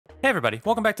Hey everybody,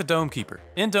 welcome back to Dome Keeper.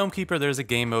 In Dome Keeper, there's a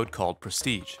game mode called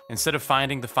Prestige. Instead of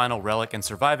finding the final relic and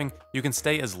surviving, you can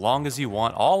stay as long as you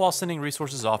want, all while sending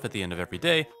resources off at the end of every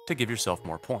day to give yourself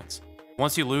more points.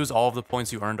 Once you lose, all of the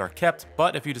points you earned are kept,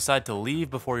 but if you decide to leave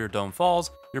before your dome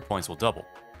falls, your points will double.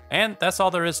 And that's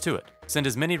all there is to it. Send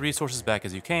as many resources back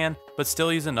as you can, but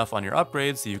still use enough on your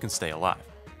upgrades so you can stay alive.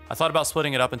 I thought about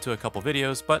splitting it up into a couple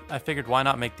videos, but I figured why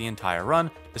not make the entire run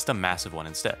just a massive one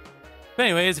instead. But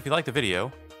anyways, if you like the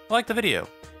video,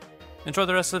 enjoy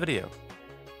the rest of the video.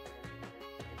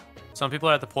 Some people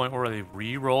are at the point where they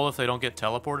re-roll if they don't get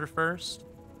teleported first.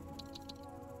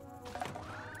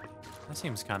 That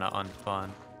seems kind of unfun.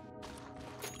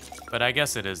 But I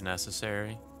guess it is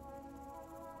necessary.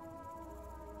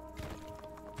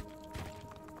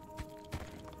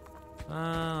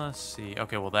 Let's see.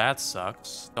 Okay, well that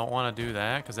sucks. Don't want to do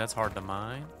that because that's hard to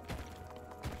mine.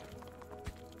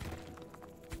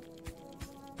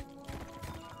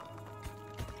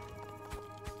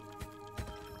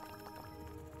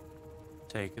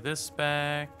 Take this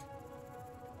back.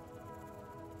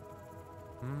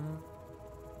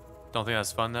 Don't think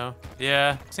that's fun though.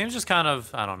 Yeah, seems just kind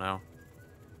of, I don't know.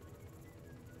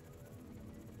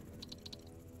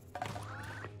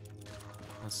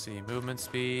 Let's see, movement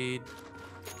speed.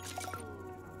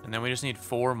 And then we just need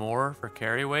 4 more for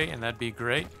carry weight, and that'd be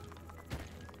great.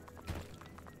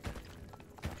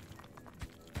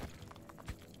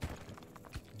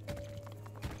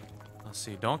 Let's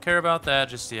see, don't care about that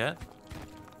just yet.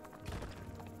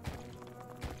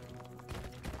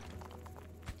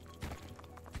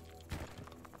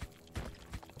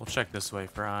 We'll check this way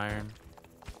for iron.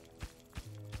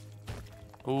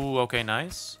 Ooh, okay,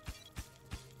 nice.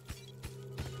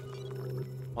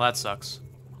 Well, that sucks.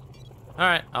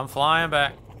 Alright, I'm flying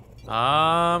back.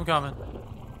 I'm coming.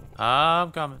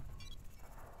 I'm coming.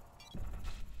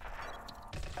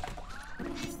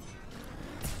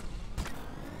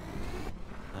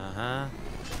 Uh-huh.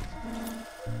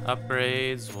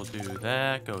 Upgrades, we'll do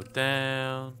that. Go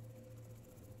down.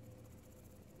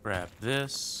 Grab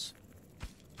this.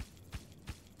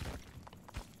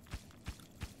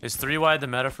 Is 3 wide the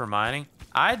meta for mining?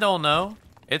 I don't know.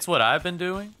 It's what I've been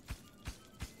doing.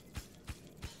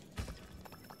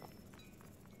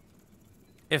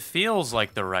 It feels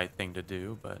like the right thing to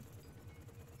do, but...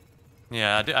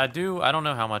 yeah, I don't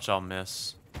know how much I'll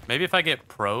miss. Maybe if I get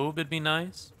probe, it'd be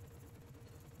nice.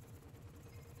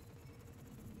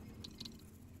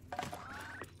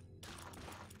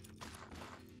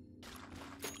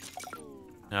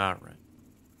 Alright.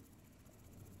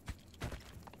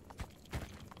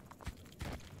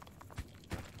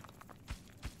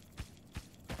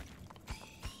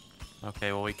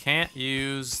 Okay, well we can't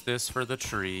use this for the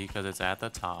tree because it's at the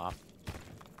top.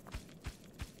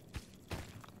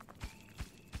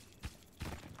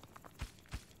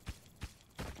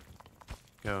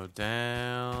 Go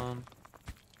down.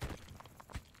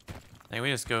 I think we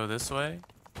just go this way.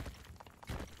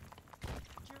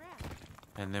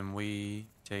 And then we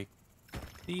take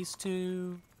these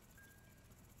 2.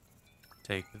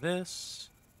 Take this.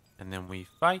 And then we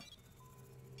fight.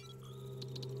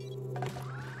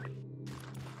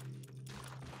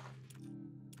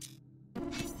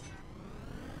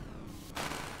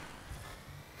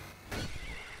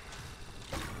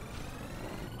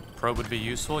 Probe would be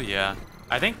useful, yeah.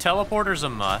 I think teleporter's a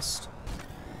must.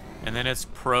 And then it's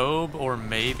probe or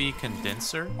maybe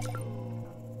condenser.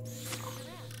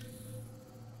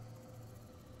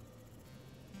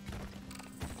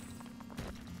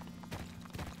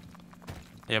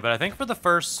 Yeah, but I think for the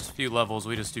first few levels,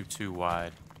 we just do 2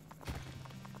 wide.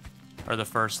 Or the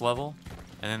first level.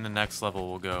 And then the next level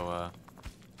will go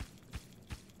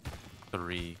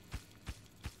 3.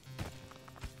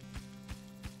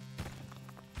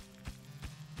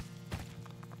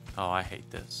 Oh, I hate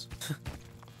this.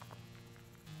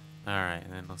 Alright,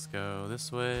 and then let's go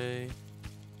this way.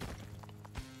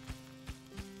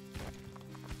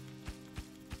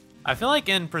 I feel like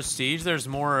in Prestige there's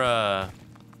more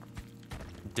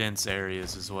dense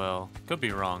areas as well. Could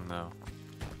be wrong though.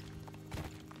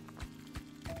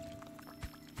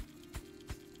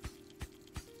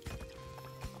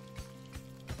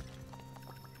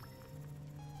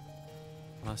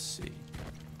 Let's see.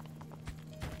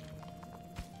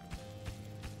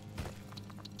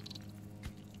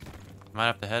 Might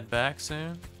have to head back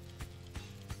soon.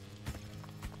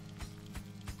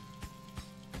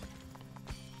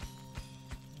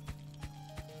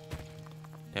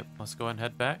 Yep, let's go ahead and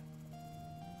head back.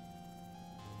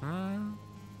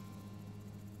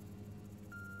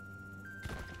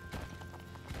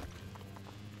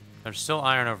 There's still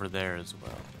iron over there as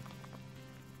well.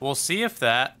 We'll see if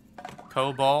that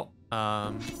cobalt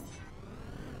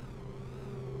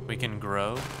We can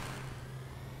grow.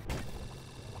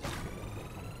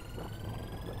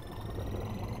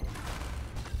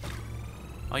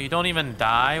 Oh, you don't even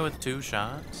die with 2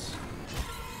 shots?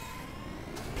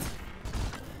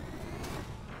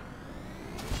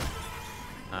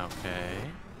 Okay.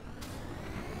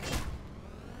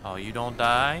 Oh, you don't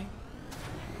die?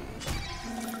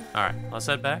 Alright, let's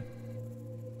head back.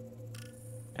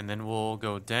 And then we'll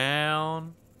go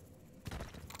down.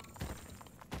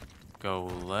 Go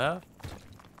left.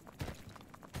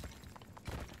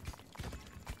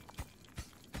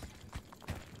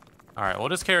 Alright, we'll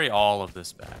just carry all of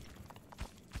this back.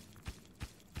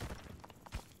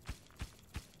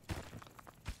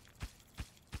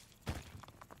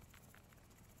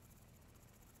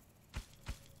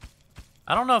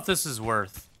 I don't know if this is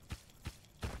worth.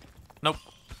 Nope.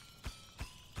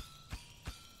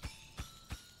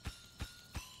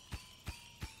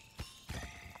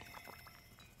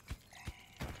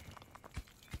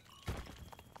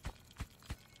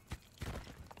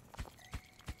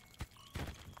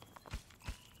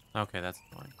 Okay, that's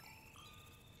fine.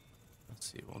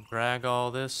 Let's see, we'll drag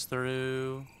all this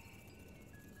through.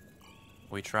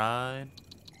 We tried.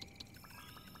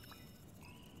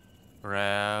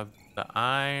 Grab the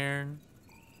iron.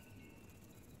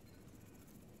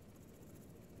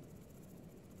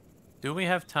 Do we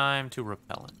have time to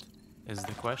repellent, is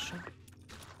the question.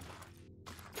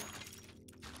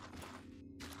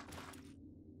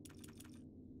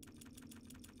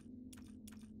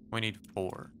 We need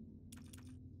 4.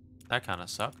 That kind of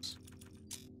sucks.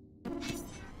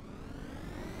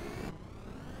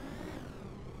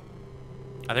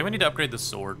 I think we need to upgrade the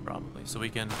sword probably so we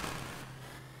can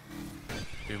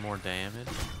do more damage.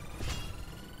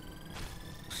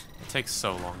 It takes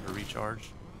so long to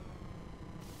recharge.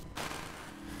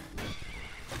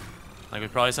 Like we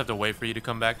probably just have to wait for you to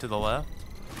come back to the left.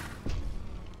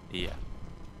 Yeah.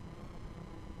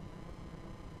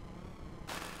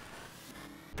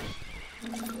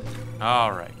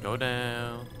 All right, go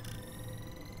down.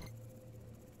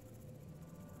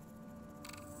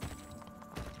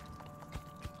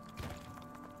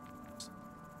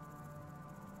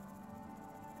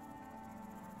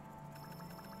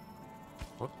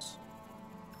 Whoops.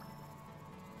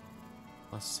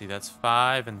 Let's see, that's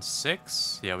 5 and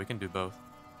 6. Yeah, we can do both.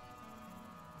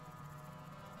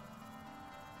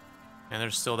 And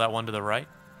there's still that one to the right.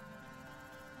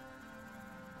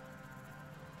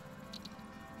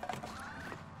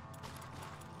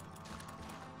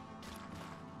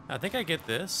 I think I get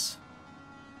this.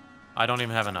 I don't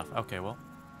even have enough. Okay, well.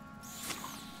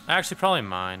 Actually, probably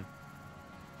mine.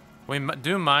 We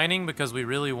do mining because we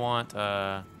really want,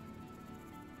 let's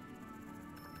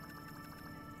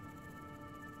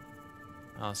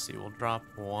see, we'll drop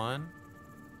 1.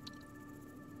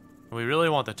 We really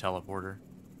want the teleporter.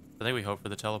 I think we hope for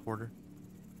the teleporter.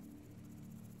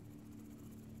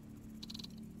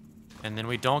 And then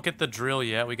we don't get the drill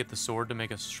yet. We get the sword to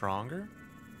make us stronger.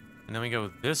 And then we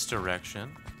go this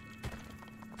direction.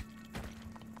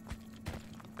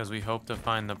 Because we hope to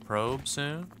find the probe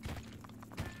soon.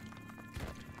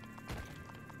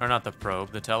 Or not the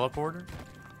probe, the teleporter.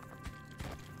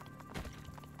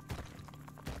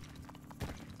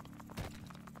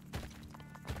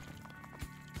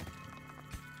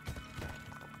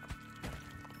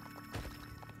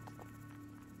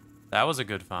 That was a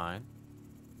good find.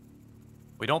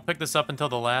 We don't pick this up until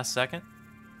the last second.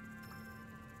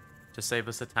 To save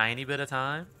us a tiny bit of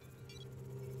time.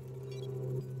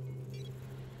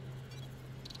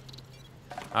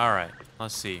 Alright,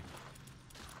 let's see.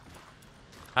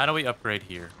 How do we upgrade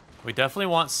here? We definitely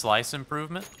want slice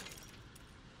improvement.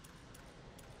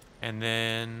 And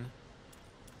then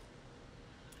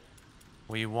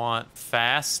we want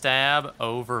fast stab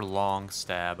over long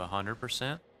stab,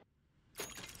 100%.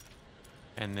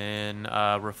 And then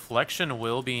reflection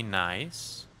will be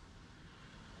nice.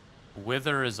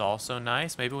 Wither is also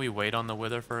nice. Maybe we wait on the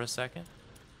wither for a second.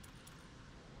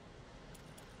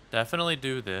 Definitely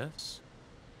do this.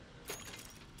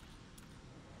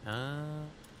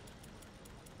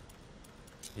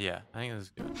 Yeah, I think this is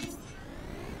good.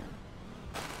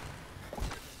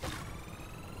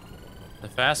 The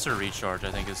faster recharge,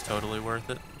 I think, is totally worth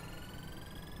it.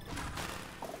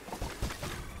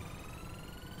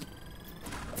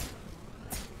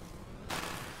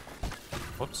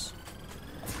 Whoops.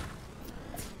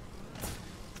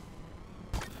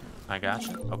 I got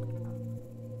you. Okay.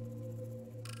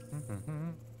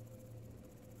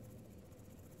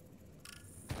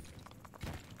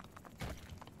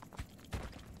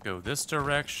 Go this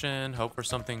direction. Hope for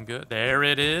something good. There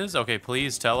it is. Okay,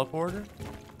 please teleporter.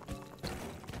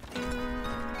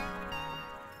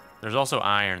 There's also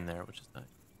iron there, which is nice.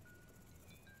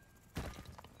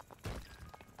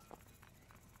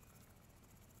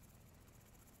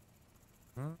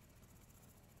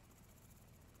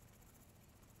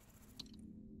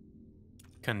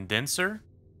 Condenser?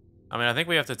 I mean, I think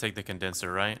we have to take the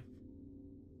condenser, right?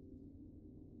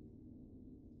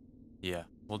 Yeah,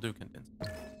 we'll do condenser.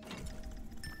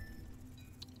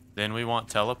 Then we want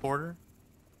teleporter.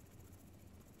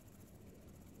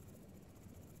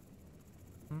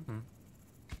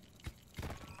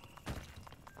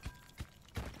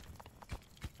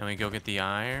 And we go get the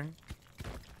iron.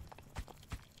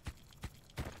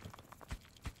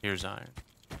 Here's iron.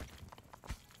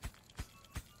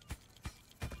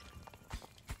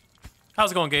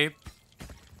 How's it going, Gabe?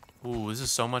 Ooh, this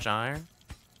is so much iron.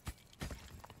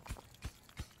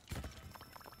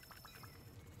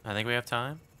 I think we have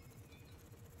time.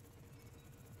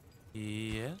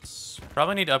 Yes.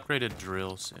 Probably need to upgrade a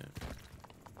drill soon.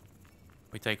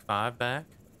 We take 5 back.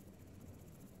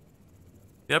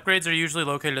 The upgrades are usually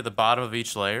located at the bottom of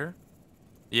each layer.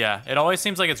 Yeah, it always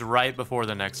seems like it's right before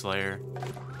the next layer.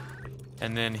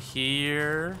 And then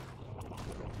here...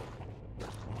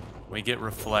 we get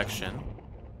reflection.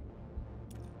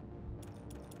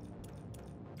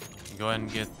 Go ahead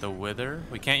and get the wither.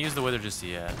 We can't use the wither just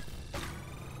yet.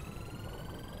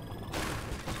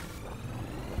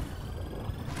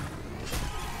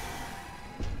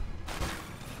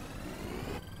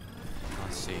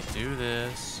 Let's see, do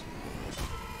this.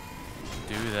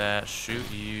 Do that, shoot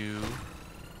you.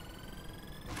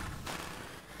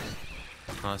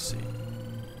 Let's see.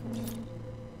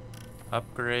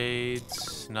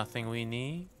 Upgrades, nothing we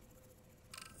need.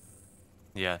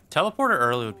 Yeah, teleporter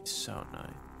early would be so nice.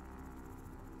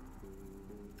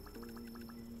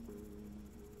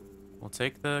 We'll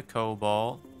take the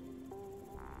cobalt.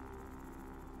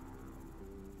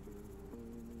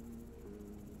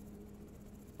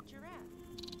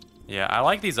 Yeah, I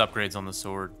like these upgrades on the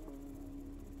sword.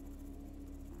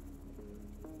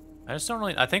 I just don't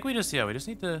really... I think we just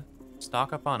need to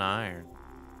stock up on iron.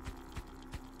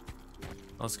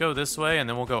 Let's go this way, and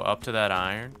then we'll go up to that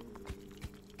iron.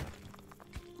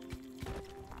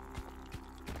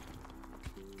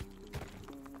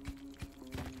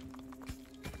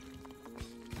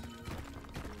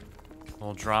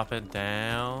 We'll drop it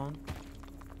down.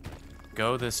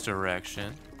 Go this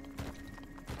direction.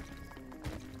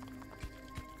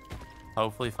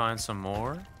 Hopefully find some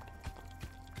more.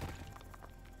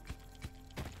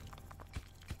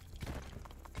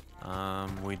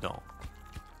 We don't.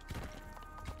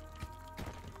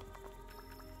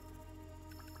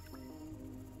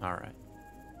 All right.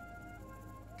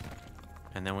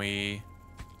 And then we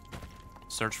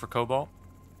search for cobalt.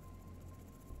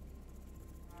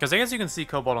 Because I guess you can see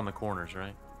cobalt on the corners,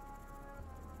 right?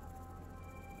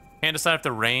 Can't decide if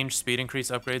the range speed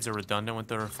increase upgrades are redundant with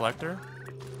the reflector.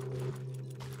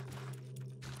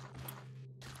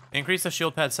 Increase the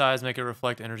shield pad size, make it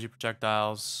reflect energy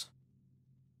projectiles.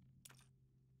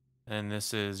 And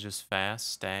this is just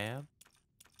fast stab.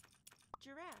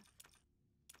 Giraffe.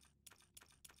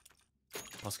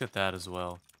 Let's get that as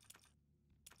well.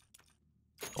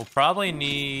 We'll probably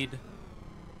need...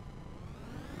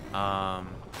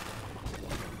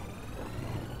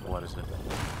 what is it?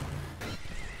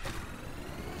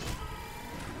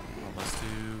 Well, let's do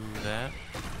that.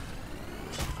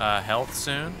 Health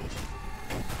soon.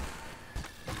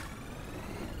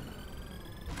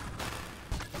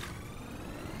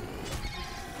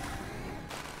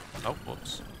 Oh,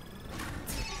 whoops.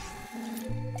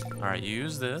 Alright,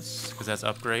 use this, because that's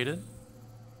upgraded.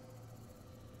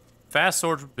 Fast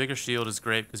sword with bigger shield is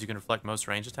great, because you can reflect most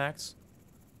range attacks.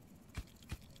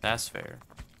 That's fair.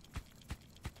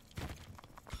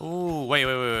 Ooh, wait.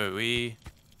 We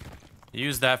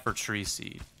use that for tree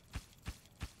seed.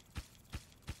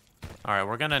 Alright,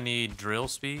 we're gonna need drill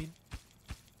speed.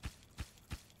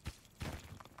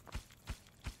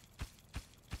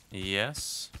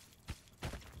 Yes.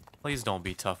 Please don't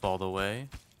be tough all the way.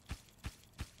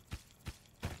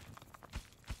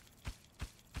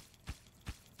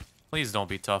 Please don't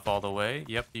be tough all the way.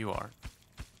 Yep, you are.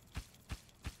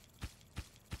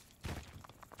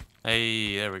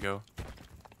 Hey, there we go.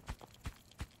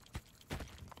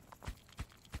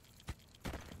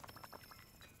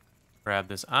 Grab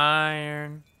this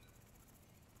iron.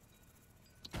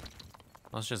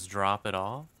 Let's just drop it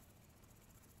off.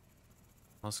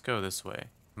 Let's go this way.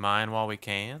 Mine while we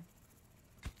can.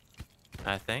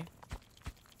 I think.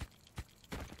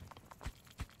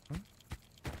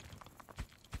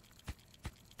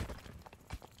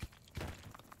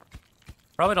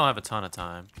 Probably don't have a ton of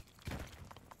time.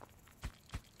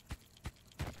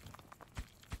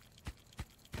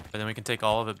 But then we can take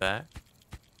all of it back.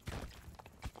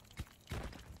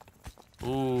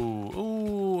 Ooh,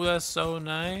 ooh, that's so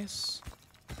nice.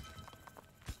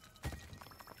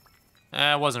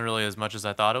 It wasn't really as much as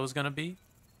I thought it was gonna be.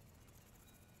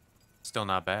 Still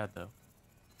not bad, though.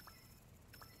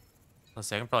 Let's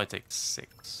see, I can probably take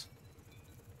 6.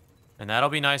 And that'll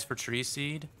be nice for tree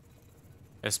seed.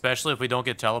 Especially if we don't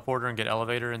get teleporter and get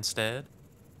elevator instead.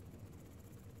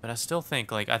 But I still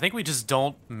think, like, I think we just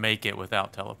don't make it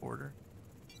without teleporter.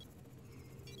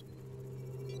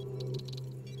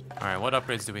 Alright, what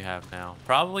upgrades do we have now?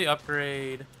 Probably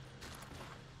upgrade...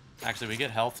 Actually, we get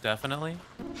health, definitely.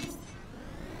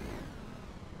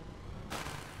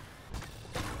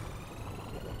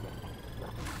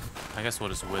 I guess we'll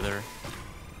just wither.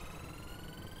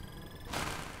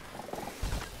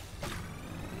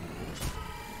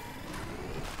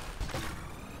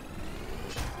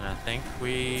 And I think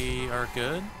we are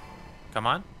good. Come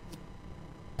on.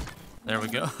 There we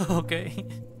go. Okay.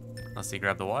 Let's see,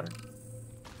 grab the water.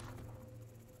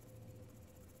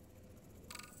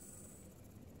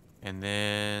 And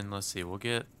then, let's see, we'll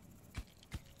get...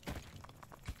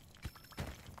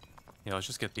 Yeah, let's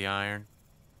just get the iron.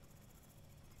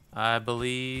 I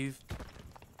believe...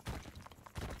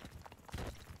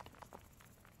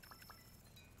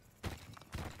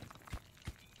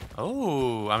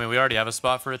 Oh, I mean, we already have a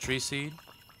spot for a tree seed.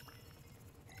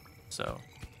 So,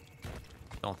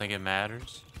 don't think it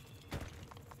matters.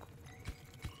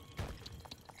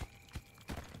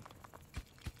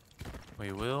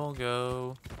 We will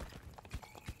go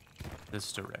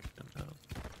this direction, though.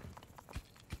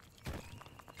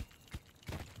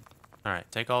 All right,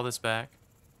 take all this back.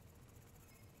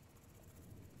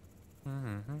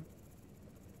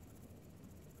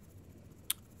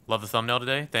 Love the thumbnail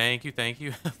today. Thank you, thank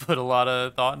you. Put a lot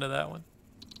of thought into that one.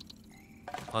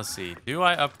 Let's see. Do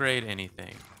I upgrade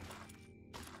anything?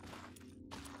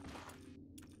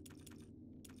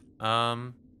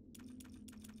 No.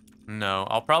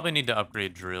 I'll probably need to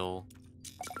upgrade drill.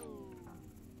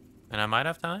 And I might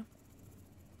have time.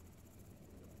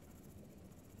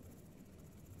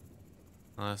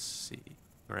 Let's see.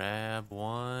 Grab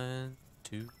 1,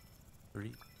 2,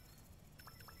 3.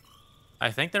 I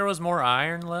think there was more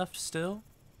iron left still.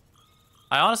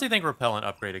 I honestly think repellent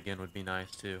upgrade again would be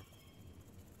nice too.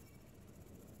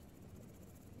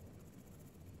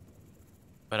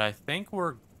 But I think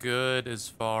we're good as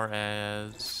far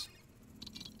as...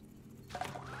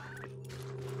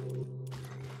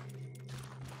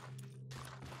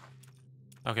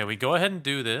 Okay, we go ahead and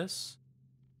do this.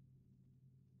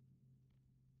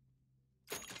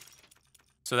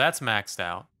 So that's maxed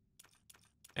out.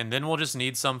 And then we'll just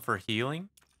need some for healing.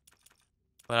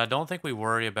 But I don't think we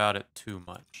worry about it too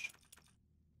much.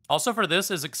 Also for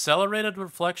this, is accelerated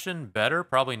reflection better?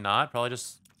 Probably not. Probably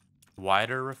just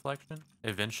wider reflection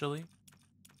eventually.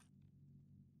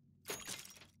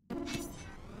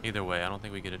 Either way, I don't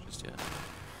think we get it just yet.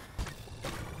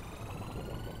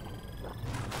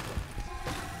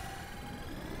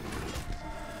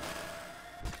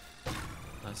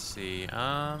 Let's see.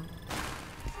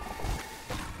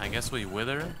 I guess we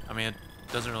wither. I mean, it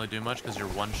doesn't really do much because you're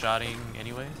one-shotting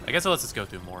anyways. I guess it lets us go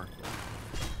through more.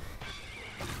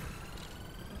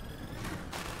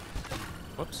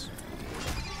 Whoops.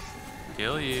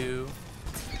 Kill you.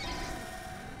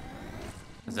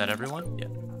 Is that everyone? Yeah.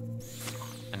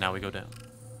 And now we go down.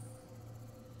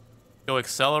 Go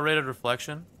accelerated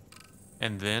reflection.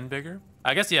 And then bigger?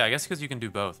 I guess, yeah, I guess because you can do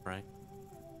both, right?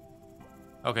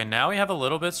 Okay, now we have a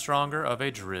little bit stronger of a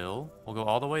drill. We'll go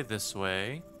all the way this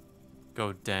way.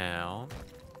 Go down.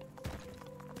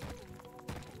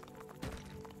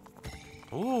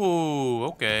 Ooh,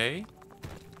 okay.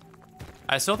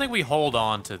 I still think we hold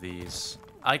on to these.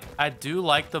 I do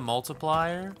like the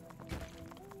multiplier.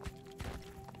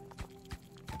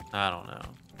 I don't know.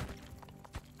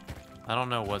 I don't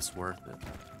know what's worth it.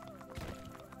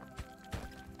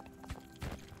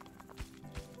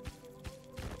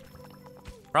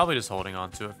 Probably just holding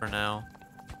on to it for now.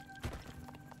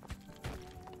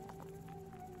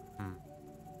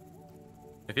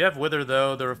 If you have Wither,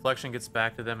 though, the reflection gets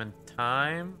back to them in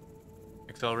time.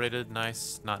 Accelerated,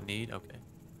 nice, not need. Okay.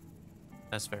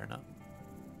 That's fair enough.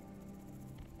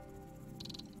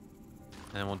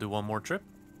 And then we'll do one more trip.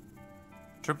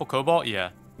 Triple Cobalt?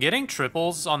 Yeah. Getting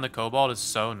triples on the Cobalt is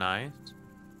so nice.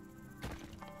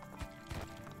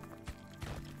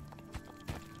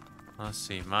 Let's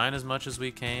see. Mine as much as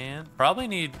we can. Probably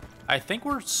need... I think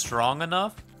we're strong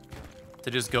enough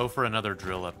to just go for another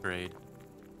drill upgrade.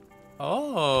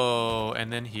 Oh,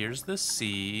 and then here's the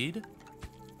seed.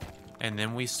 And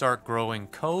then we start growing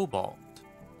Cobalt.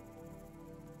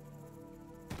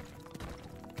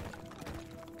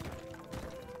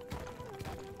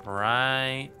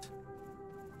 Right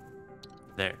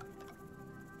there.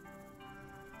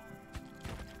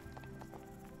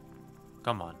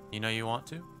 Come on. You know you want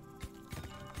to?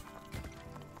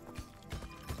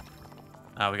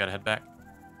 Ah, we gotta head back.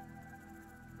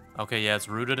 Okay, yeah, it's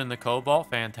rooted in the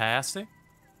cobalt. Fantastic.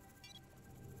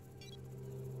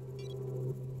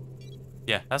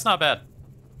 Yeah, that's not bad.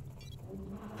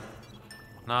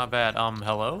 Not bad.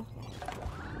 Hello?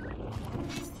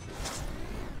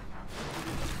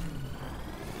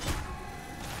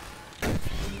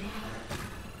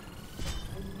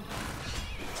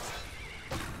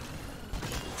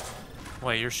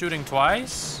 Wait, you're shooting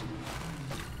twice?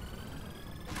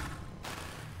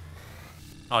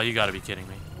 Oh, you gotta be kidding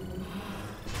me.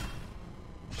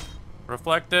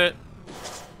 Reflect it.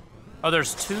 Oh,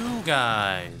 there's two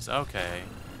guys. Okay.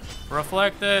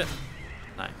 Reflect it.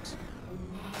 Nice.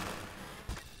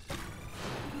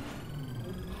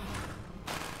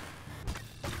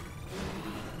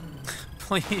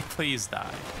 Please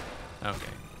die.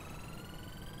 Okay.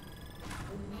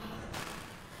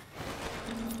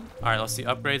 All right, let's see.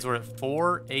 Upgrades were at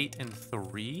 4, 8, and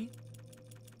 3.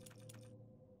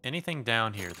 Anything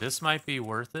down here? This might be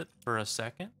worth it for a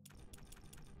second.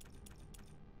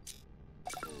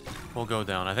 We'll go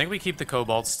down. I think we keep the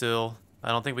cobalt still. I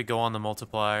don't think we go on the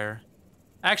multiplier.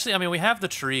 Actually, I mean, we have the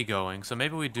tree going, so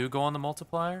maybe we do go on the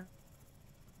multiplier.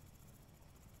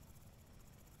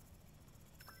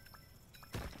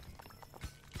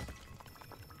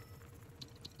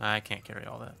 I can't carry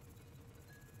all that.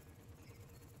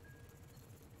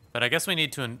 But I guess we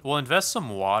need to... we'll invest some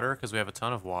water, because we have a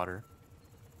ton of water.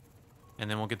 And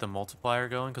then we'll get the multiplier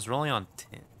going, because we're only on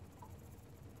 10.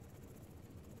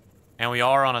 And we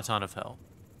are on a ton of health.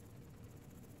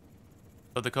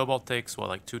 But the cobalt takes, what,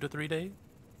 like 2 to 3 days?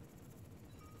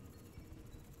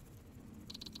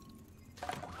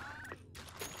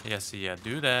 Yes, yeah,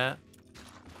 do that.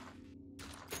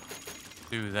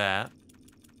 Do that.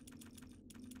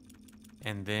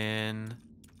 And then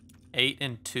 8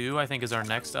 and 2, I think, is our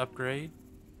next upgrade.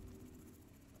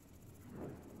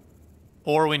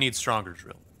 Or we need stronger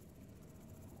drill.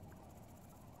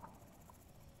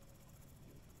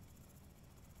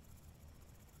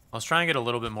 Let's try and get a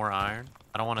little bit more iron.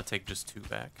 I don't want to take just 2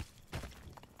 back.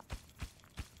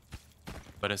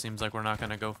 But it seems like we're not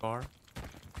going to go far.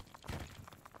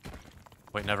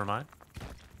 Wait, never mind.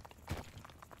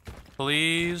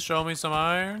 Please show me some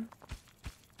iron.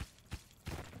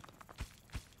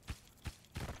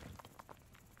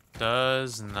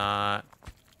 Does not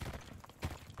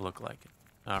look like it.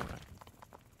 All right.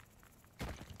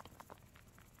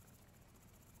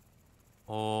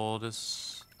 We'll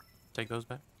just take those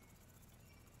back.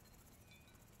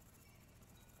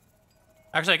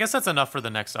 Actually, I guess that's enough for the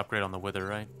next upgrade on the wither,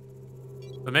 right?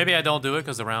 But maybe I don't do it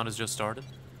because the round has just started.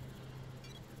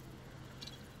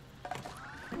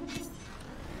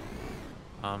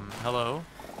 Hello?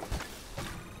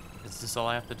 Is this all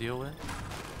I have to deal with?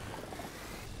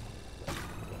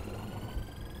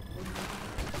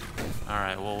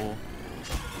 Alright, well...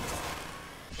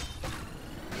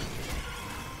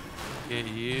 get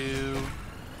you...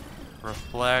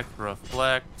 reflect,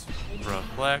 reflect,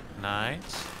 reflect.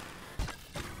 Nice.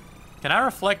 Can I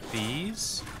reflect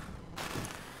these?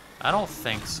 I don't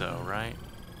think so, right?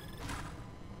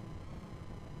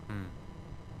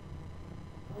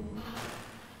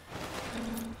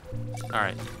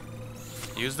 Alright.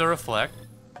 Use the reflect.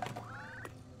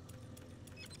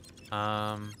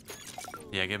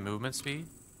 Yeah, get movement speed.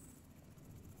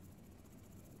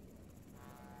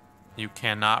 You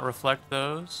cannot reflect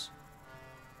those.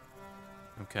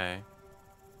 Okay.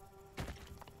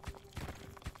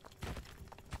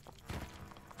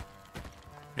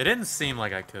 It didn't seem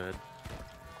like I could.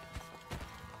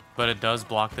 But it does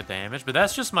block the damage. But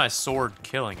that's just my sword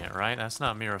killing it, right? That's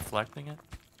not me reflecting it.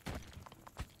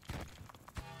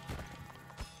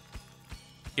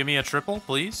 Give me a triple,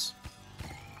 please.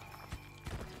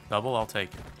 Double, I'll take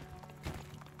it.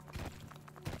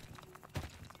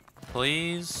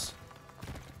 Please.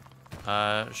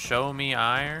 Show me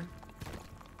iron.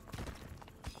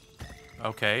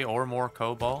 Okay, or more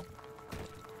cobalt.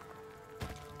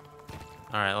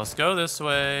 Alright, let's go this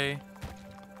way.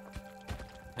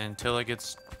 Until it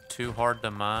gets too hard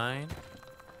to mine.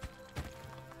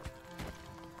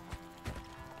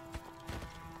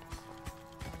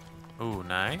 Ooh,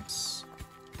 nice.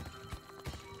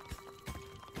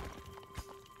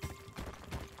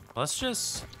 Let's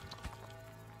just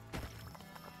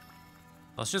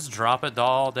drop it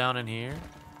all down in here.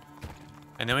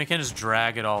 And then we can just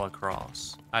drag it all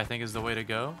across. I think is the way to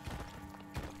go.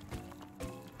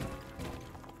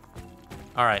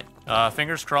 Alright,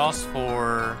 fingers crossed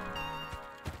for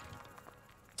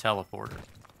teleporter,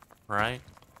 right?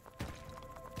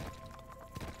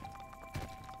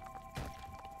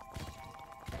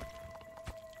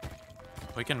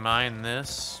 We can mine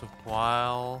this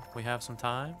while we have some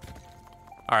time.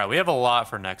 All right, we have a lot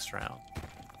for next round.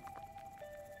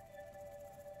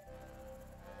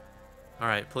 All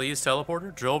right, please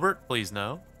teleporter. Drillbert, please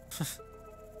no.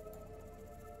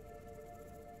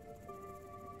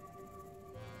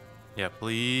 Yeah,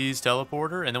 please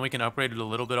teleporter, and then we can upgrade it a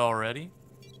little bit already.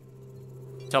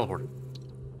 Teleporter.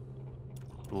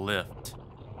 Lift.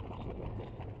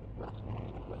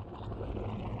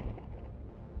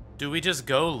 Do we just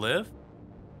go lift?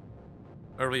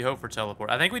 Or do we hope for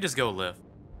teleport? I think we just go lift.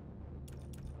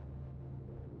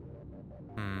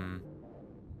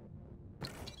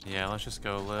 Yeah, let's just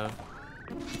go lift.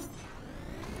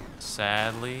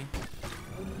 Sadly.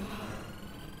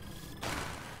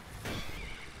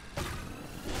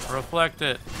 Reflect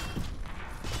it.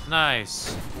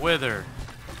 Nice. Wither.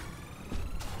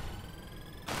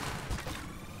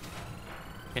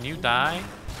 Can you die?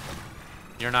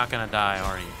 You're not gonna die,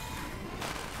 are you?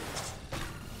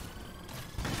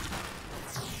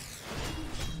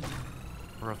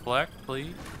 Reflect,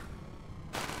 please.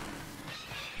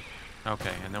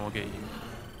 Okay, and then we'll get you.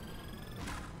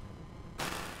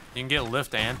 You can get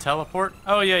lift and teleport?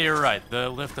 Oh yeah, you're right. The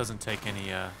lift doesn't take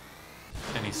any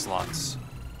slots.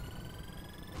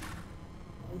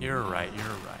 You're right, you're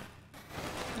right.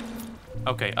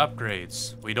 Okay,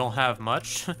 upgrades. We don't have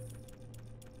much.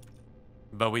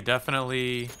 But we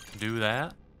definitely do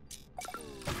that.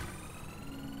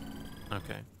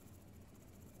 Okay.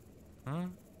 Oh,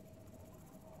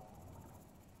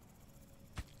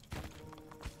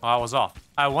 I was off.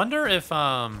 I wonder if,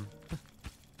 I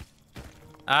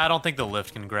don't think the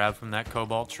lift can grab from that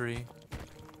cobalt tree.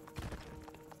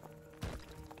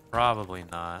 Probably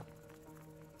not.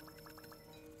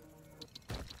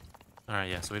 Alright,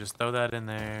 yeah, so we just throw that in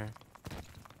there.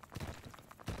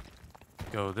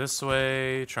 Go this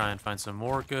way, try and find some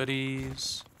more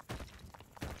goodies.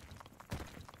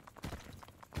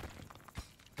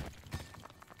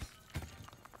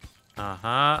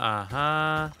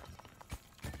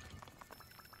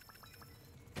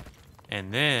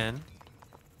 And then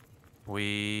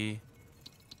we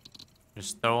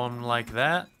just throw them like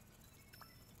that.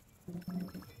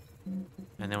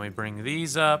 And then we bring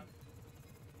these up.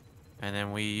 And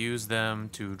then we use them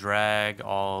to drag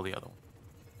all the other ones.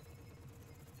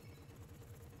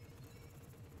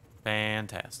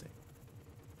 Fantastic.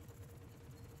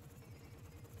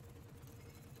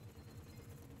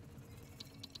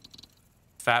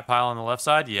 Fat pile on the left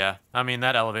side? Yeah. I mean,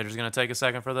 that elevator's gonna take a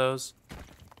second for those.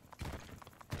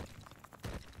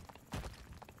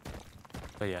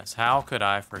 But yes, how could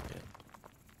I forget?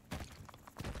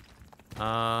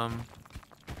 Oh,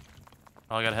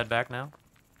 I gotta head back now.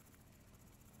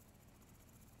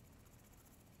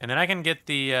 And then I can get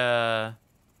the,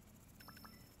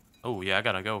 oh, yeah, I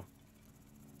gotta go.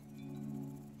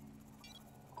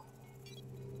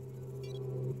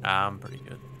 I'm pretty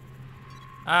good.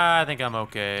 I think I'm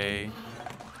okay.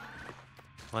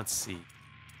 Let's see.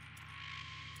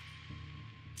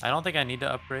 I don't think I need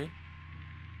to upgrade.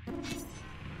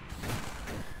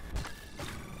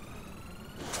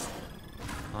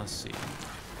 Let's see.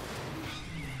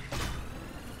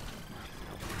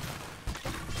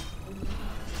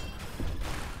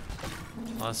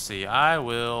 Let's see. I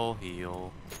will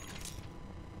heal.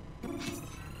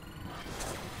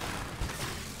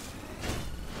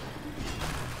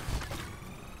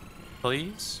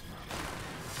 Please?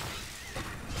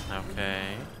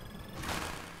 Okay.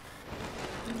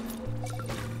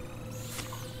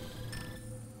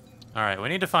 Alright, we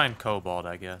need to find cobalt,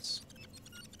 I guess.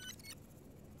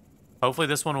 Hopefully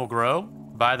this one will grow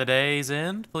by the day's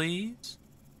end, please.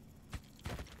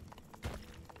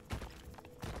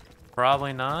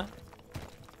 Probably not.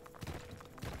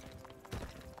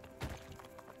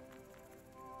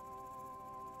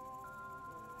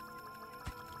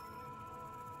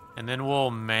 And then we'll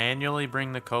manually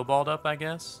bring the cobalt up, I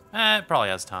guess. It probably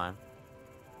has time.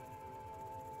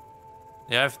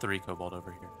 Yeah, I have 3 cobalt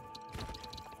over here.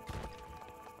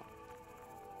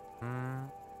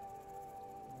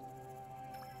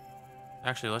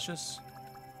 Actually, let's just...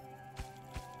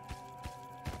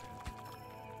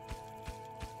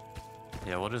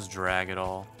 Yeah, we'll just drag it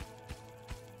all.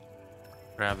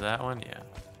 Grab that one, yeah.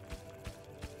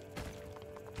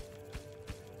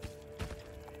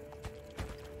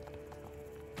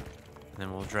 And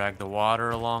then we'll drag the water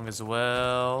along as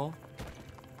well.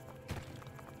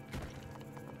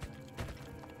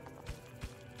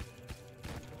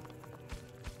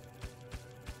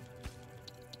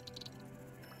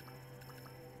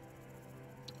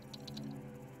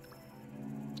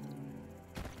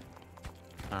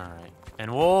 Alright.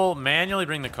 And we'll manually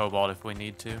bring the cobalt if we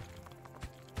need to.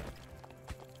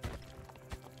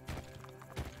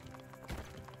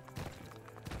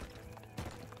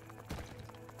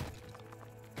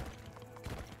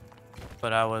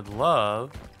 But I would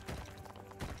love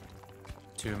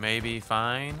to maybe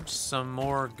find some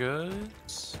more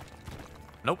goods.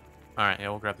 Nope. Alright, yeah,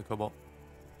 we'll grab the cobalt.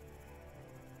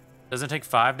 Doesn't it take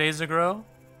 5 days to grow?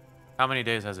 How many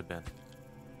days has it been?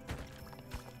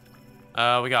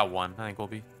 We got one. I think we'll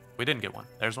be... We didn't get one.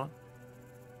 There's one.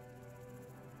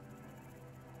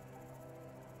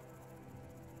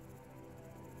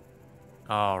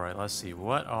 Alright, let's see.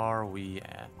 What are we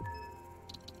at?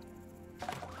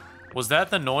 Was that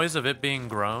the noise of it being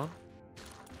grown?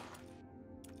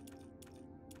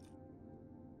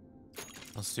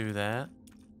 Let's do that.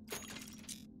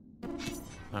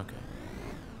 Okay.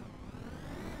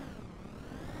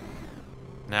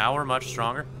 Now we're much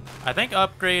stronger. I think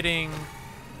upgrading...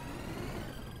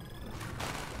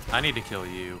 I need to kill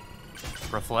you.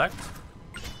 Reflect?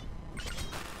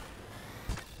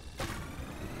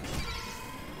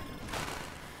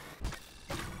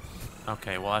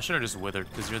 Okay, well, I should have just withered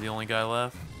because you're the only guy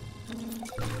left.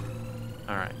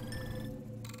 Alright.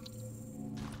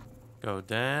 Go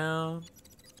down.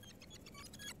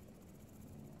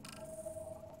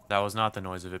 That was not the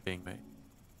noise of it being made.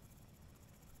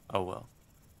 Oh, well.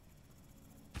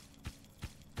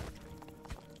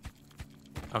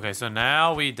 Okay, so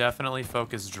now we definitely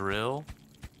focus drill.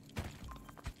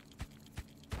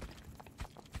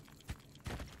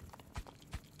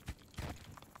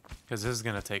 Because this is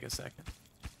going to take a second.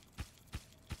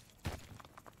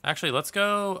 Actually, let's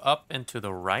go up and to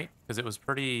the right, because it was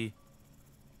pretty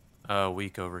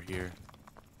weak over here.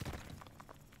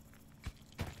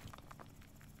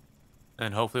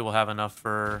 And hopefully we'll have enough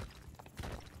for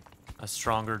a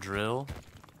stronger drill.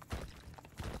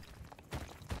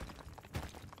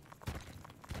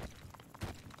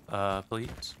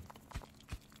 Please.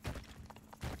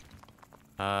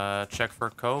 Check for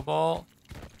cobalt.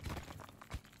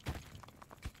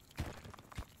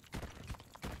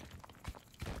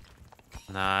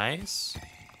 Nice.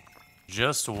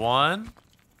 Just one?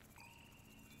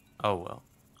 Oh, well.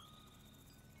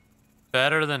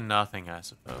 Better than nothing, I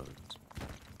suppose.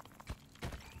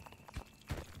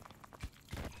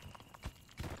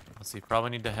 Let's see, probably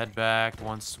need to head back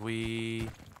once we...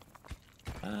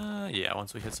 yeah,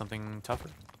 once we hit something tougher.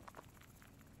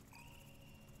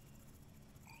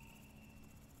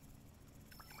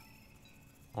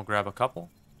 We'll grab a couple.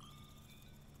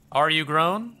 Are you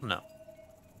grown? No.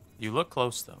 You look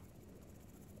close, though.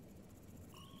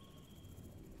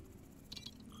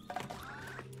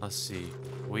 Let's see.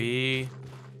 We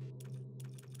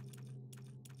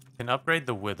can upgrade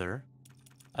the wither.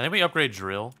 I think we upgrade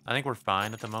drill. I think we're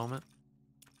fine at the moment.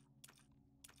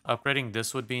 Upgrading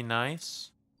this would be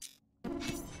nice.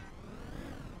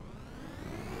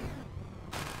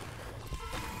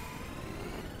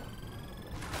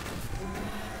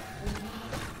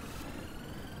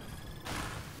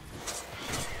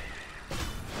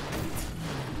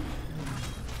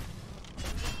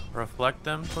 Reflect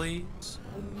them, please.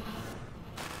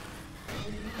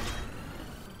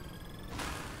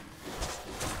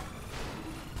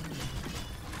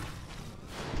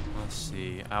 Let's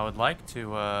see. I would like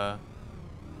to, I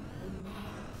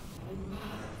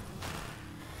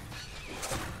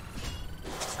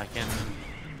can...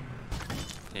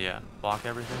 Yeah, block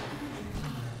everything.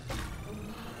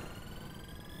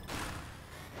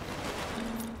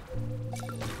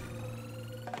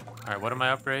 Alright, what are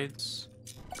my upgrades?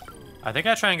 I think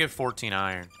I try and get 14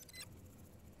 iron.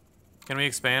 Can we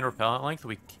expand repellent length?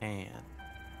 We can.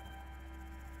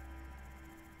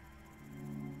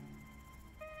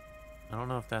 I don't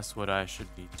know if that's what I should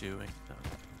be doing, though.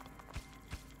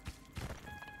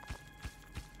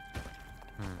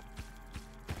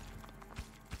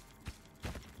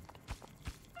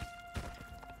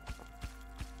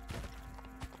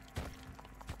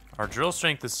 Our drill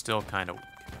strength is still kind of weak.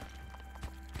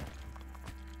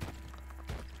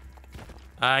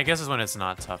 I guess it's when it's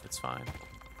not tough, it's fine.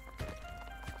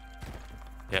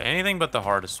 Yeah, anything but the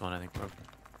hardest one, I think, broke.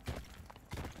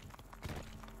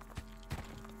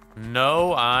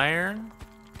 No iron.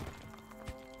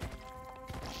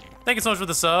 Thank you so much for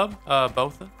the sub,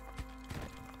 both.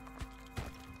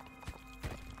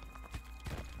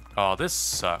 Oh, this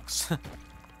sucks.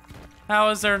 How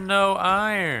is there no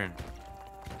iron?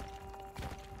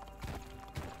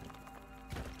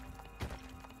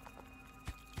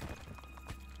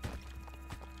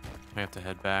 We have to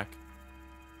head back.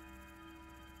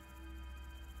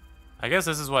 I guess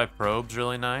this is why probe's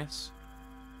really nice.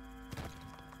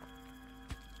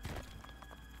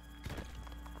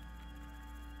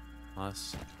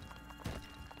 Let's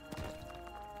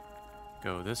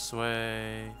go this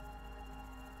way.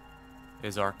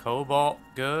 Is our cobalt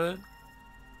good?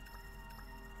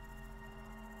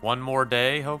 One more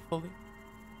day, hopefully.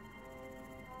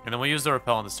 And then we'll use the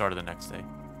repellent at the start of the next day.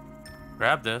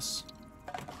 Grab this.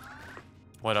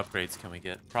 What upgrades can we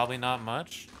get? Probably not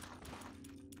much.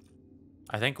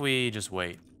 I think we just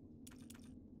wait.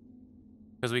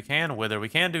 Because we can wither. We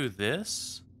can do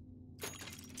this.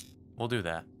 We'll do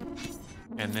that.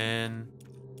 And then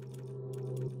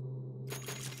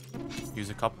use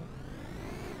a couple.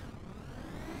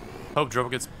 Hope Drobo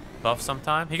gets buffed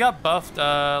sometime. He got buffed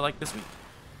like this week.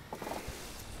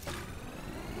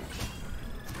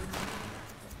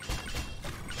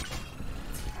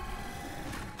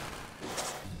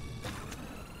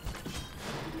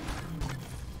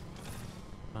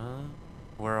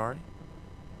 Where are you?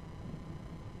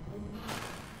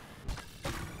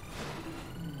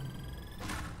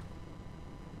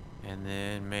 And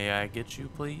then may I get you,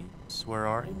 please? Where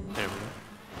are you? There we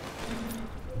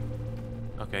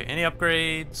go. Okay, any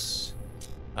upgrades?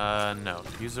 No.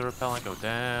 Use the repellent, go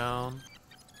down.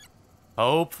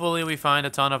 Hopefully we find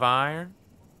a ton of iron.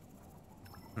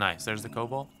 Nice, there's the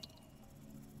cobalt.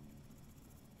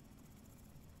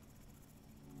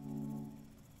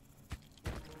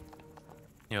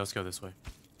 Yeah, let's go this way.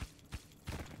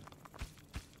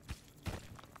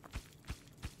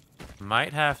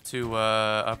 Might have to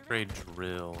upgrade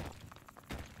drill.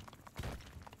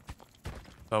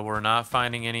 But we're not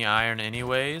finding any iron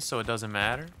anyways, so it doesn't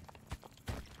matter.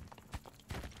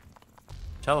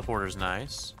 Teleporter's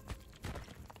nice.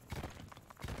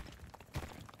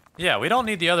 Yeah, we don't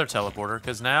need the other teleporter,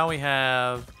 because now we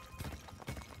have...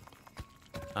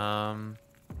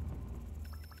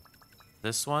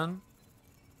 this one.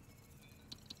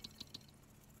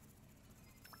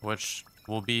 Which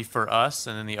will be for us,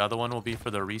 and then the other one will be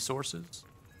for the resources.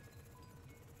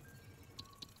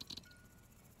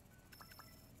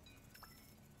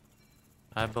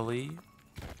 I believe.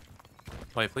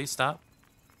 Wait, please stop.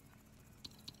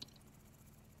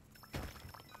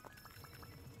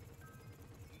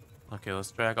 Okay,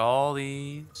 let's drag all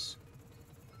these.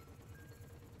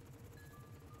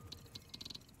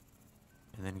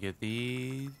 And then get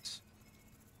these.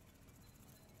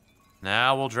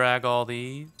 Now we'll drag all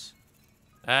these.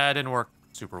 That didn't work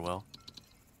super well.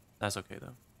 That's okay,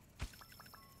 though.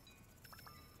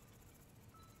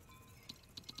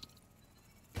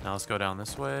 Now let's go down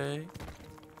this way.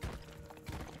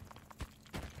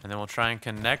 And then we'll try and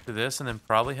connect to this and then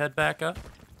probably head back up.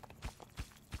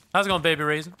 How's it going, baby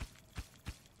raisin?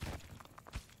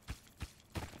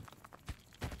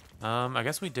 I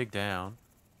guess we dig down.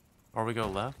 Or we go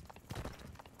left.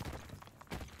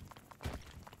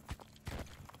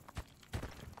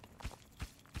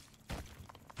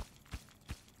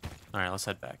 Alright, let's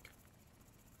head back.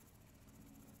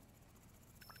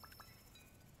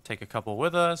 Take a couple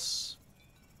with us.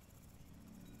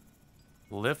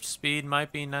 Lift speed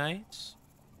might be nice.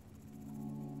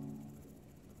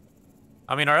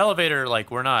 I mean, our elevator,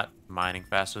 like, we're not mining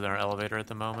faster than our elevator at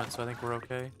the moment, so I think we're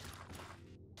okay.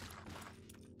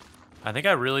 I think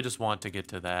I really just want to get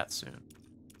to that soon.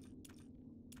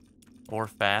 Or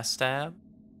fast stab.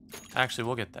 Actually,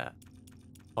 we'll get that.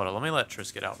 Hold on, let me let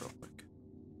Triss get out real quick.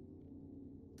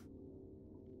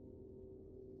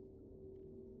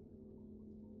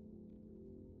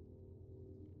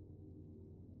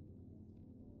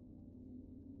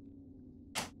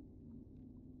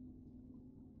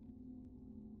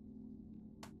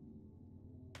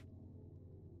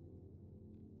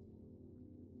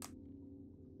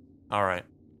 All right.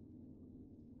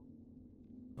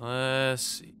 Let's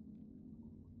see.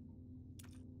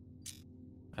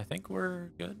 I think we're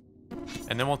good.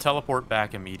 And then we'll teleport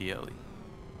back immediately.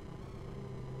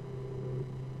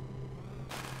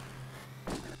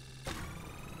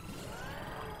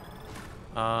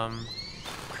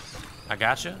 I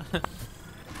gotcha.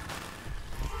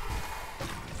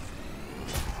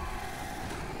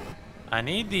 I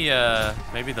need the,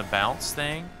 maybe the bounce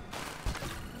thing.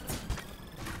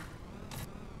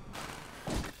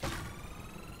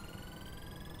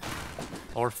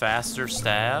 Or faster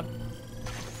stab.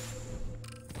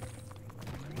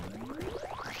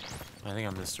 I think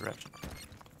I'm this direction.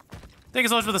 Thank you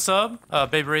so much for the sub,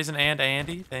 Baby Raisin and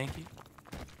Andy. Thank you.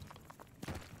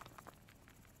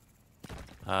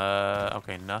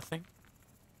 Okay, nothing.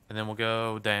 And then we'll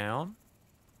go down.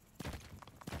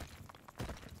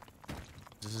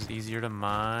 This is easier to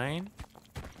mine.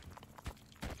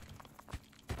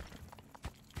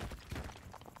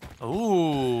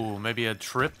 Ooh, maybe a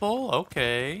triple?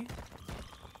 Okay.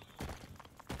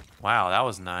 Wow, that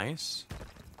was nice.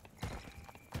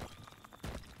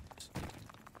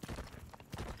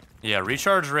 Yeah,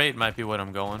 recharge rate might be what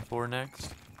I'm going for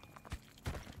next.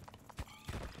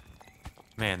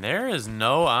 Man, there is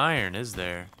no iron, is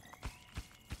there?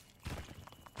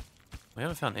 We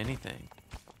haven't found anything.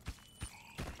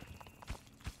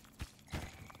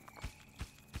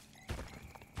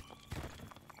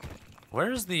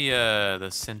 Where's the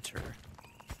center?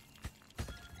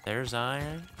 There's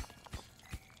iron.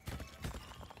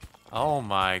 Oh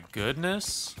my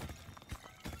goodness.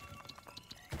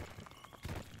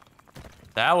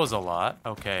 That was a lot.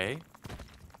 Okay.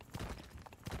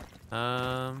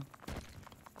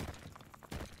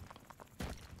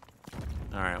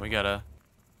 Alright, we gotta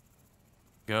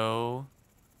go.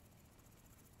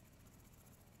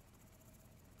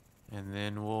 And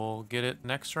then we'll get it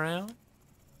next round.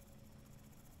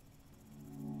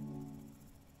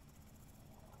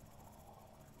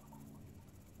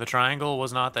 The triangle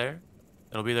was not there.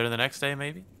 It'll be there the next day,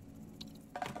 maybe?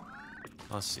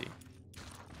 Let's see.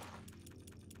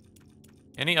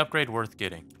 Any upgrade worth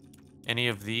getting? Any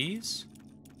of these?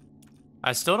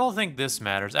 I still don't think this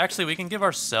matters. Actually, we can give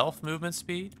ourselves movement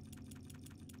speed.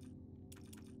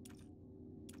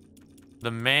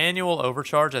 The manual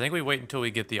overcharge, I think we wait until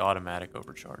we get the automatic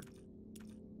overcharge.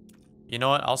 You know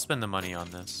what? I'll spend the money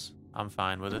on this. I'm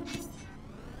fine with it.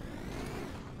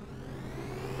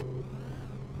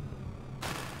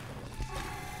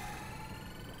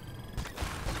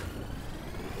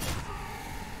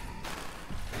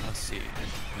 Let's see.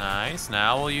 Nice.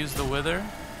 Now we'll use the wither.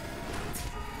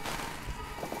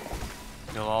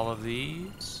 Kill all of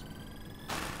these.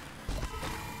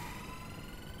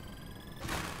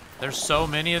 There's so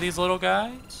many of these little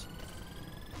guys.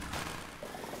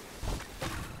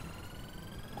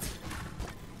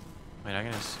 Wait, I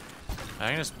can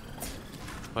just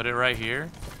put it right here,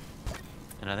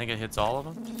 and I think it hits all of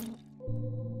them.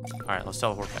 All right, let's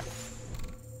teleport back,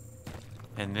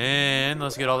 and then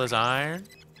let's get all this iron.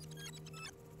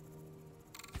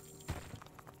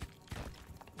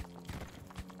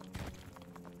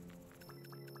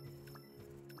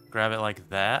 Grab it like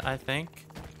that, I think.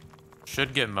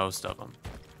 Should get most of them.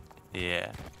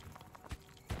 Yeah.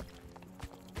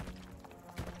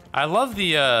 I love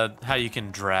the, how you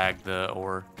can drag the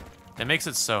ore. It makes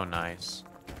it so nice.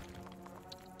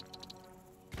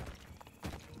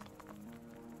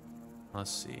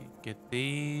 Let's see. Get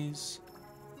these.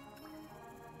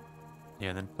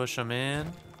 Yeah, then push them in.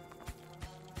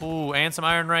 Ooh, and some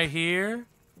iron right here.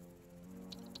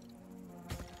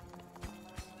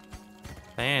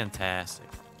 Fantastic.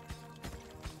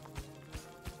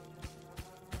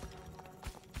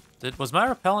 Was my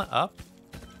repellent up?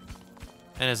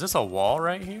 And is this a wall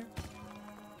right here?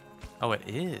 Oh, it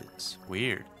is.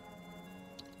 Weird.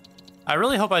 I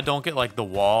really hope I don't get, like, the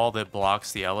wall that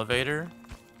blocks the elevator.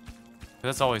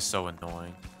 That's always so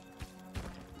annoying.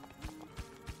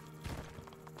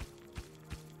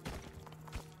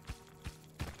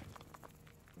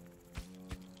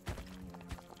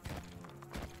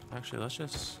 Actually, let's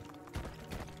just...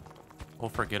 We'll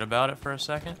forget about it for a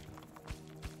second.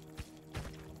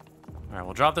 Alright,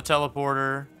 we'll drop the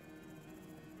teleporter.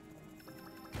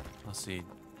 Let's see.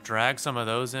 Drag some of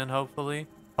those in, hopefully.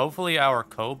 Hopefully our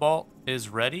cobalt is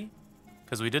ready.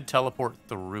 Because we did teleport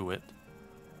through it.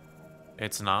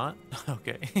 It's not?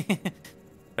 Okay.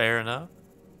 Fair enough.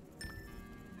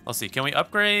 Let's see. Can we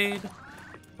upgrade?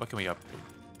 What can we upgrade?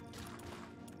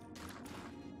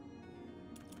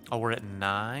 Oh, we're at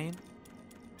 9?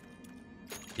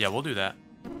 Yeah, we'll do that.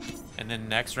 And then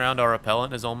next round, our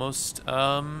repellent is almost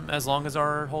as long as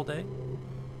our whole day.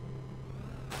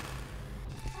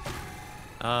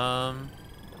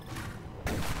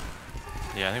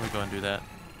 Yeah, I think we go and do that.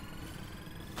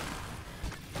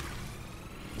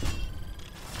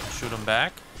 Shoot him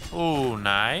back. Ooh,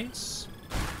 nice.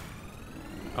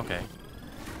 Okay.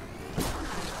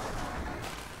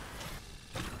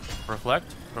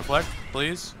 Reflect, reflect,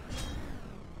 please.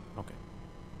 Okay.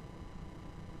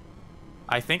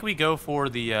 I think we go for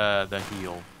the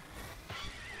heal.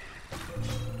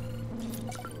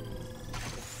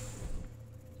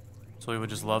 So we would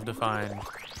just love to find...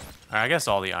 I guess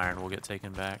all the iron will get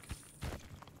taken back.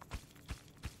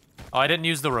 Oh, I didn't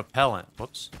use the repellent.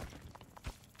 Whoops.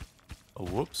 Oh,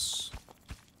 whoops.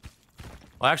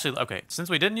 Well, actually, okay. Since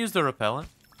we didn't use the repellent,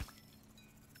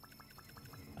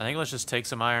 I think let's just take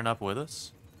some iron up with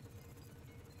us.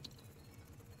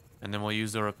 And then we'll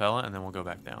use the repellent, and then we'll go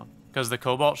back down. Because the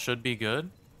cobalt should be good.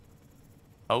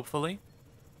 Hopefully.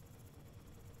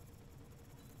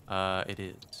 It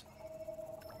is.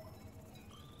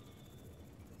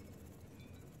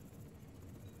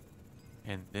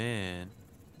 And then...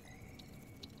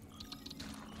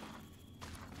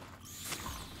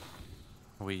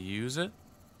 we use it.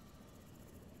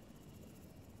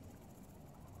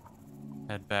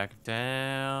 Head back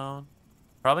down.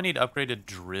 Probably need upgraded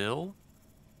drill.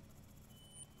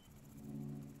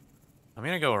 I'm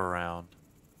gonna go around.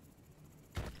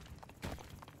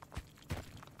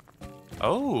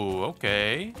 Oh,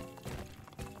 okay.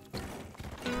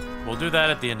 We'll do that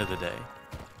at the end of the day.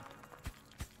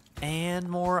 And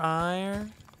more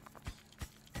iron.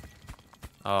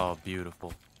 Oh,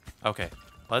 beautiful. Okay.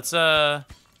 Let's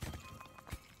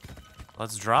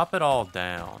drop it all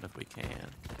down if we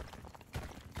can.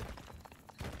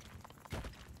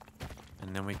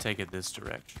 And then we take it this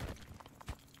direction.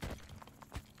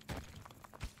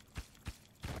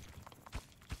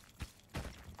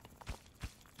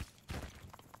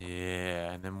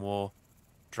 Yeah, and then we'll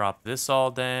drop this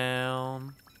all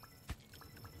down.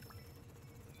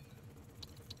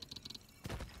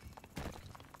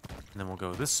 And then we'll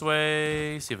go this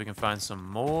way, see if we can find some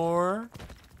more.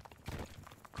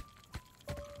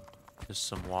 Just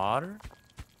some water.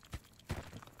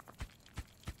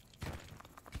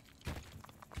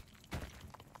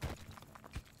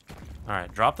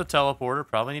 Alright, drop the teleporter.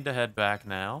 Probably need to head back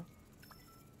now.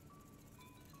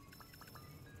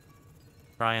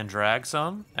 Try and drag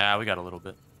some. Ah, we got a little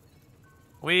bit.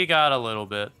 We got a little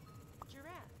bit.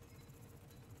 Giraffe.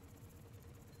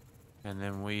 And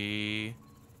then we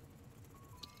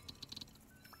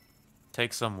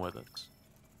take some with us.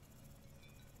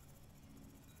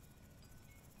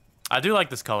 I do like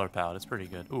this color palette. It's pretty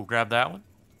good. Ooh, grab that one.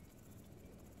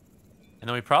 And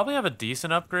then we probably have a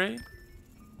decent upgrade.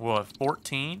 What,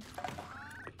 14?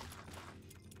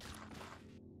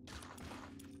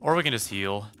 Or we can just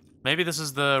heal. Maybe this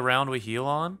is the round we heal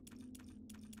on.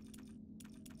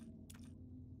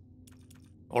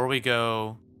 Or we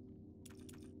go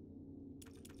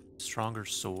stronger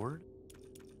sword.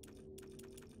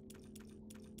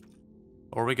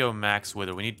 Or we go max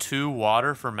wither. We need 2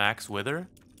 water for max wither.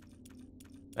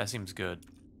 That seems good.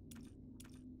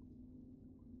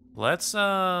 Let's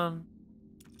I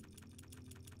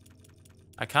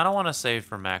kind of want to save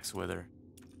for max wither.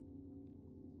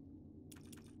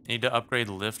 Need to upgrade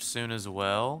lift soon as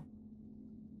well.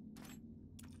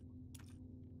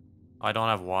 I don't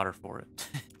have water for it.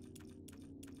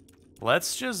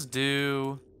 Let's just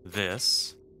do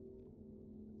this.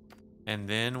 And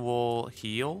then we'll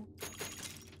heal.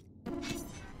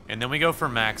 And then we go for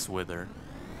max wither.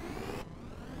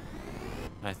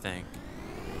 I think.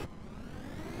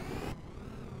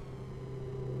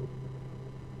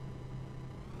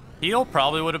 Heal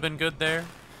probably would have been good there.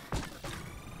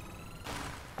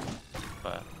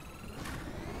 But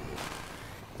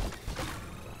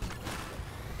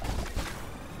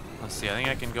let's see, I think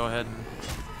I can go ahead and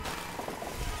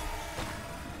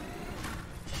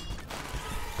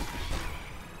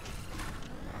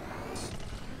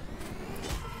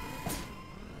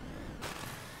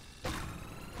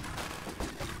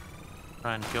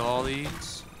try and kill all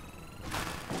these.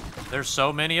 There's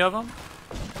so many of them.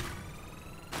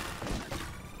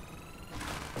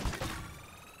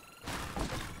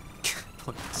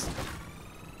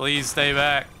 Please stay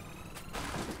back.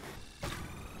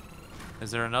 Is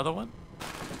there another one?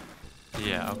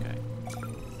 Yeah, okay.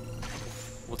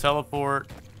 We'll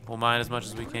teleport. We'll mine as much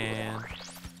as we can.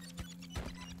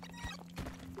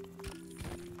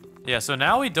 Yeah, so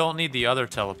now we don't need the other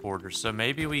teleporters. So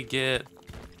maybe we get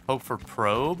hope for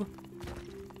probe.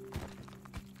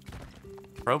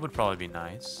 Probe would probably be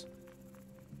nice.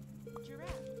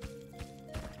 Giraffe.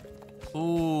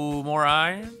 Ooh, more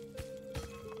iron?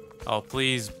 Oh,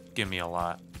 please give me a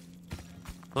lot.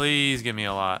 Please give me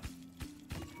a lot.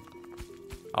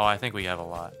 Oh, I think we have a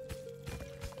lot.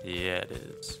 Yeah, it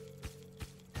is.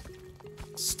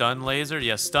 Stun laser?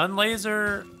 Yeah, stun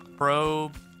laser,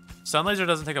 probe. Stun laser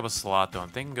doesn't take up a slot, though. I'm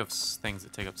thinking of things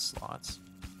that take up slots.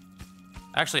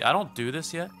 Actually, I don't do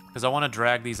this yet, because I want to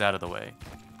drag these out of the way.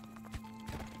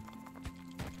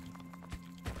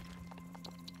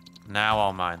 Now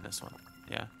I'll mine this one.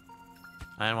 Yeah.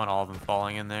 I didn't want all of them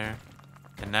falling in there.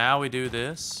 And now we do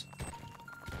this.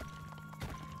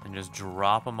 And just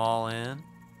drop them all in.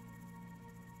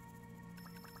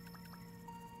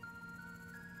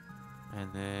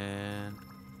 And then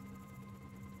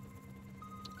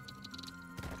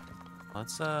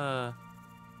let's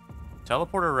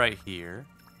teleporter right here.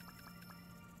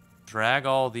 Drag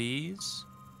all these.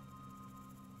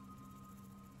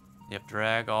 Yep,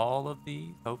 drag all of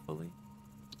these, hopefully.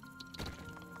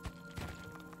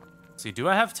 Let's see, do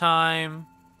I have time?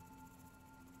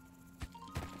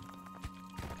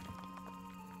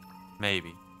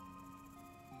 Maybe.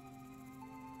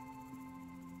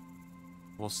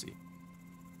 We'll see.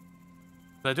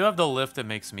 But I do have the lift that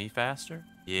makes me faster.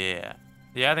 Yeah.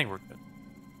 Yeah, I think we're good.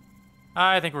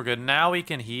 I think we're good. Now we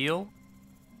can heal.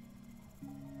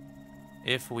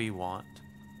 if we want.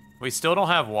 We still don't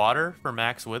have water for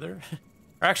max wither.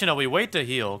 Or actually, no, we wait to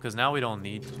heal, because now we don't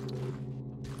need to.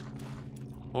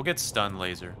 We'll get stun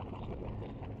laser.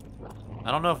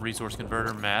 I don't know if resource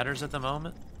converter matters at the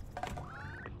moment.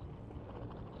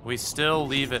 We still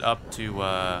leave it up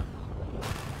to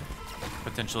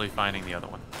potentially finding the other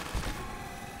one.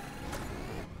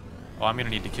 Oh, I'm gonna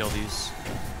need to kill these.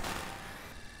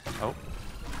 Oh.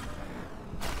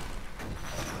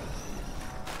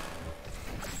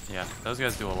 Yeah, those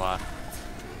guys do a lot.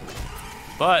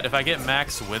 But if I get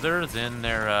max wither, then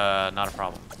they're not a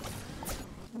problem.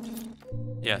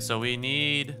 Yeah, so we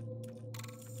need...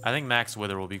 I think max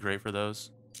wither will be great for those.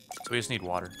 So we just need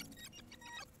water.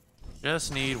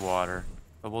 Just need water.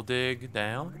 But we'll dig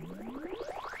down.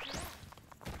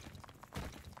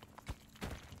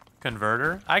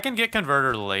 Converter? I can get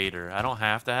converter later. I don't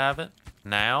have to have it.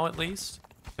 Now, at least.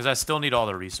 Because I still need all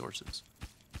the resources.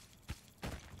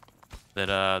 That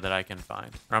I can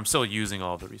find. Or I'm still using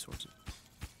all of the resources.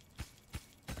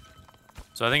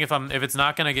 So I think if it's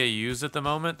not gonna get used at the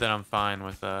moment, then I'm fine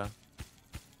with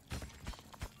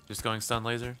just going stun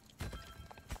laser.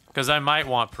 Because I might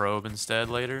want probe instead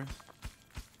later.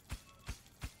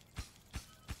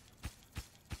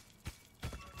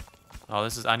 Oh,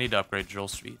 I need to upgrade drill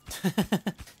speed.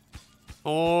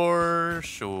 For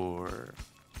sure.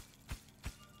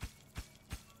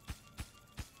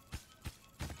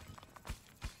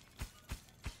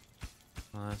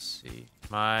 Let's see.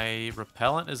 My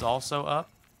repellent is also up.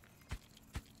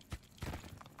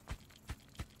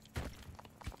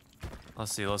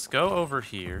 Let's see. Let's go over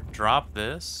here. Drop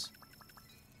this.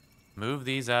 Move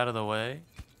these out of the way.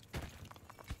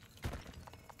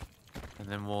 And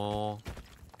then we'll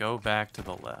go back to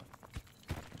the left.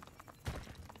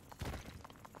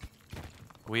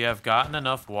 We have gotten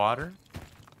enough water.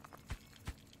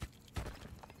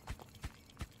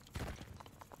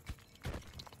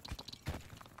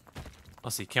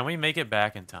 Let's see, can we make it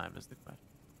back in time is the question.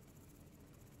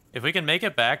 If we can make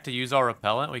it back to use our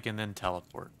repellent, we can then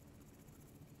teleport.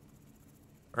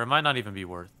 Or it might not even be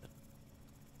worth it.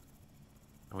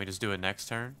 And we just do it next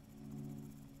turn.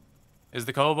 Is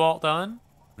the cobalt done?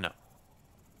 No.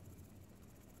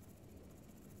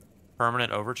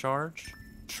 Permanent overcharge?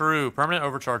 True, permanent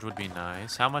overcharge would be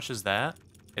nice. How much is that?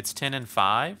 It's 10 and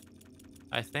 5,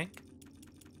 I think.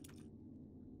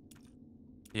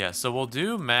 Yeah, so we'll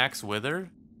do max wither.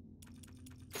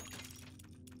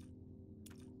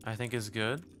 I think is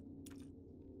good.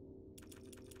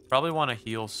 Probably want to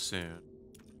heal soon.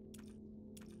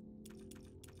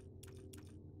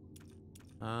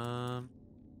 I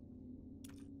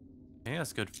think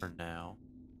that's good for now.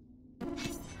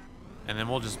 And then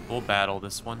we'll battle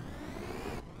this one.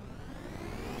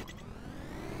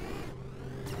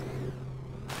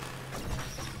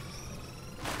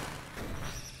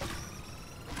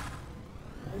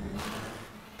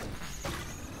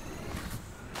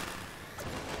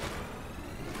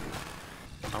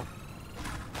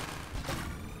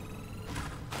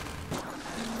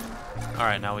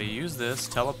 Alright, now we use this,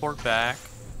 teleport back.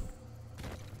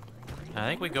 I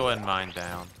think we go ahead and mine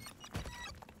down.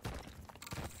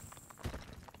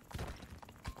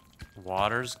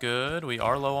 Water's good. We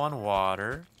are low on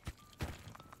water.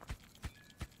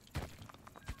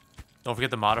 Don't forget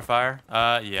the modifier.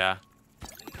 Yeah.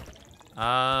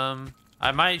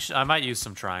 I might use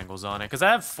some triangles on it because I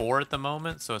have 4 at the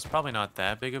moment, so it's probably not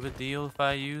that big of a deal if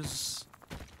I use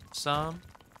some.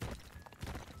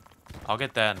 I'll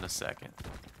get that in a second.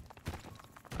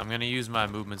 I'm gonna use my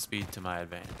movement speed to my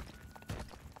advantage.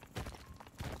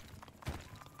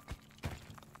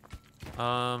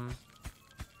 I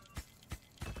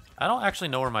don't actually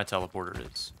know where my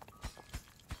teleporter is.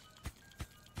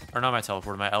 Or not my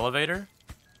teleporter, my elevator.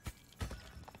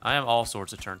 I am all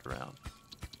sorts of turned around.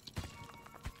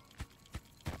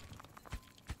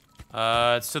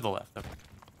 It's to the left. Okay.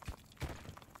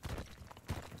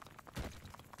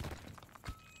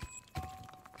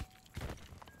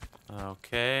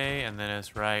 Okay, and then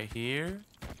it's right here.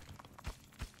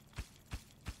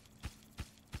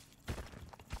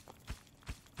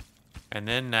 And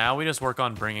then now we just work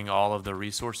on bringing all of the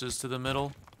resources to the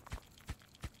middle.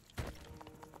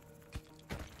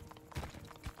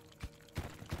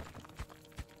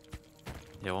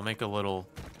 Yeah, we'll make a little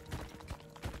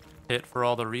pit for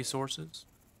all the resources.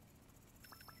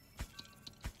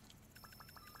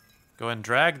 Go ahead and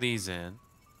drag these in.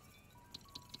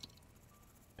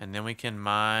 And then we can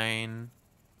mine.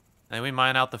 And then we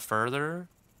mine out the further.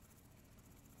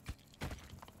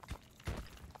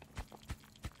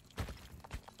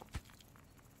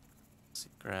 Let's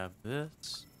see, grab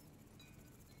this.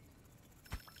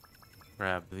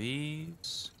 Grab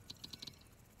these.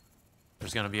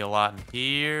 There's gonna be a lot in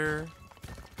here.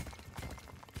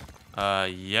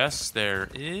 Yes, there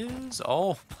is.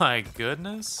 Oh my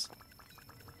goodness.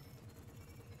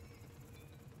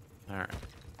 All right.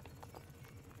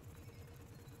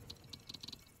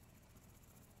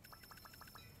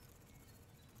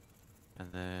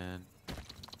 And then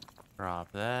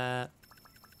drop that.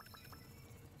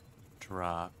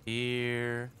 Drop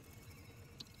here.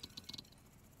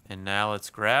 And now let's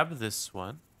grab this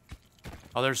one.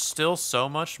 Oh, there's still so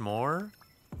much more.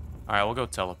 All right, we'll go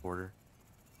teleporter.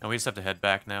 And we just have to head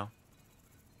back now.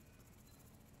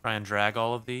 Try and drag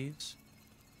all of these.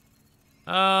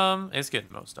 It's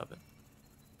getting most of it.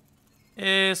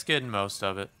 It's getting most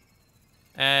of it.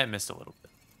 It missed a little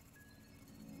bit.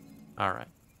 All right.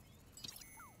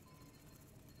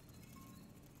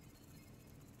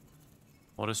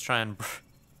 We'll just try and...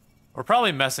 We're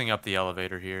probably messing up the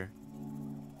elevator here.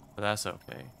 But that's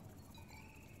okay.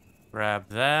 Grab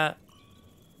that.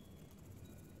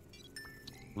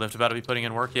 Lift about to be putting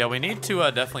in work. Yeah, we need to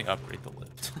definitely upgrade the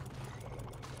lift.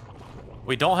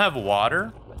 We don't have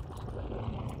water.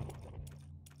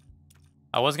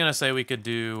 I was gonna say we could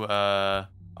do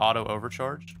auto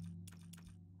overcharge.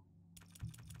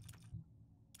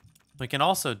 We can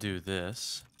also do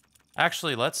this.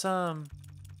 Actually, let's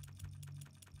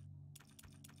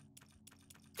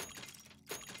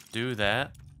do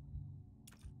that.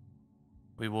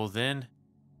 We will then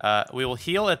we will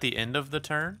heal at the end of the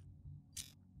turn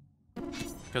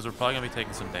because we're probably gonna be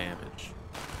taking some damage.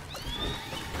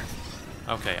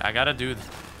 Okay, I gotta do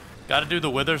the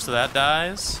wither so that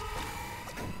dies.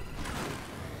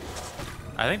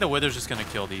 I think the wither's just gonna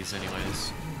kill these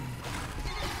anyways.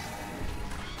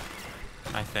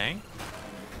 I think.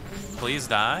 Please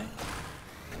die.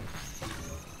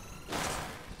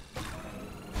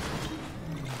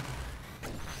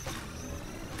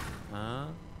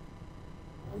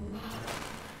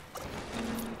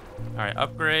 Alright,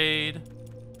 upgrade.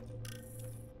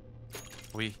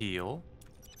 We heal.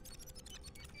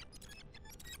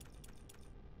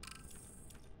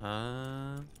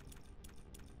 And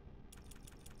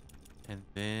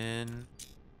then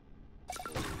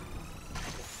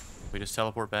we just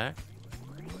teleport back.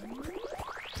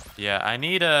 Yeah, I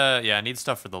need I need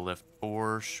stuff for the lift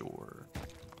for sure.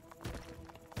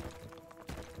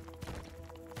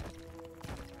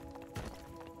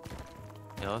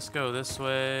 Yeah, let's go this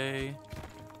way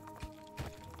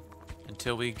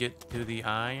until we get to the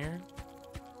iron.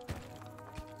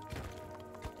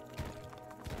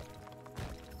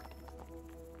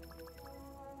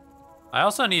 I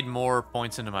also need more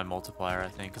points into my multiplier, I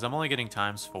think, because I'm only getting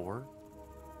 ×4,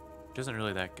 which isn't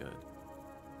really that good.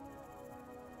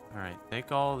 All right,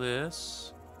 take all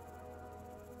this,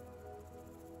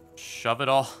 shove it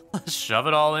all, shove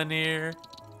it all in here,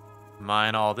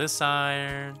 mine all this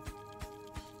iron.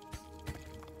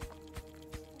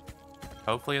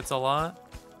 Hopefully it's a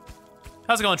lot.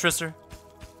 How's it going, Trister?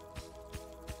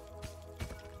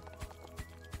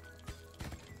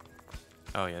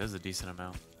 Oh yeah, this is a decent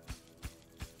amount.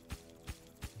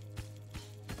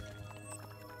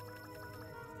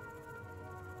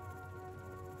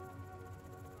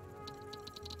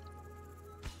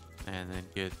 And then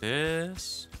get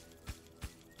this.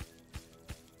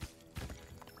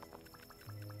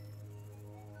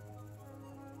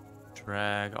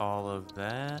 Drag all of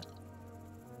that.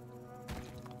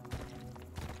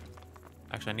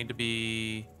 Actually, I need to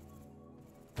be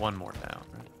one more down,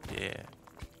 right? Yeah.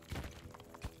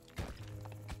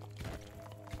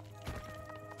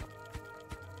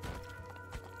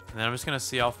 And then I'm just gonna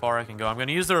see how far I can go. I'm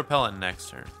gonna use the repellent next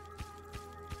turn.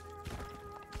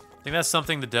 I think that's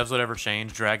something the devs would ever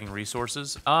change, dragging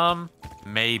resources.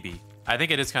 Maybe. I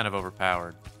think it is kind of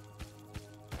overpowered.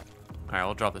 Alright,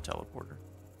 we'll drop the teleporter.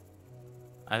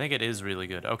 I think it is really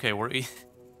good. Okay,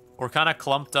 we're kind of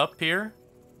clumped up here.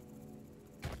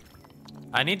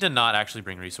 I need to not actually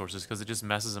bring resources because it just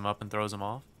messes them up and throws them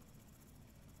off.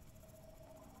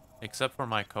 Except for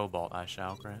my cobalt, I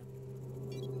shall grab.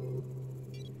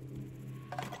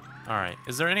 Alright,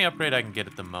 is there any upgrade I can get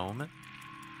at the moment?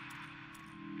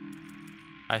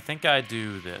 I think I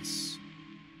do this.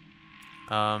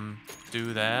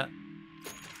 Do that.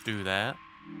 Do that.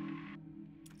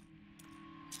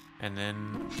 And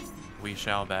then we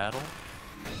shall battle.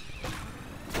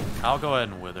 I'll go ahead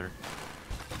and wither.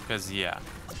 Because, yeah.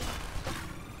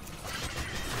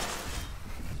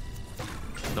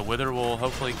 The wither will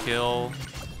hopefully kill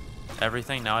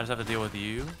everything. Now I just have to deal with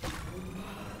you.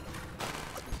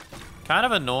 Kind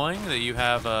of annoying that you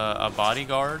have a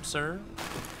bodyguard, sir.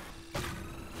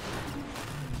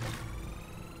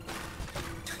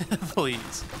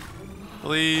 Please.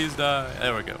 Please die.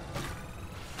 There we go.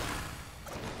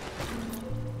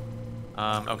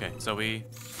 Okay, so we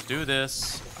do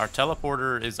this. Our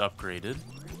teleporter is upgraded.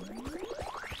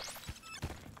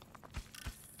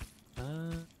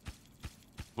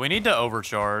 We need to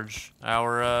overcharge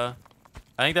our, I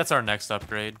think that's our next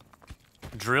upgrade.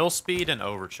 Drill speed and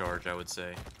overcharge, I would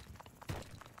say.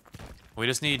 We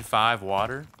just need 5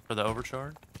 water for the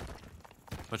overcharge,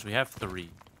 which we have 3.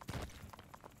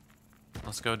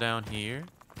 Let's go down here.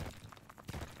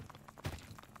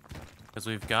 Because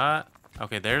we've got...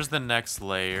 Okay, there's the next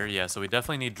layer. Yeah, so we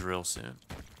definitely need drill soon.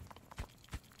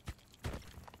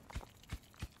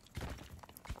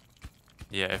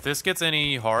 Yeah, if this gets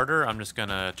any harder, I'm just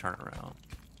gonna turn around.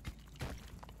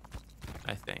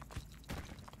 I think.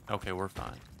 Okay, we're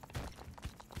fine.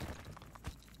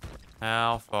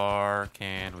 How far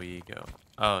can we go?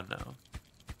 Oh, no.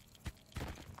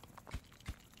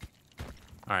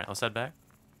 Alright, let's head back.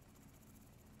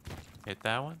 Hit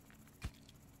that one.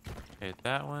 Hit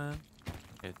that one.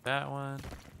 Hit that one.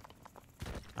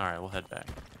 Alright, we'll head back.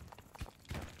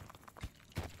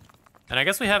 And I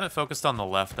guess we haven't focused on the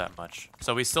left that much.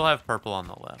 So we still have purple on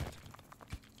the left.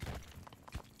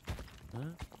 Huh?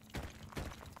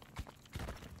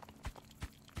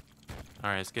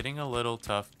 Alright, it's getting a little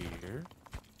tough here.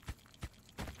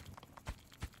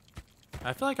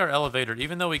 I feel like our elevator,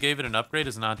 even though we gave it an upgrade,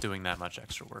 is not doing that much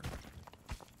extra work.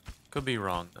 Could be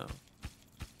wrong, though.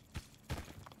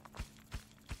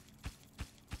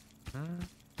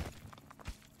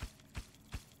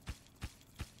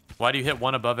 Why do you hit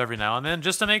one above every now and then?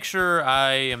 Just to make sure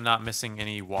I am not missing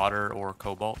any water or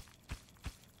cobalt.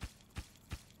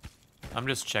 I'm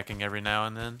just checking every now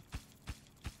and then.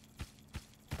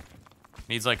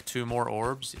 Needs like 2 more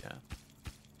orbs? Yeah.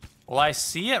 Well, I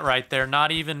see it right there,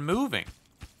 not even moving.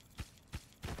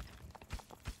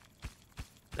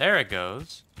 There it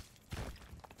goes.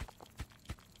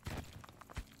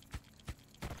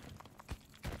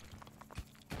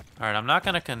 Alright, I'm not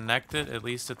going to connect it, at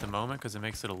least at the moment, because it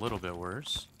makes it a little bit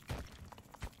worse.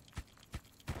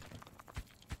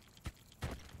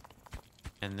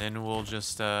 And then we'll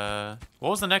just, what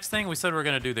was the next thing? We said we were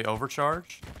going to do the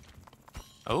overcharge.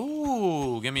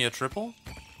 Oh, give me a triple?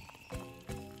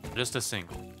 Just a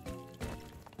single.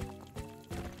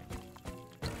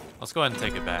 Let's go ahead and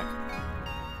take it back.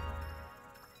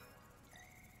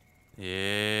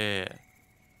 Yeah.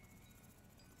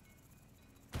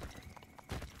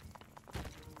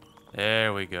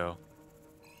 There we go.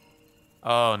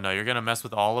 Oh, no, you're going to mess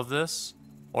with all of this?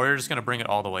 Or you're just going to bring it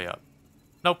all the way up?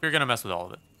 Nope, you're going to mess with all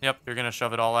of it. Yep, you're going to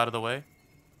shove it all out of the way.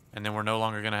 And then we're no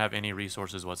longer going to have any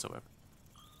resources whatsoever.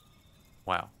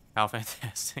 Wow, how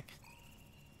fantastic.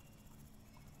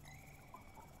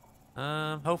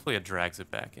 Hopefully it drags it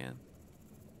back in.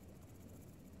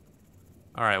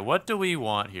 Alright, what do we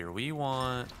want here? We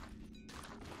want...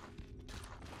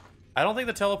 I don't think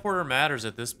the teleporter matters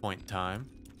at this point in time.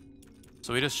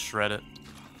 So we just shred it.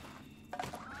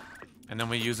 And then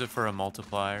we use it for a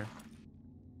multiplier.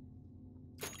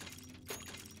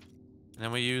 And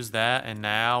then we use that, and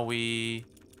now we...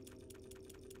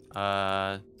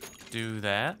 do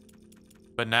that.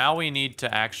 But now we need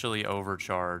to actually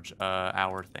overcharge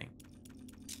our thing.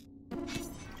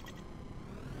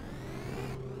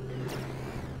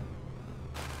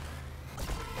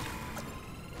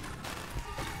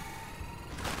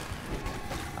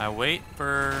 I wait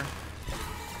for...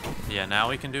 Yeah, now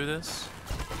we can do this.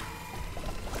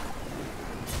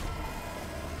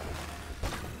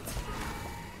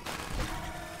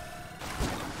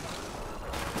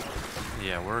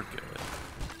 Yeah, we're good.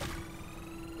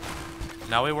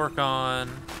 Now we work on...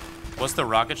 What's the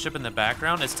rocket ship in the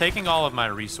background? It's taking all of my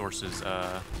resources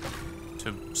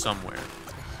to somewhere.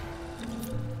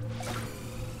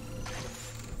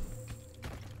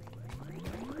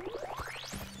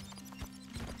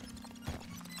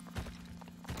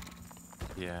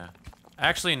 Yeah.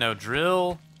 Actually, no,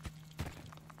 drill...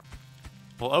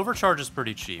 Well, overcharge is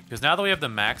pretty cheap, because now that we have the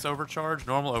max overcharge,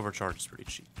 normal overcharge is pretty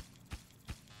cheap.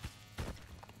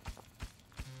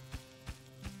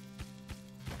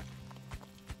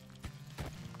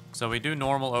 So we do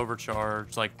normal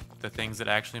overcharge, like the things that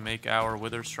actually make our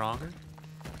wither stronger.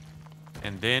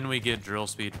 And then we get drill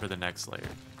speed for the next layer.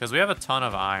 Because we have a ton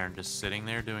of iron just sitting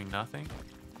there doing nothing.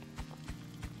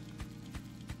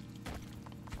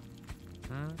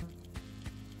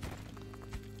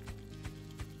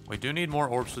 We do need more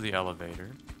orbs for the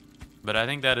elevator. But I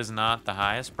think that is not the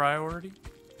highest priority.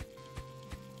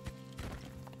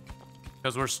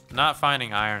 Because we're not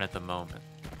finding iron at the moment.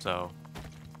 So...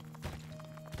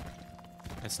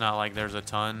 It's not like there's a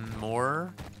ton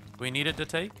more we need it to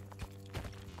take.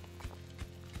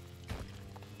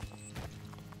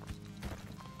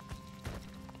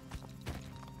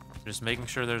 Just making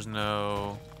sure there's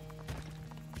no...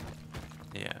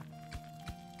 Yeah.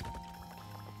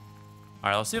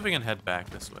 Alright, let's see if we can head back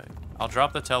this way. I'll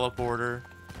drop the teleporter.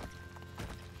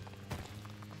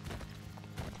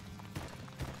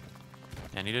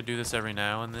 I need to do this every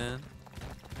now and then.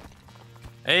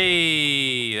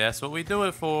 Hey, that's what we do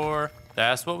it for.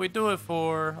 That's what we do it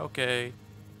for. Okay.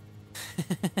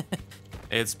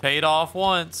 It's paid off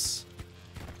once.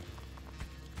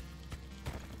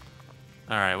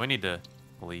 Alright, we need to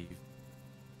leave.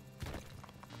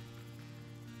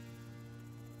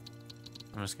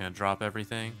 I'm just gonna drop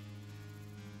everything.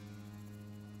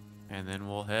 And then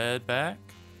we'll head back.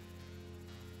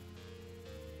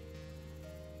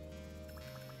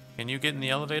 Can you get in the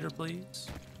elevator, please?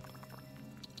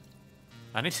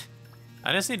 I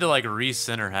just need to like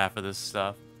recenter half of this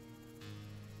stuff.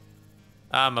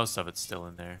 Most of it's still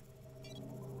in there.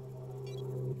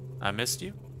 I missed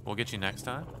you. We'll get you next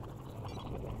time.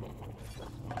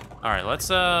 All right, let's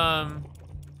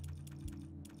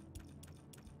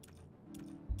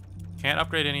can't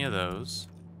upgrade any of those.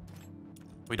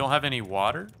 We don't have any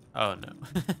water? Oh no.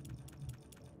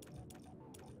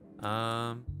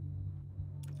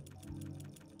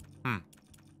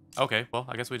 Okay, well,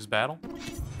 I guess we just battle.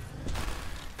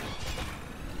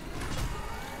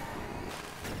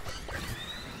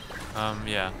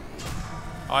 Yeah.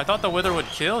 Oh, I thought the wither would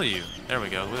kill you. There we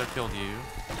go, the wither killed you.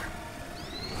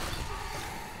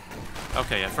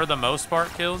 Okay, yeah, for the most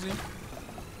part, kills you.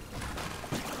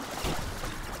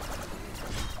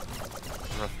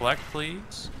 Reflect,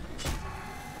 please.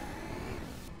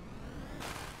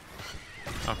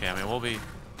 Okay, I mean, we'll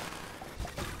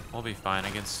be fine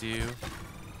against you.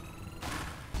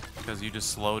 Because you just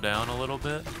slow down a little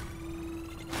bit.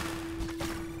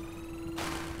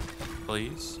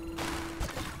 Please.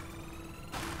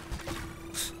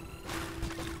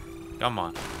 Come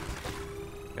on.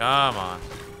 Come on.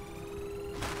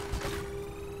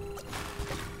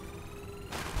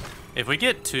 If we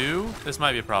get 2, this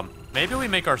might be a problem. Maybe we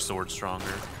make our sword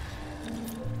stronger.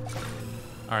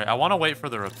 Alright, I want to wait for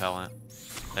the repellent.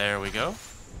 There we go.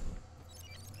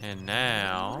 And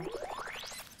now...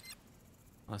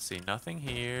 Let's see, nothing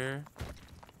here.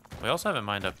 We also haven't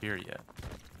mined up here yet.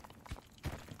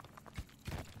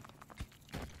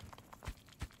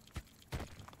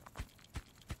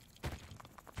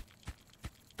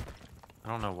 I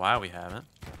don't know why we haven't.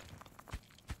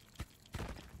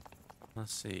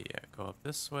 Let's see, yeah, go up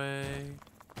this way.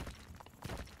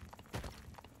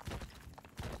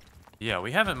 Yeah,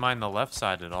 we haven't mined the left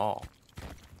side at all.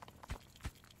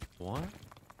 What?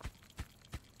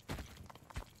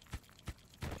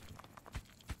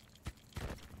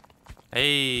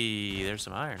 Hey, there's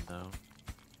some iron, though.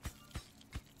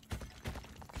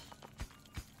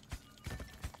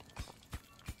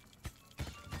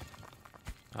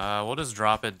 We'll just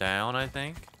drop it down, I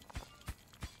think.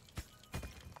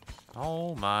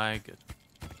 Oh my goodness.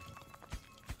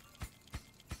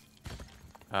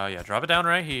 Yeah, drop it down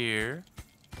right here.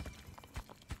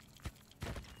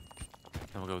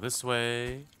 Then we'll go this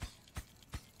way.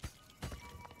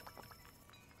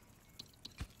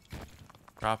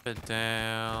 Drop it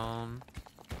down.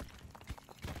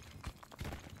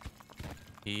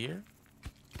 Here?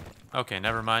 Okay,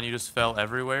 never mind. You just fell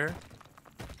everywhere.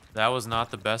 That was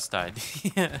not the best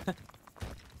idea.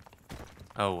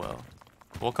 Oh well.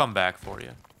 We'll come back for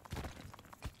you.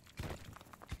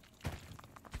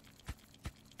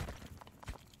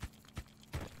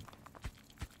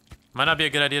 Might not be a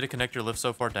good idea to connect your lift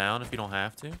so far down if you don't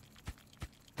have to.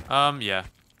 Yeah.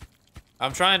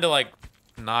 I'm trying to, like,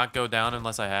 not go down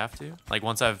unless I have to. Like,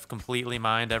 once I've completely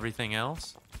mined everything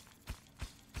else.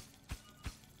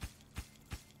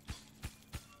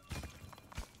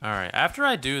 Alright, after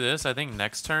I do this, I think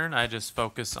next turn I just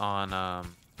focus on,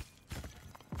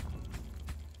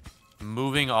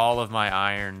 moving all of my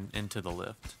iron into the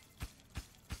lift.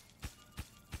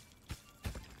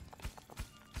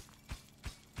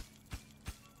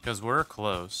 Because we're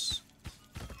close.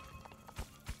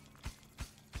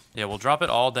 Yeah, we'll drop it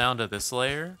all down to this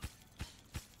layer.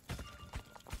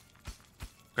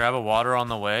 Grab a water on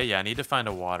the way. Yeah, I need to find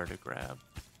a water to grab.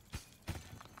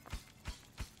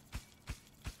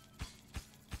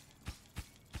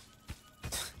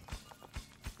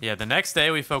 Yeah, the next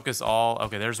day we focus all...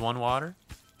 Okay, there's one water.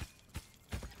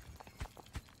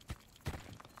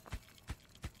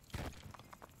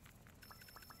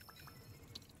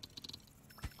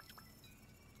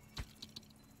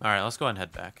 Alright, let's go ahead and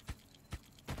head back.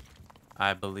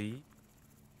 I believe.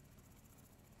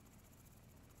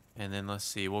 And then let's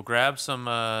see. We'll grab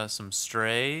some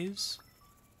strays.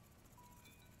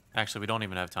 Actually, we don't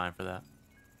even have time for that.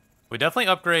 We definitely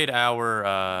upgrade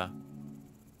our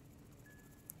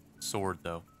sword,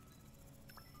 though.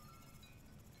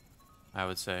 I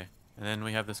would say. And then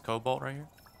we have this cobalt right here.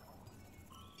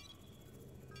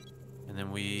 And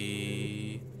then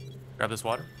we grab this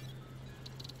water.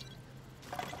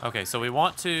 Okay, so we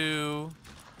want to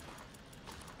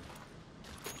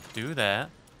do that.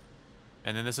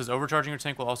 And then this is overcharging your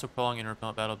tank while also prolonging and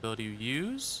repellent battle ability you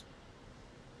use.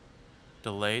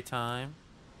 Delay time.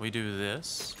 We do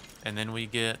this. And then we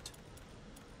get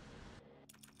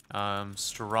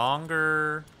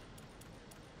stronger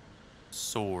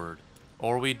sword.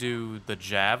 Or we do the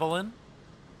javelin.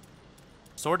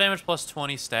 Sword damage plus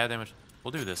 20, stab damage.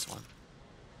 We'll do this one.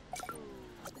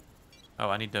 Oh,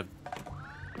 I need to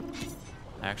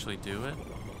actually do it.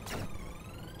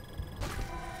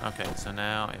 Okay, so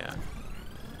now, yeah.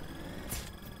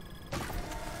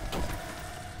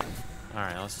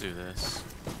 Alright, let's do this.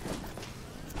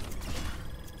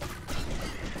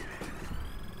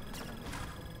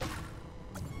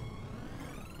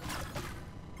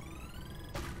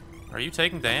 Are you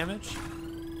taking damage?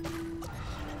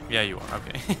 Yeah, you are.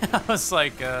 Okay. I was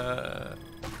like,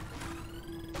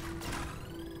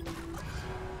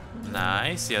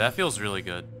 Nice. Yeah, that feels really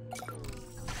good.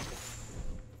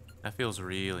 That feels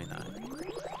really nice.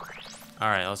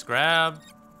 Alright, let's grab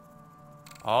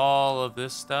all of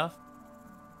this stuff.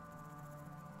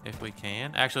 If we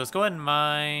can. Actually, let's go ahead and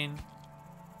mine.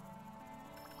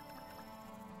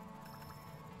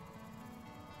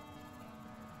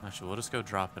 Actually, we'll just go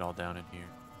drop it all down in here.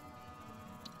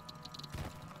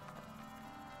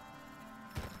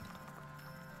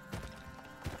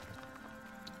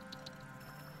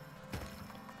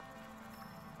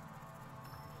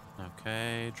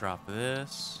 Okay, drop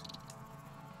this.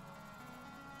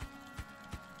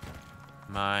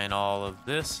 Mine all of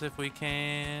this if we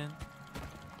can.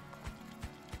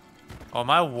 Oh, am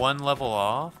I one level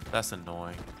off? That's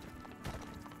annoying.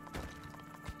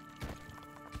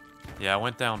 Yeah, I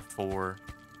went down 4.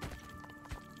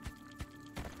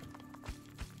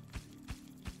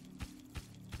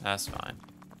 That's fine.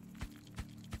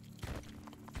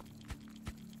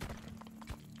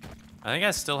 I think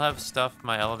I still have stuff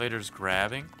my elevator's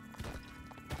grabbing.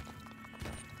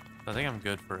 I think I'm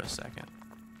good for a second.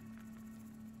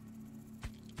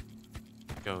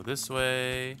 Go this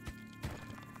way.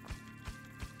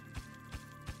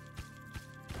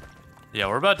 Yeah,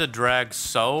 we're about to drag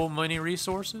so many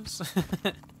resources.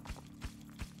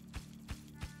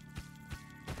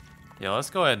 Yeah, let's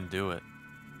go ahead and do it.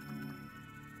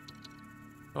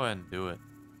 Go ahead and do it.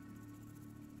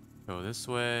 Go this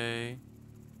way.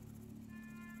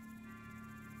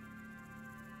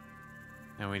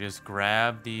 And we just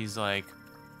grab these, like,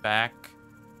 back,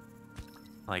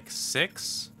 like,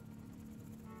 6.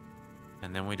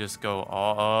 And then we just go,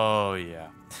 oh yeah.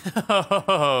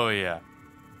 Oh, yeah.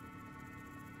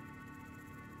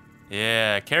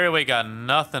 Yeah, carry weight got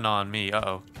nothing on me.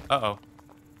 Uh-oh. Uh-oh.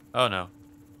 Oh, no.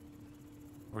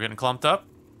 We're getting clumped up?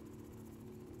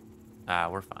 Ah,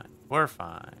 we're fine. We're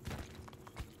fine.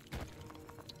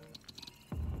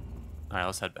 Alright,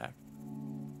 let's head back.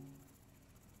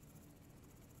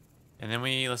 And then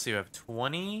let's see, we have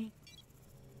 20.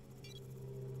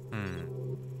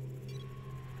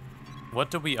 What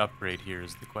do we upgrade here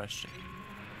is the question.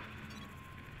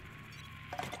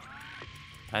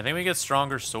 I think we get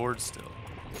stronger swords still.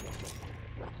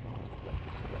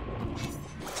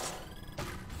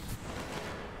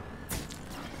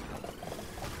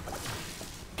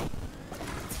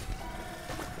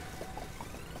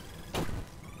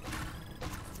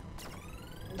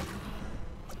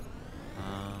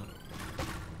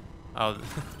 Oh,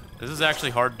 this is actually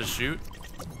hard to shoot.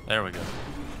 There we go.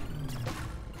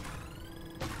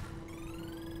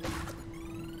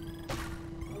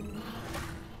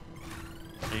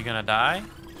 Are you gonna die?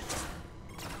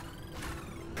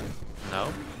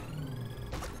 No.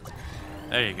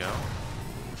 There you go.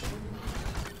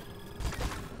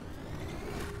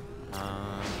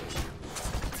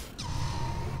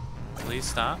 Please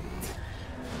stop.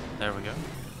 There we go.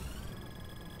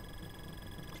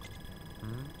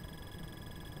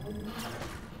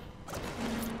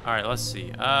 Alright, let's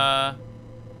see.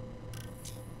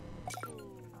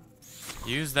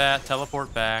 Use that,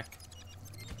 teleport back.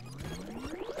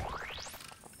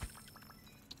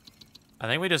 I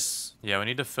think we just, yeah, we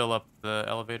need to fill up the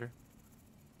elevator.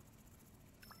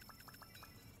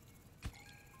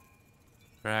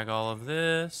 Drag all of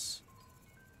this.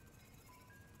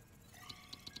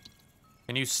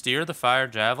 Can you steer the fire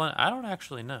javelin? I don't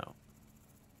actually know.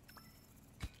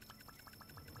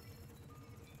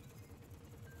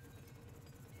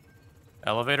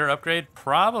 Elevator upgrade?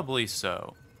 Probably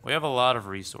so. We have a lot of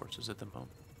resources at the moment.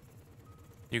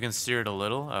 You can steer it a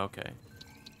little? Okay.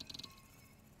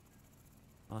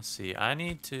 Let's see. I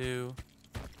need to...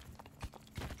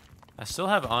 I still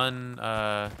have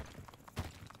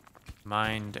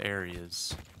mined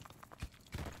areas.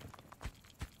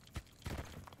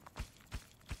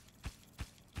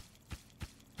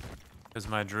 Because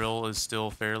my drill is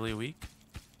still fairly weak.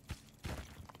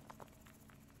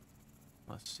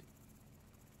 Let's see.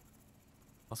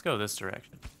 Let's go this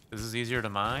direction. This is easier to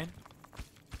mine.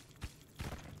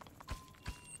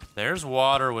 There's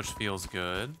water, which feels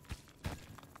good.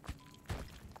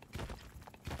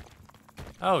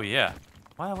 Oh, yeah.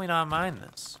 Why don't we not mine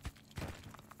this?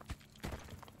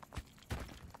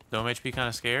 Dome HP kind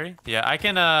of scary? Yeah, I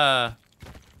can, I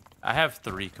have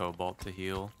 3 cobalt to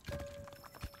heal.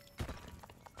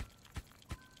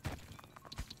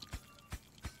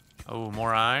 Oh,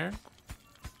 more iron?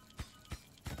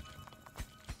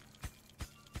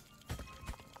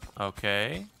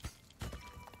 Okay.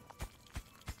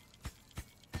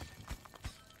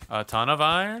 A ton of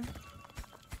iron?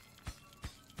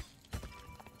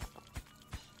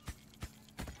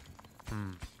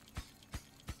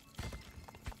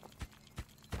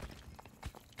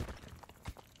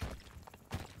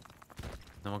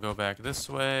 Then we'll go back this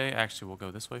way. Actually, we'll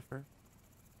go this way first.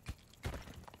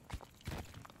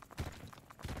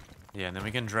 Yeah, and then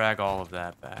we can drag all of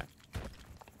that back.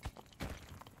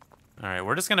 Alright,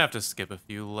 we're just gonna have to skip a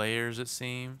few layers, it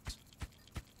seems.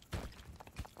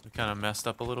 We kind of messed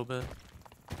up a little bit.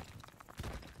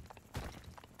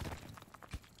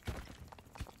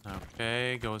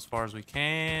 Okay, go as far as we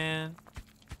can.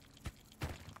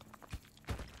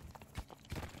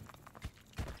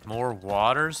 More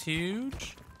water's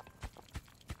huge.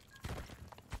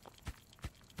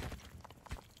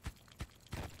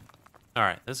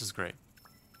 Alright, this is great.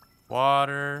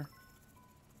 Water.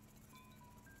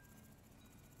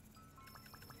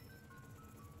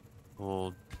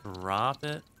 We'll drop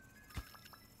it.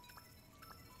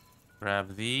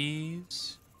 Grab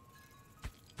these.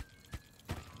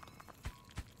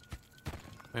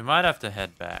 We might have to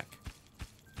head back.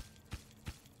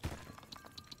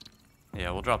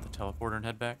 Yeah, we'll drop the teleporter and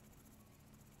head back.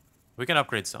 We can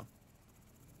upgrade some.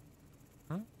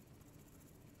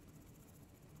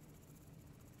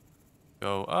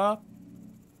 Go up.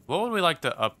 What would we like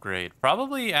to upgrade?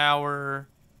 Probably our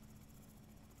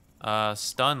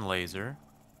stun laser.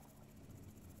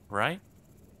 Right?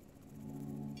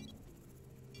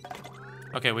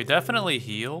 Okay, we definitely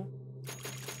heal.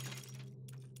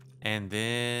 And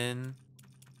then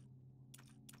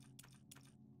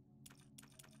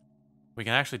we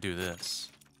can actually do this.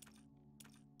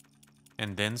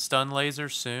 And then stun laser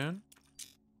soon.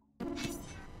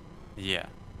 Yeah.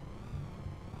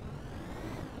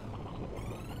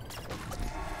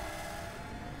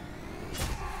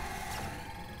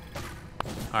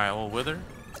 Alright, well, wither.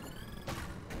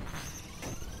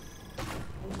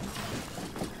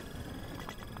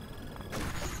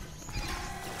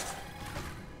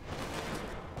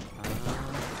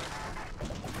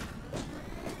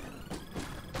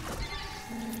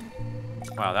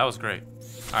 Wow, that was great.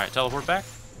 Alright, teleport back.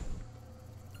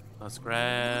 Let's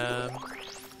grab...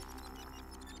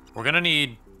 We're gonna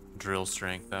need drill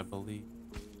strength, I believe.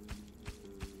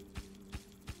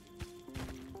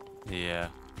 Yeah.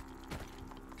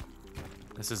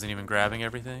 This isn't even grabbing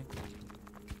everything.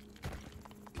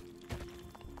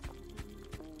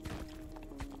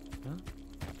 Huh?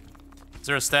 Is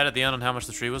there a stat at the end on how much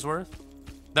the tree was worth?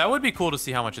 That would be cool to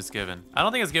see how much it's given. I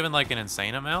don't think it's given like an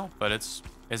insane amount, but it's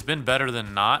been better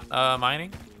than not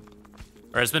mining.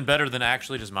 Or it's been better than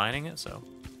actually just mining it, so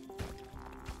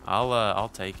I'll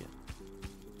take it.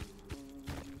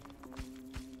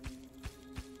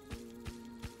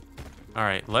 All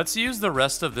right, let's use the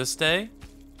rest of this day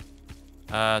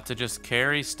to just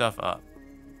carry stuff up,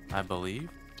 I believe.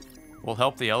 We'll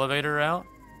help the elevator out.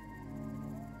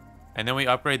 And then we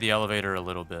upgrade the elevator a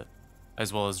little bit,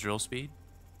 as well as drill speed.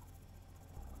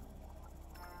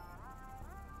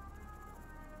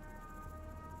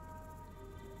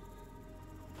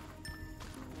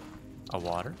 A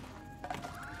water.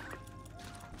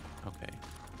 Okay.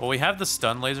 Well, we have the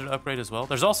stun laser to upgrade as well.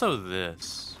 There's also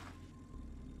this.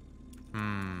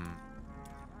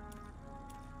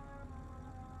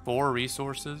 4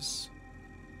 resources.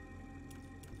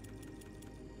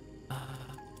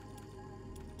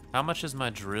 How much is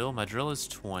my drill? My drill is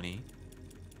 20.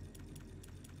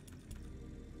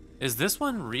 Is this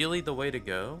one really the way to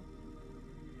go?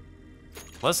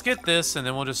 Let's get this, and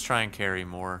then we'll just try and carry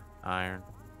more iron.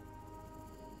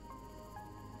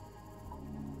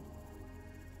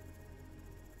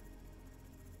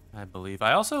 I believe.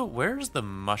 I also... Where's the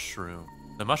mushroom?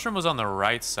 The mushroom was on the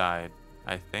right side,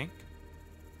 I think.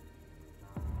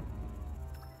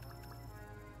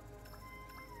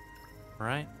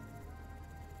 Right?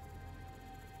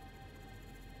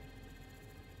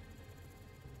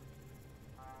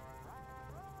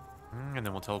 And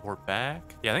then we'll teleport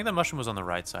back. Yeah, I think the mushroom was on the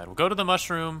right side. We'll go to the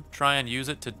mushroom, try and use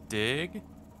it to dig,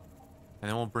 and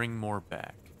then we'll bring more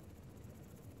back.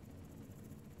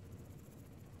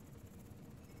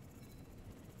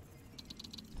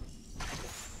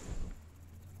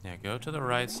 Yeah, go to the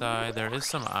right side. There is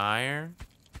some iron.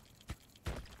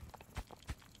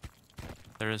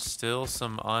 There is still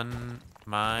some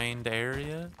unmined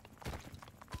area.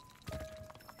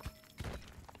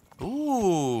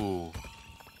 Ooh.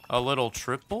 A little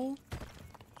triple.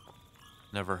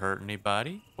 Never hurt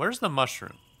anybody. Where's the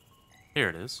mushroom? Here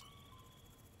it is.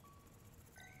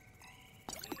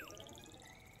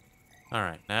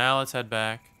 Alright, now let's head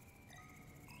back.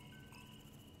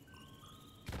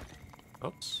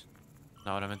 Oops.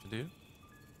 Not what I meant to do.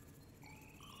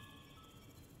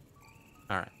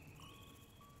 Alright.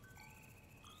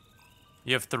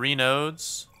 You have 3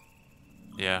 nodes?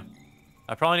 Yeah.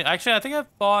 I probably need, actually, I think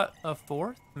I've bought a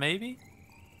 4th, maybe?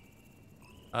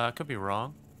 Could be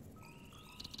wrong.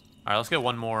 Alright, let's get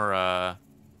one more,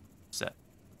 set.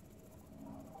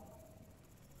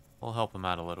 We'll help him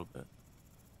out a little bit.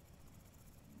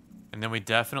 And then we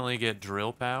definitely get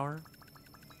drill power.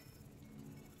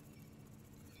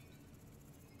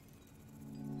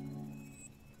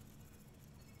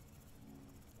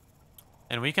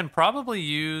 And we can probably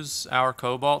use our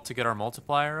cobalt to get our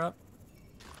multiplier up.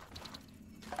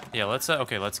 Yeah, let's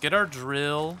okay, let's get our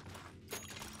drill.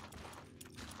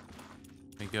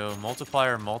 We go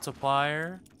multiplier,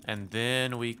 multiplier, and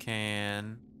then we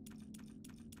can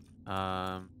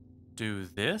do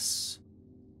this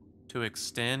to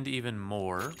extend even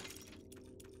more.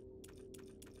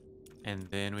 And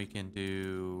then we can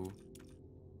do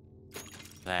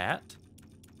that.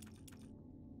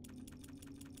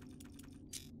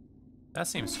 That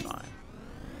seems fine.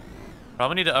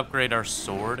 Probably need to upgrade our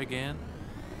sword again.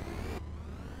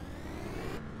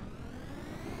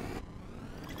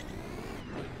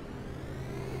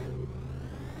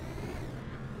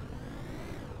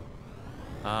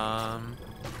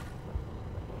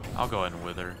 I'll go ahead and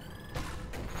wither.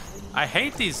 I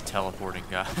hate these teleporting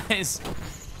guys.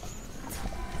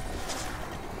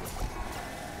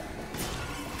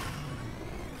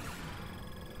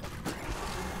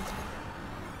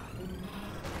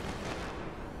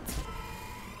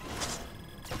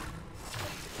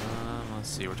 Let's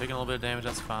see, we're taking a little bit of damage,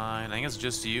 that's fine. I think it's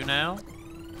just you now.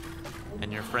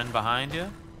 And your friend behind you.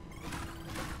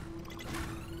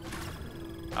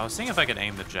 I was seeing if I could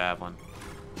aim the javelin.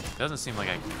 Doesn't seem like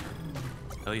I can.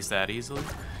 At least that easily.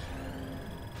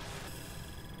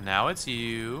 Now it's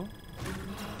you.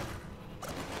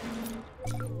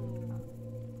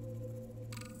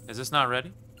 Is this not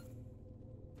ready?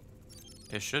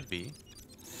 It should be.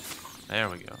 There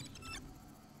we go.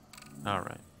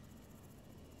 Alright.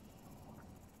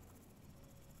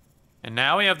 And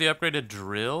now we have the upgraded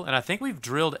drill. And I think we've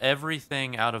drilled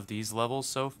everything out of these levels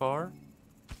so far.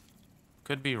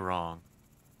 Could be wrong.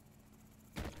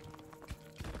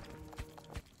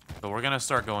 But we're gonna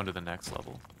start going to the next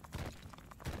level.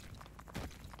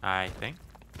 I think.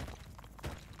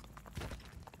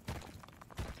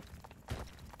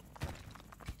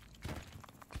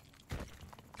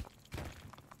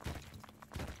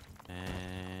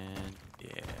 And yeah.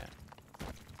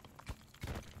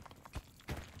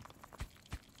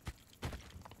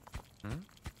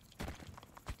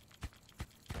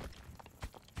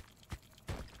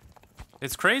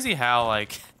 It's crazy how,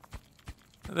 like,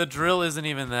 the drill isn't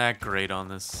even that great on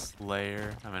this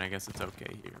layer. I mean, I guess it's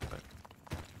okay here, but...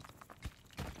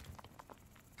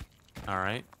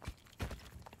 Alright.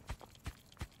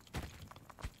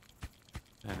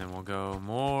 And then we'll go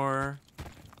more.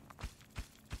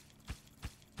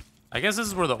 I guess this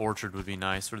is where the orchard would be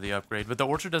nice for the upgrade, but the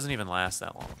orchard doesn't even last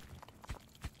that long.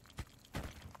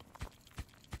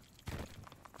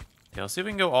 Yeah, let's see if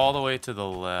we can go all the way to the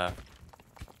left.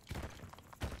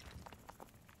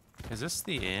 Is this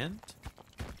the end?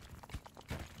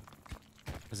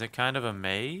 Is it kind of a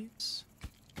maze?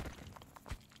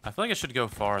 I feel like it should go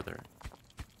farther.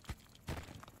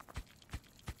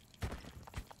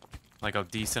 Like a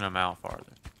decent amount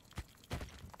farther.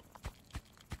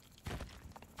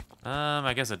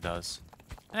 I guess it does.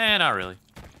 Not really.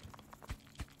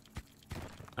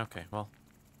 Okay, well.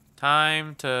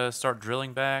 Time to start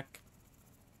drilling back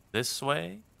this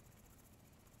way.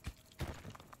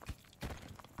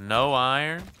 No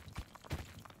iron.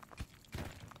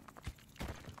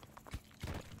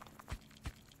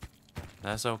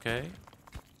 That's okay.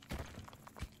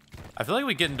 I feel like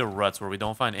we get into ruts where we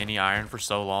don't find any iron for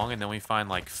so long, and then we find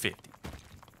like 50.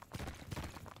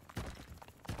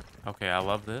 Okay, I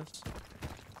love this.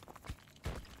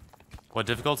 What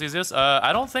difficulty is this?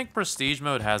 I don't think Prestige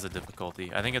mode has a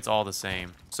difficulty. I think it's all the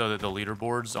same, so that the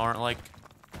leaderboards aren't like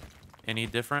any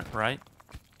different, right?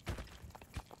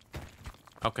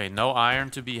 Okay, no iron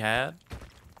to be had.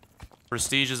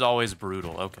 Prestige is always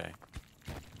brutal. Okay.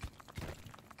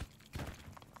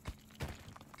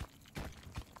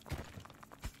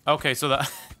 Okay, so the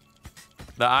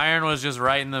the iron was just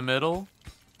right in the middle.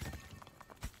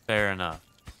 Fair enough.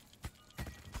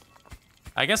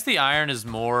 I guess the iron is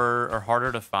more or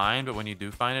harder to find, but when you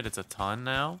do find it, it's a ton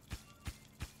now.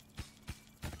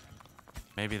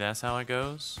 Maybe that's how it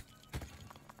goes.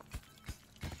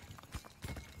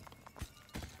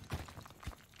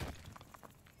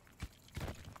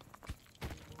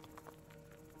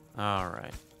 All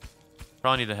right.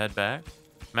 Probably need to head back.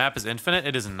 Map is infinite?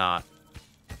 It is not.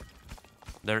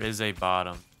 There is a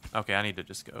bottom. Okay, I need to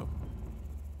just go.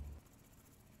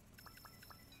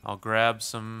 I'll grab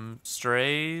some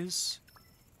strays.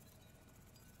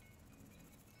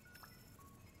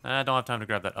 I don't have time to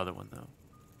grab that other one, though.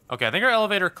 Okay, I think our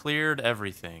elevator cleared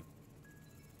everything,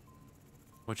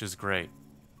 which is great.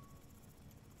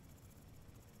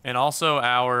 And also,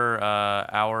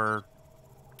 our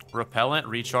repellent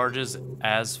recharges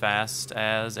as fast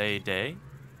as a day.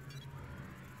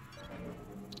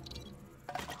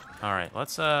 All right,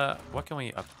 let's, what can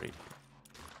we upgrade?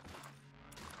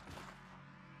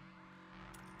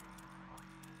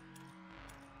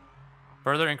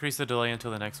 Further increase the delay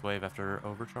until the next wave after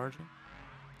overcharging.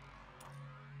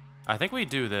 I think we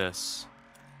do this.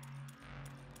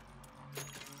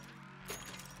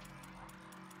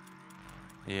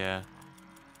 Yeah.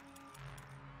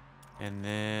 And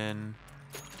then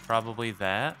probably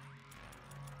that.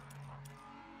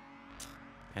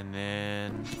 And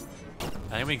then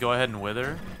I think we go ahead and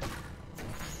wither.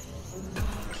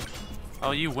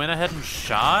 Oh, you went ahead and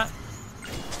shot?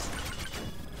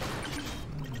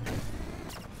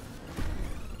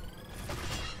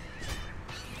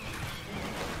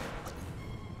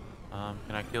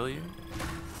 Can I kill you?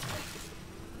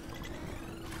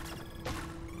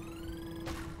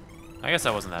 I guess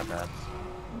that wasn't that bad.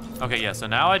 Okay, yeah, so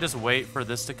now I just wait for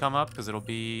this to come up because it'll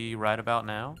be right about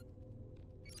now.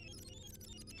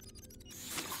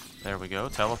 There we go,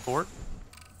 teleport.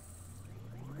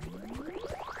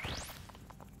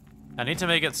 I need to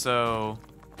make it so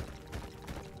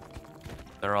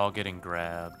they're all getting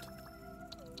grabbed.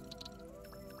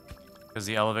 Because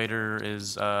the elevator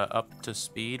is up to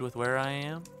speed with where I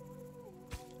am.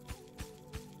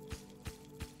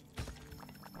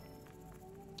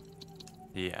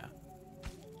 Yeah.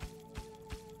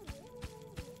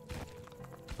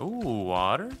 Ooh,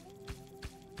 water?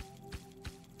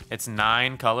 It's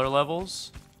 9 color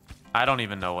levels? I don't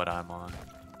even know what I'm on.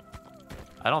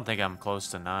 I don't think I'm close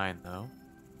to 9, though.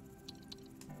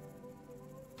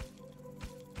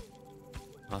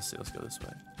 Let's see, let's go this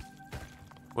way.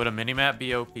 Would a minimap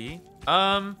be OP?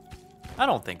 I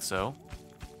don't think so.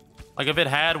 Like, if it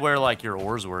had where, like, your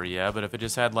ores were, yeah, but if it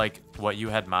just had, like, what you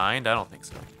had mined, I don't think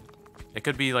so. It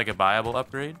could be, like, a viable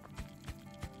upgrade.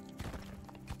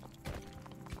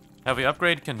 Have we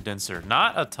upgraded condenser?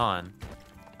 Not a ton.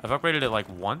 I've upgraded it, like,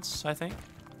 once, I think.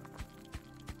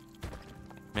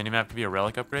 Minimap could be a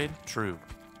relic upgrade? True.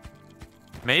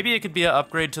 Maybe it could be an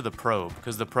upgrade to the probe,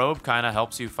 because the probe kind of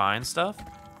helps you find stuff.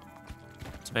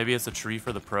 So maybe it's a tree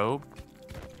for the probe.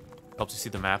 Helps you see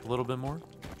the map a little bit more.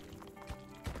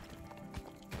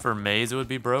 For maze, it would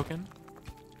be broken.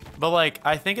 But, like,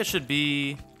 I think it should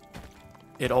be...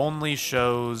 It only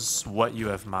shows what you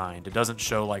have mined. It doesn't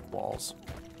show, like, walls.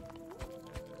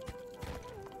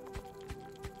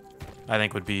 I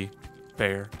think would be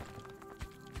fair.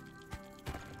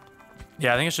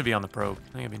 Yeah, I think it should be on the probe.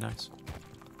 I think it'd be nice.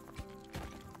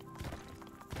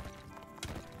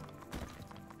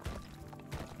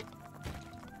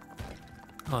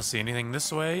 Let's see, anything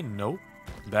this way? Nope.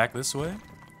 Back this way?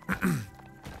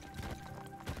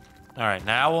 Alright,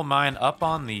 now we'll mine up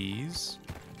on these.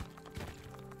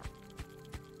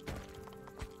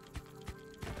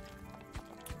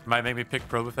 Might make me pick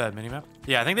probe if I had minimap.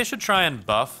 Yeah, I think they should try and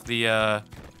buff the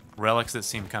relics that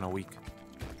seem kind of weak.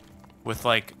 With,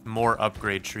 like, more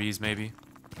upgrade trees, maybe.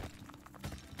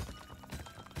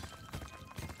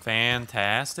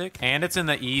 Fantastic. And it's in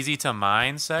the easy to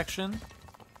mine section.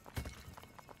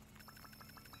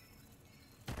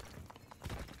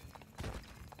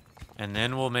 And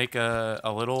then we'll make a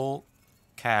little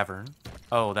cavern.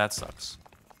 Oh, that sucks.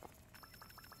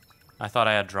 I thought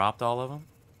I had dropped all of them.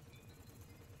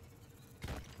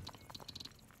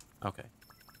 Okay.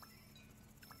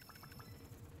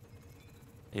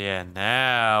 Yeah,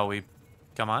 now we...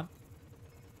 Come on.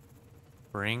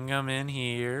 Bring them in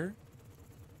here.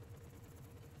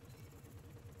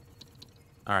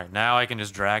 Alright, now I can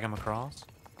just drag them across.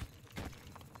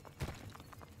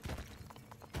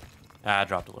 Ah, I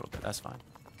dropped a little bit. That's fine.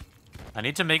 I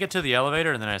need to make it to the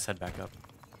elevator, and then I just head back up.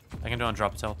 I can do on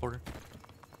drop a teleporter.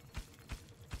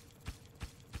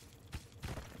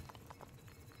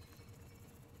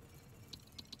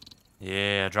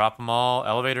 Yeah, drop them all.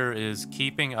 Elevator is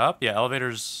keeping up. Yeah,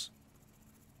 elevator's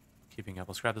keeping up.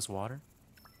 Let's grab this water.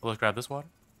 Let's grab this water.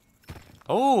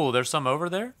 Oh, there's some over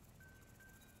there.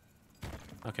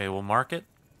 Okay, we'll mark it.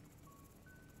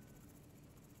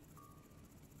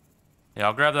 Yeah,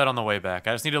 I'll grab that on the way back.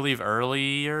 I just need to leave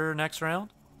earlier next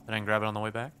round. Then I can grab it on the way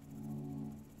back.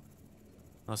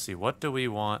 Let's see, what do we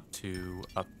want to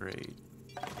upgrade?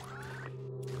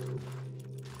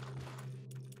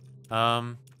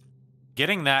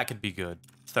 Getting that could be good.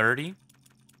 30?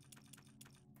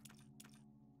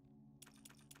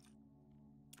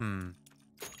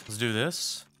 Let's do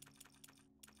this.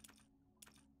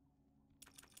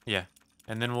 Yeah,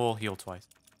 and then we'll heal twice.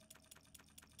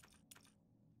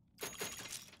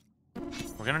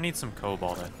 We're gonna need some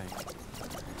cobalt, I think.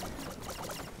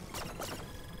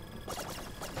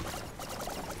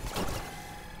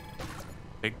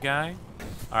 Big guy?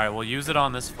 Alright, we'll use it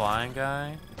on this flying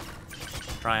guy.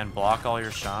 Try and block all your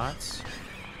shots.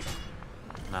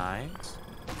 Nice.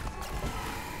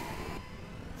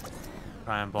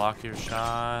 Try and block your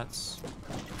shots.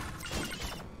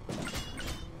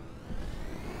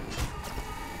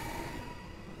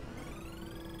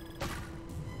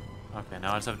 Okay,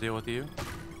 now I just have to deal with you.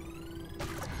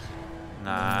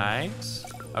 Nice.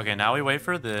 Okay, now we wait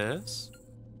for this.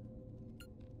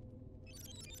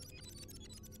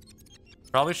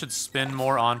 Probably should spend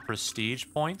more on prestige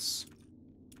points.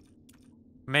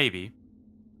 Maybe.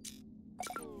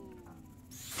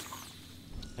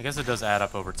 I guess it does add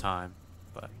up over time,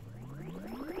 but...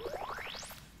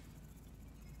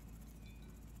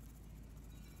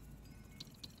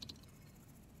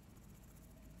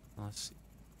 Let's see.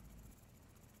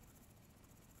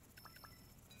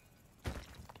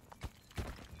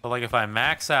 But like if I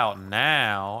max out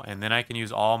now, and then I can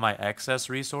use all my excess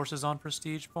resources on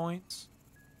prestige points,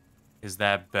 is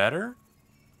that better?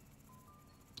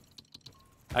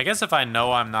 I guess if I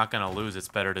know I'm not gonna lose, it's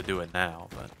better to do it now,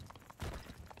 but...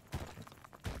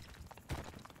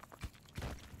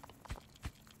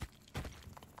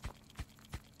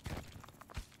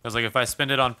 Because like if I spend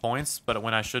it on points, but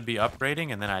when I should be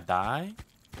upgrading and then I die?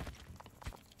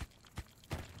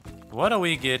 What do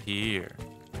we get here?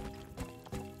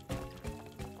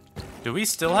 Do we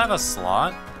still have a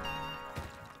slot?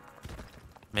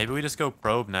 Maybe we just go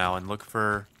probe now and look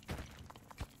for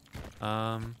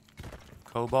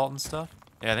cobalt and stuff.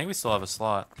 Yeah, I think we still have a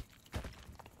slot.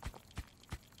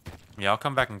 Yeah, I'll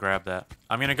come back and grab that.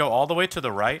 I'm gonna go all the way to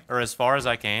the right, or as far as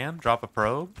I can, drop a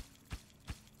probe.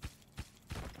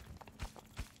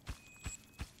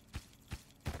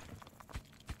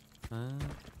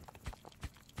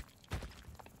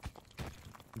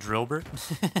 Drillbert?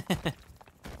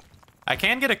 I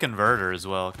can get a converter as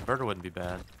well. A converter wouldn't be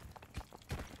bad.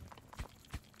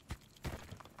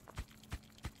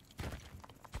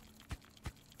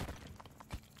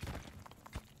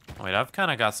 Wait, I've kind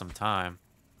of got some time.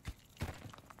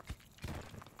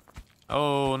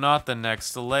 Oh, not the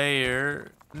next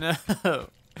layer. No.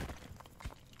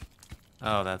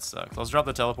 Oh, that sucks. Let's drop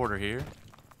the teleporter here.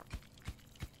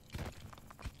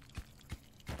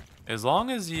 As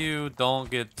long as you don't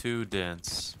get too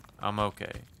dense, I'm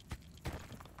okay.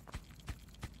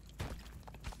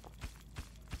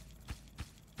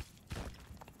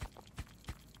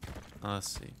 Let's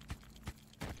see.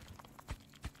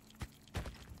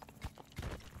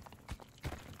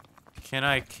 Can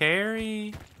I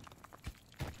carry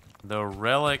the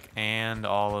relic and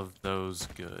all of those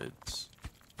goods?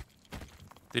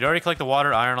 Did you already collect the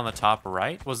water iron on the top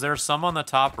right? Was there some on the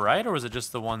top right, or was it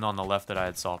just the one on the left that I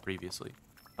had saw previously?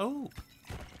 Oh.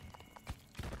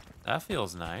 That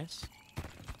feels nice.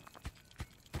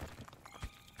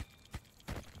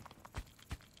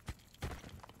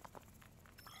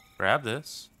 Grab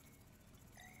this.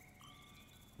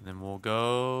 And then we'll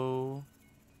go...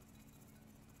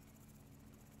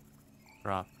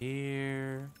 Drop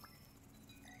here.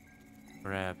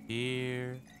 Grab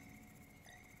here.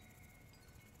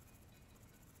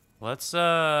 Let's,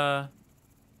 yeah,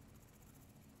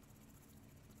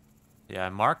 I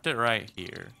marked it right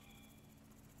here.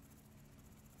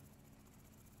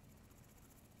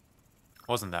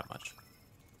 Wasn't that much.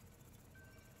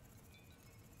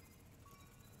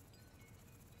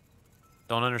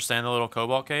 Don't understand the little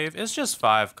cobalt cave? It's just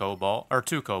 5 cobalt. Or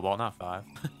 2 cobalt, not 5.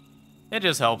 It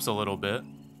just helps a little bit.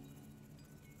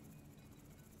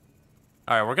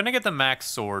 Alright, we're gonna get the max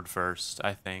sword first,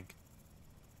 I think.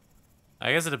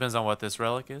 I guess it depends on what this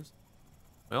relic is.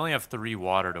 We only have 3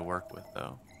 water to work with,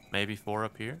 though. Maybe 4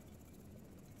 up here?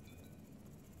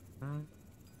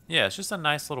 Yeah, it's just a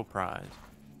nice little prize.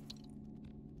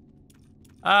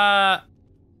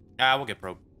 We'll get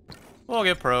probe. We'll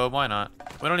get probe, why not?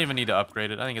 We don't even need to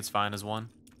upgrade it. I think it's fine as 1.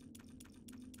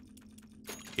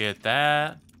 Get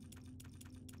that.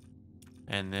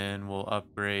 And then we'll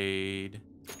upgrade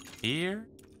here.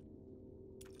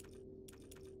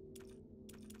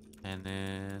 And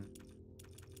then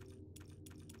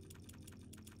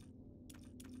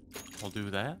we'll do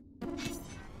that.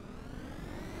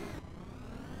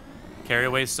 Carry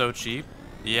away is so cheap.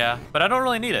 Yeah, but I don't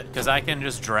really need it because I can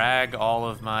just drag all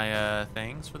of my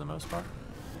things for the most part.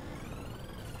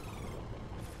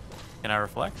 Can I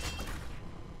reflect?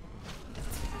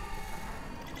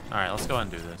 All right, let's go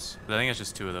ahead and do this. I think it's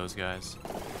just 2 of those guys.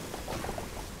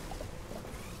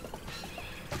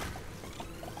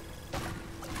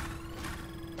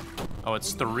 Oh,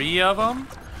 it's 3 of them?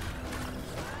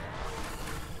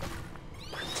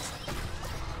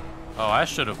 Oh, I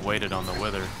should have waited on the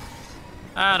wither.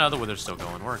 Ah, no, the wither's still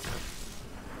going. We're good.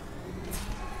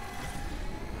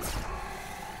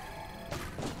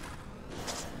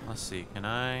 Let's see, can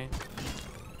I...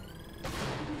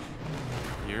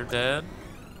 You're dead.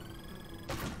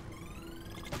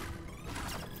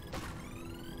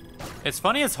 It's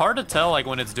funny, it's hard to tell, like,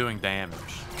 when it's doing damage.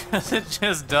 Because it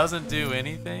just doesn't do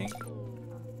anything.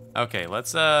 Okay,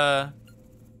 let's,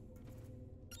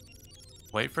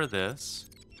 wait for this.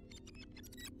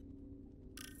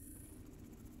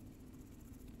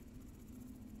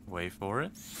 Wait for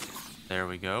it. There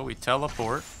we go. We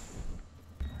teleport.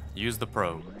 Use the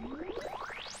probe.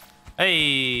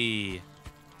 Hey!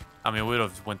 I mean, we would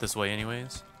have went this way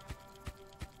anyways.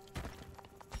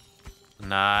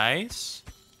 Nice.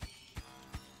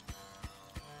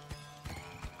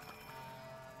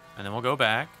 And then we'll go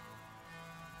back.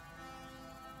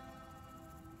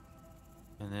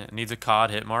 And then it needs a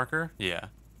COD hit marker? Yeah.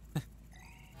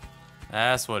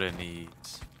 That's what it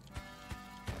needs.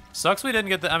 Sucks we didn't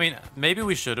get the... I mean, maybe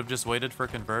we should have just waited for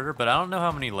converter, but I don't know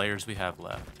how many layers we have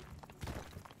left.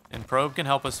 And probe can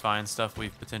help us find stuff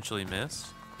we've potentially missed.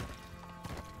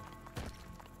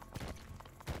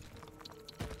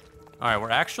 Alright,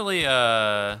 we're actually,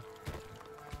 the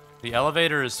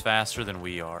elevator is faster than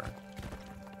we are.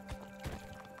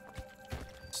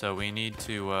 So we need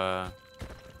to,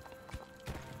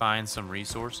 find some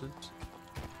resources.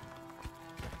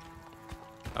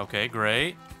 Okay,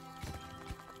 great.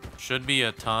 Should be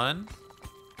a ton.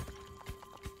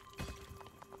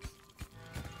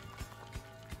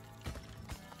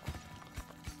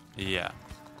 Yeah.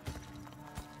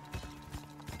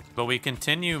 But we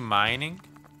continue mining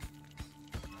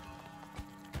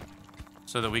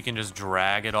so that we can just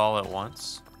drag it all at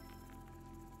once.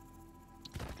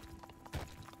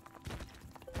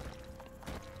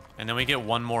 And then we get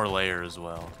 1 more layer as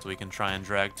well. So we can try and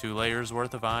drag 2 layers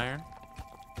worth of iron.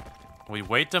 We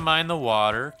wait to mine the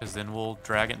water, because then we'll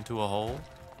drag it into a hole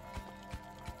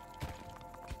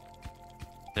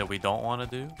that we don't want to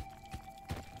do.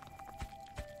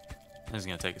 This is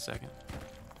going to take a second.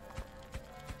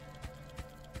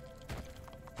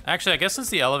 Actually, I guess since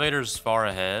the elevator's far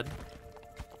ahead,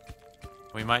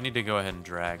 we might need to go ahead and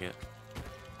drag it.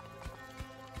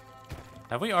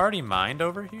 Have we already mined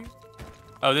over here?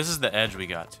 Oh, this is the edge we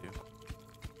got to.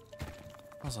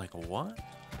 I was like, what?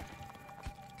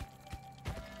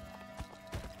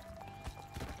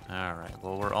 Alright,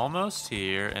 well, we're almost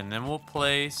here, and then we'll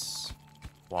place...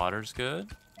 Water's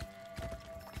good.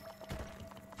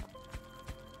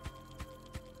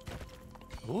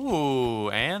 Ooh,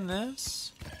 and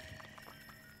this?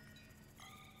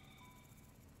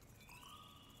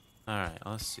 Alright,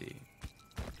 let's see.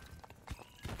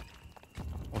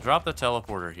 We'll drop the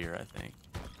teleporter here, I think.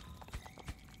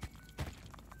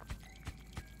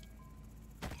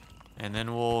 And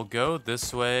then we'll go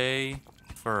this way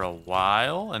for a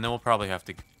while, and then we'll probably have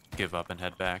to give up and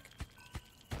head back.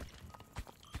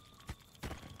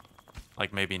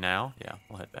 Like maybe now? Yeah,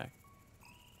 we'll head back.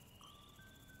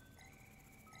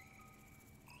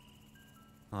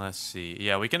 Let's see.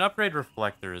 Yeah, we can upgrade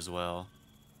reflector as well.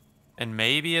 And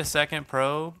maybe a second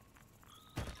probe.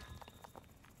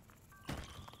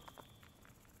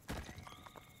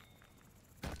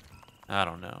 I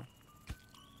don't know.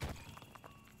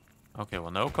 Okay,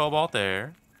 well, no cobalt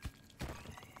there.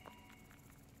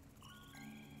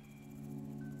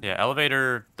 Yeah,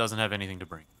 elevator doesn't have anything to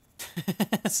bring.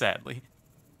 Sadly.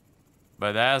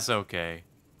 But that's okay.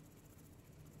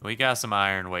 We got some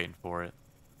iron waiting for it.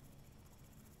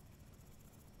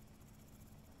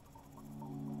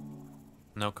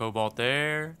 No cobalt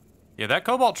there. Yeah, that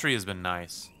cobalt tree has been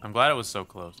nice. I'm glad it was so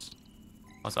close.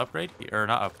 Let's upgrade here, or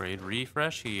not upgrade,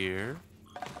 refresh here.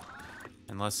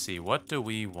 And let's see, what do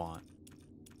we want?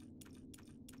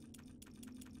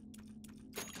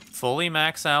 Fully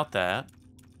max out that.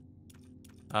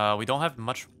 We don't have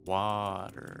much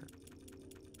water.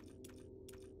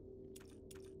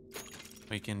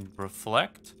 We can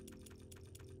reflect.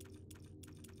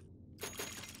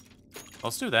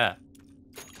 Let's do that.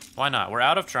 Why not? We're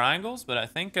out of triangles, but I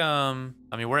think, I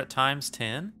mean, we're at times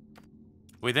 10.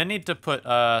 We then need to put,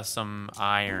 some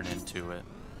iron into it.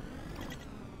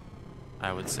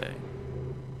 I would say.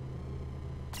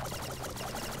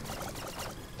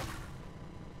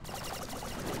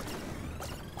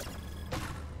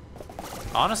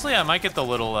 Honestly, I might get the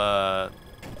little,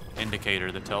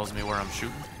 indicator that tells me where I'm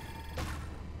shooting.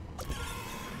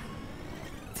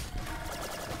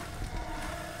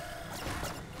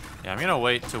 Yeah, I'm gonna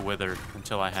wait to wither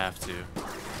until I have to.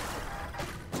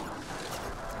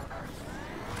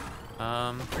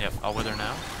 Yep, I'll wither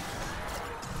now.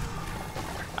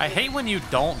 I hate when you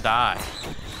don't die.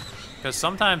 Because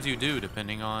sometimes you do,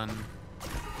 depending on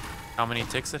how many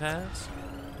ticks it has.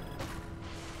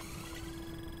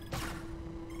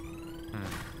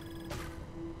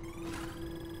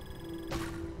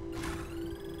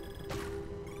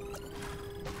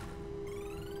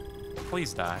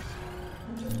 Please die.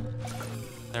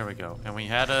 There we go. And we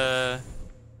had a...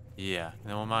 Yeah, and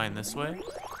then we'll mine this way.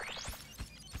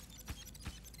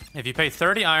 If you pay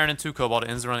 30 iron and 2 cobalt, it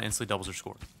ends the run and instantly doubles your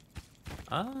score.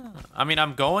 Ah, I mean,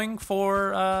 I'm going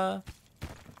for,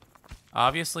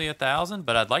 obviously 1,000,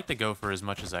 but I'd like to go for as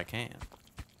much as I can.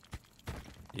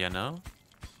 You know?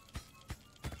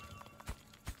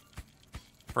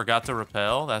 Forgot to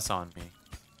repel? That's on me.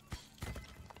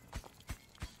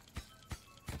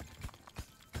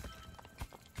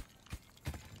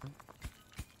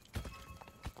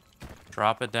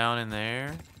 Drop it down in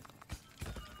there.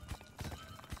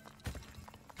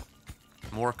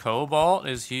 More cobalt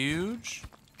is huge.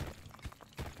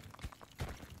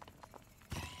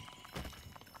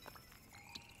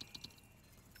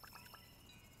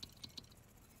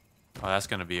 Oh, that's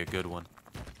gonna be a good one.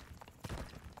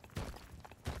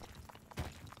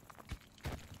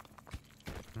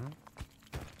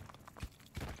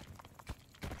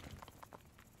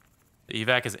 The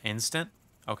evac is instant?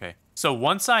 Okay. So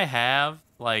once I have,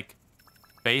 like,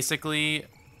 basically...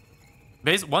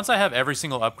 once I have every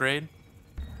single upgrade...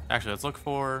 Actually, let's look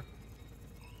for...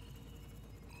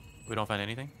 We don't find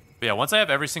anything? But yeah, once I have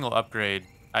every single upgrade,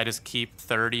 I just keep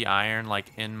 30 iron,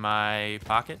 like, in my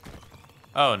pocket.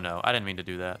 Oh, no. I didn't mean to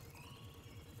do that.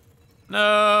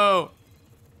 No!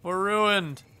 We're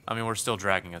ruined. I mean, we're still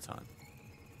dragging a ton.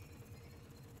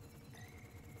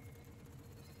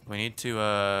 We need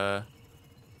to,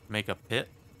 make a pit.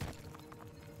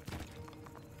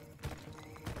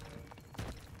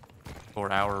 For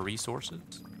our resources.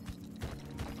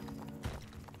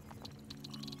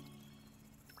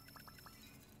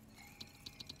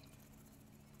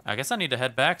 I guess I need to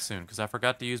head back soon, because I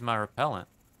forgot to use my repellent.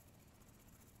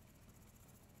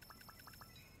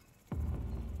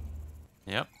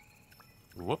 Yep.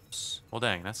 Whoops. Well,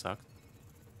 dang, that sucked.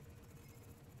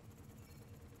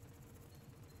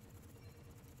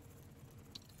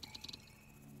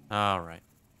 Alright.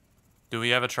 Do we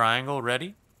have a triangle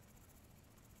ready?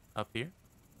 Up here?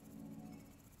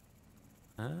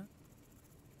 Huh?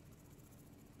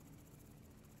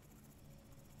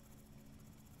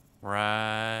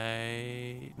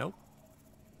 Right... Nope.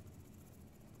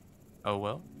 Oh,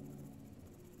 well.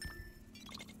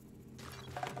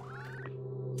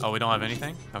 Oh, we don't have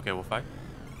anything? Okay, we'll fight.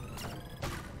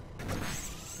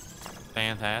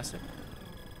 Fantastic.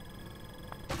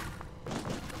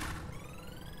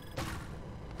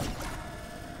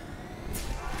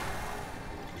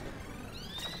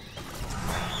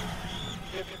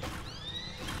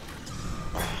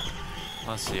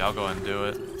 Let's see, I'll go ahead and do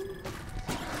it.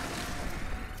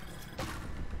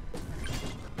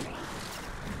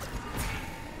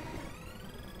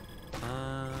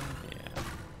 Yeah.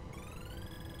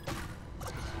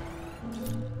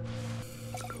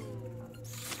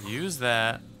 Use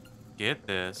that. Get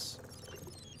this.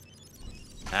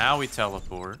 Now we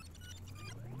teleport.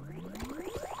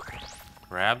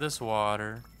 Grab this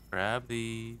water. Grab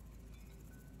the...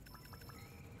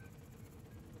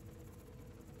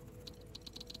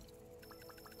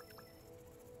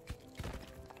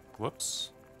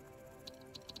 Whoops.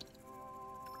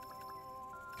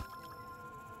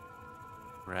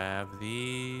 Grab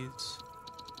these.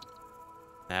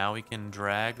 Now we can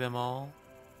drag them all.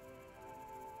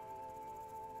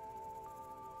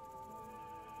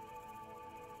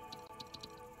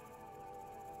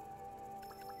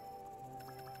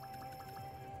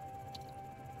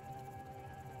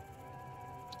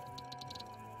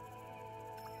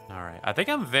 All right, I think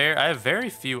I have very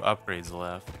few upgrades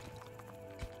left.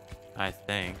 I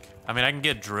think. I mean, I can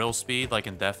get drill speed like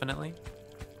indefinitely.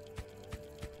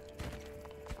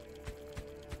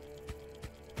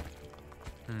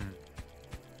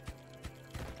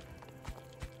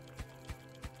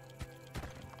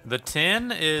 The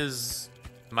 10 is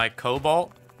my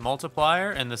cobalt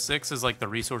multiplier, and the 6 is like the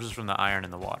resources from the iron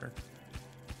and the water.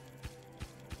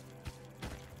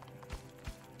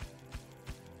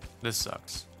 This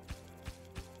sucks.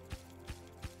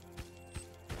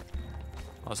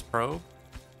 Let's probe.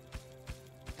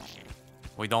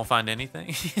 We don't find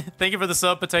anything. Thank you for the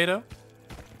sub, Potato.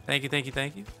 Thank you, thank you,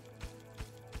 thank you.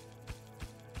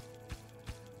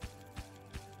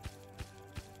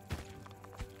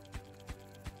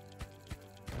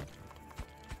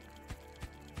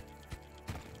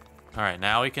 All right,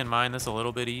 now we can mine this a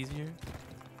little bit easier.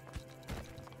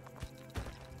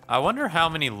 I wonder how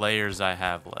many layers I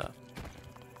have left.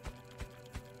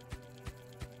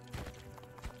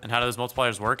 And how do those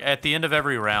multipliers work? At the end of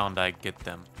every round, I get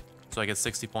them. So I get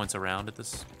 60 points a round at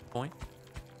this point.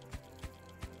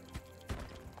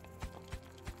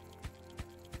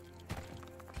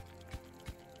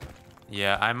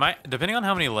 Yeah, I might, depending on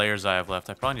how many layers I have left,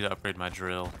 I probably need to upgrade my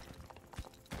drill.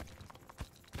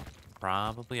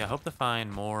 Probably. I hope to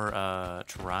find more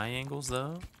triangles,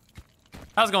 though.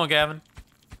 How's it going, Gavin?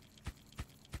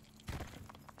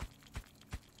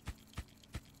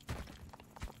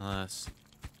 Let's see.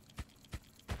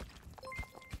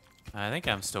 I think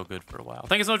I'm still good for a while.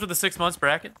 Thank you so much for the 6 months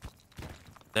bracket.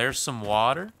 There's some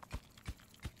water.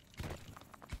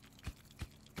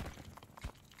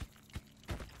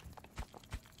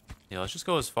 Yeah, let's just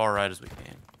go as far right as we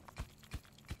can.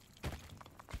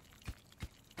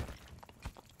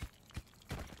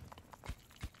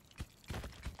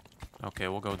 Okay,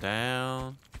 we'll go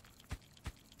down.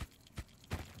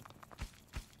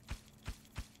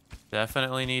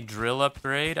 Definitely need drill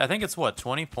upgrade. I think it's, what,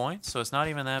 20 points? So it's not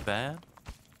even that bad.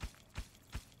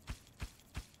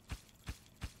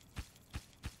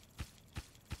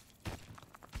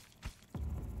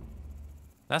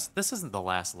 This isn't the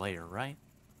last layer, right?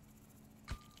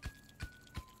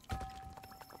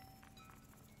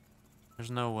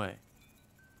 There's no way.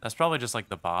 That's probably just like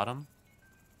the bottom.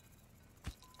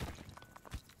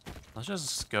 Let's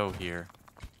just go here.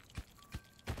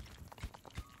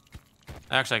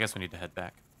 Actually, I guess we need to head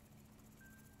back.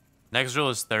 Next drill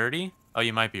is 30? Oh,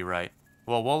 you might be right.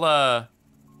 Well, we'll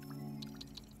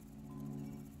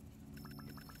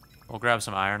grab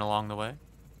some iron along the way.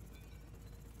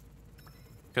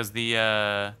 Because the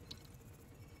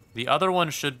other one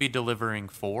should be delivering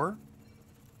 4.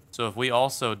 So if we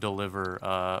also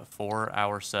deliver 4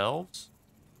 ourselves,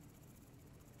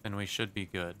 then we should be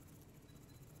good.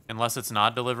 Unless it's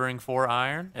not delivering 4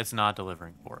 iron, it's not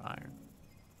delivering 4 iron.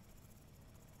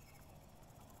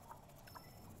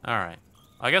 All right.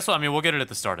 I guess, I mean, we'll get it at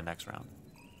the start of next round.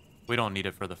 We don't need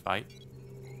it for the fight.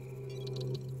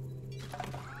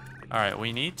 All right,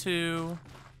 we need to...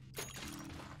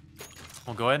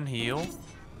 We'll go ahead and heal.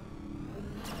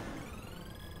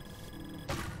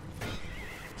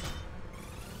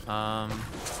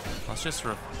 Let's just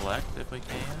reflect if we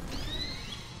can.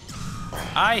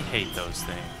 I hate those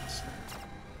things.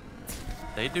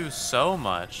 They do so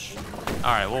much.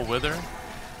 All right, we'll wither.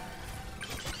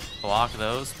 Block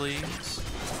those, please.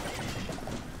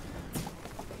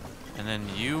 And then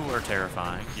you are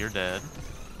terrifying. You're dead.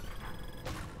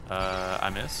 I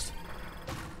missed.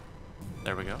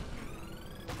 There we go.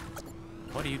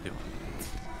 What are you doing?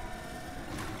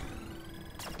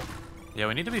 Yeah,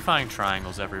 we need to be finding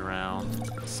triangles every round,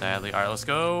 sadly. All right, let's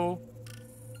go.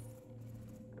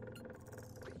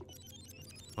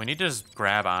 We need to just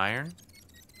grab iron.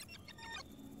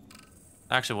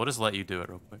 Actually, we'll just let you do it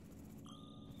real quick.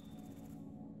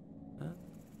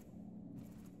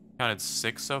 Counted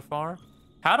 6 so far.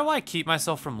 How do I keep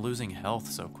myself from losing health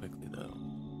so quickly, though?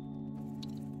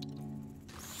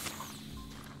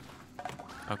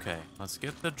 Okay, let's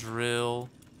get the drill.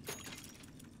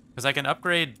 Because I can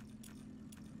upgrade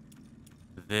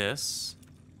this.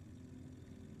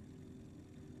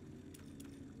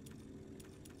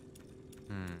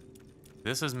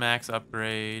 This is max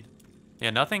upgrade. Yeah,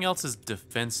 nothing else is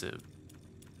defensive.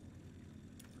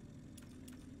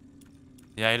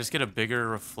 Yeah, I just get a bigger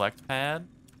reflect pad.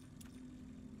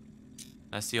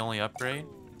 That's the only upgrade?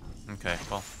 Okay,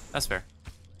 well, that's fair.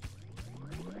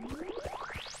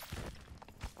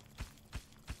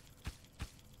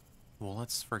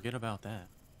 forget about that.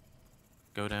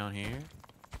 Go down here.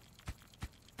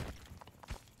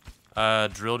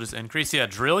 Drill just increase. Yeah,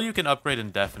 drill you can upgrade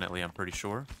indefinitely, I'm pretty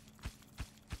sure.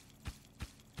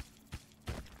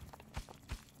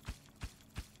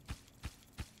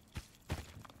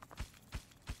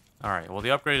 Alright, well the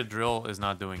upgraded drill is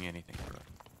not doing anything for us.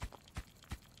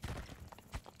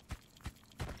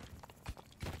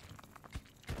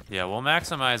 Yeah, we'll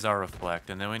maximize our reflect,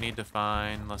 and then we need to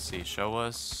find, let's see, show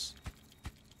us...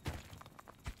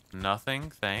 Nothing,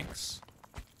 thanks.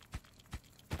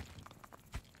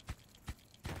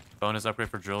 Bonus upgrade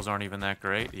for drills aren't even that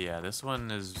great. Yeah, this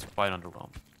one is quite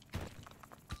underwhelming.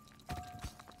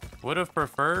 Would have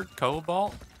preferred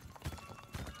cobalt,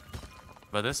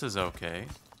 but this is okay.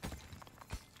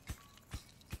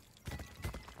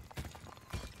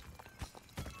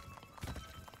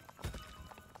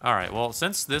 Alright, well,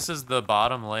 since this is the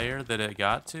bottom layer that it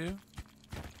got to,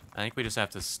 I think we just have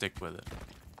to stick with it.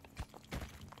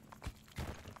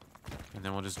 And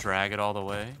then we'll just drag it all the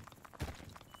way.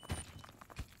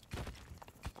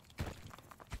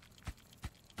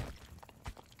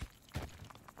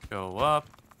 Go up.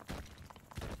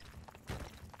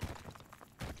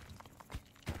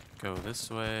 Go this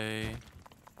way.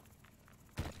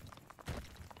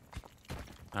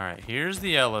 Alright, here's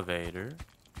the elevator.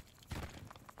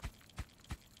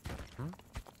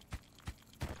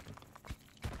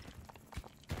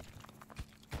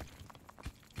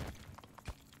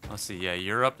 Let's see, yeah,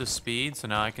 you're up to speed, so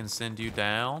now I can send you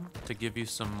down to give you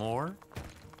some more.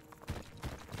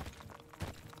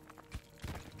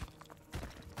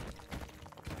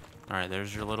 Alright,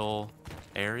 there's your little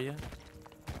area.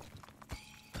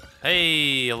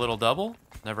 Hey, a little double.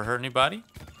 Never hurt anybody.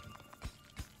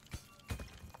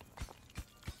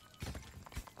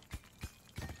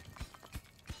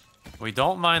 We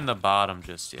don't mind the bottom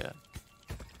just yet.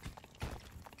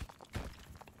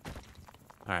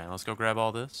 Alright, let's go grab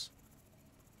all this.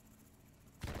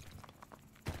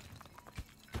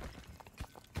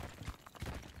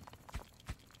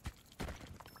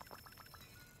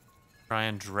 Try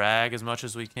and drag as much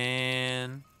as we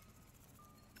can.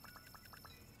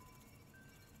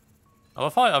 I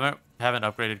love how I haven't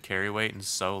upgraded carry weight in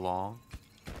so long.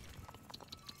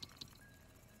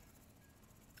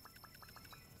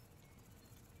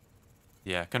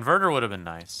 Yeah, converter would have been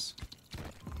nice.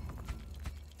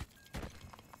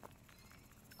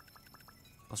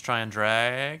 Let's try and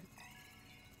drag.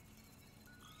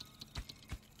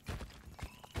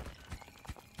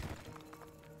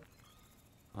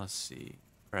 Let's see.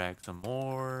 Drag some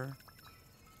more.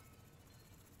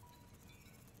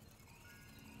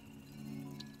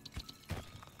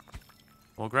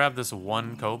 We'll grab this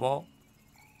one cobalt.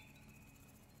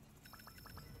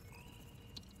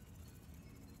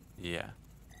 Yeah.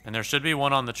 And there should be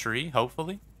one on the tree,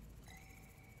 hopefully.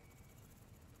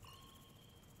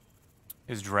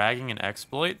 Is dragging an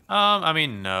exploit? I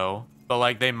mean, no. But,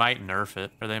 like, they might nerf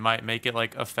it. Or they might make it,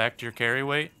 like, affect your carry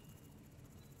weight.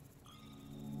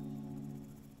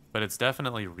 But it's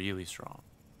definitely really strong.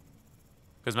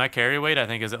 Because my carry weight, I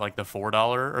think, is at, like, the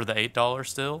 $4 or the $8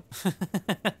 still.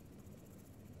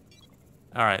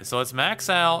 Alright, so let's max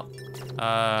out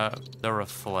the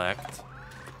reflect.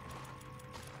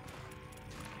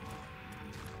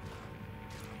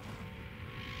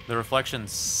 The reflection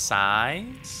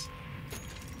size,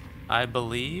 I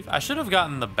believe. I should have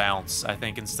gotten the bounce, I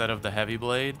think, instead of the heavy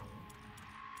blade.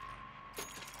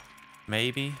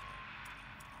 Maybe.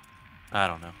 I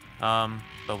don't know.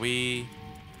 But we'll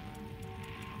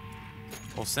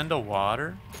send a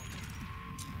water.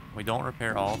 We don't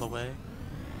repair all the way.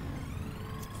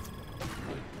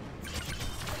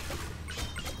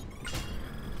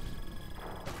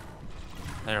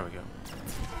 There we go.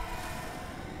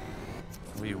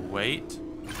 We wait.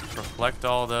 Reflect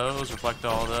all those. Reflect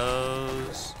all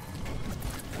those.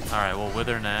 Alright, we'll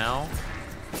wither now.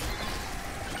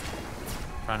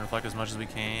 Try and reflect as much as we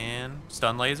can.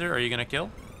 Stun laser, are you gonna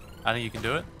kill? I think you can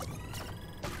do it.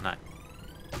 Nice.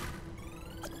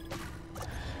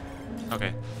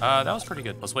 Okay, that was pretty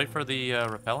good. Let's wait for the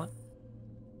repellent.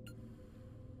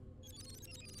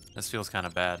 This feels kind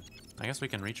of bad. I guess we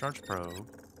can recharge probe.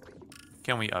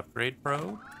 Can we upgrade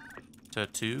probe to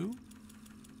 2?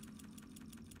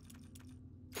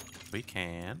 We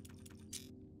can.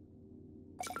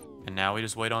 And now we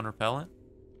just wait on repellent.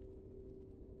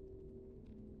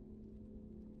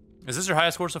 Is this your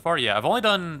highest score so far? Yeah, I've only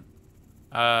done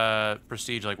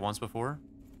prestige like once before.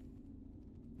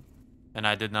 And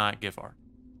I did not get far.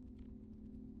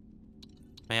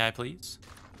 May I please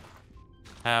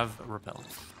have repellent?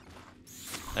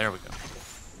 There we go.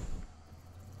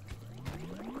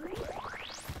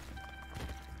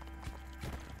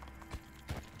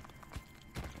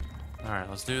 Alright,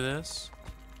 let's do this.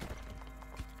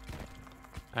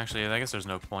 Actually, I guess there's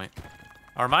no point.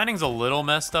 Our mining's a little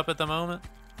messed up at the moment.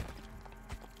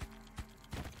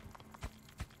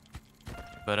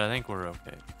 But I think we're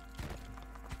okay.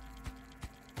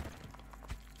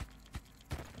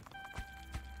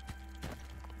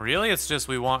 Really, it's just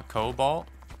we want cobalt.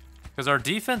 Because our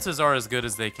defenses are as good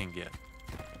as they can get.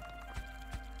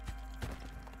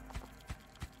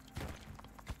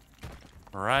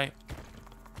 Alright.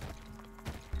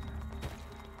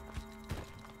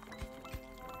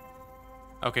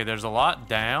 Okay, there's a lot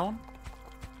down.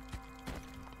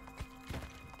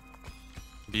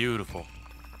 Beautiful.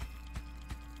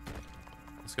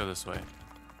 Let's go this way.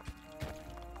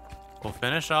 We'll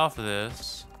finish off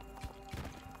this.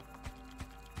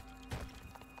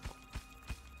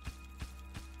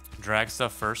 Drag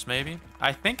stuff first, maybe?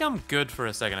 I think I'm good for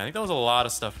a second. I think that was a lot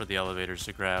of stuff for the elevators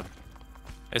to grab.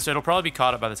 So it'll probably be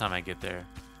caught up by the time I get there.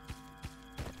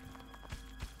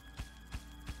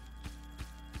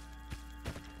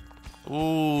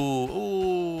 Ooh,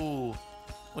 ooh.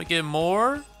 We get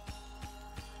more?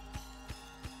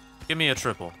 Give me a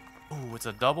triple. Ooh, it's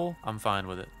a double? I'm fine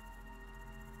with it.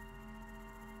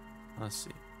 Let's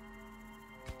see.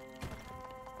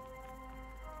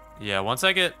 Yeah, once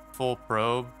I get full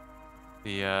probe,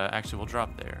 the, actually, we'll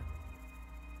drop there.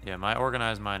 Yeah, my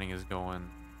organized mining is going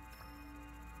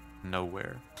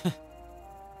nowhere.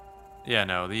 Yeah,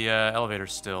 no, the,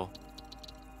 elevator's still...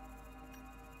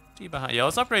 behind. Yeah,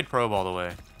 let's upgrade probe all the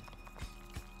way.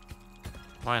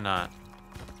 Why not?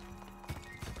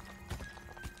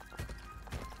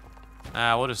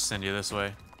 Ah, we'll just send you this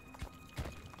way.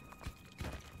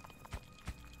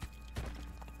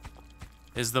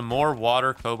 Is the more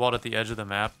water cobalt at the edge of the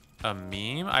map a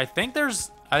meme? I think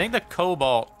the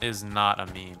cobalt is not a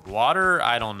meme. Water,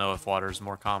 I don't know if water is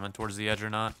more common towards the edge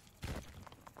or not.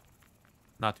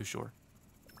 Not too sure.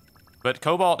 But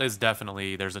cobalt is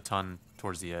definitely, there's a ton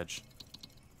towards the edge.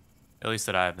 At least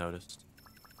that I have noticed.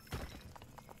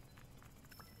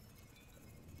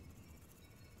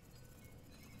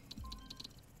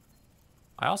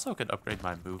 I also could upgrade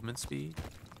my movement speed.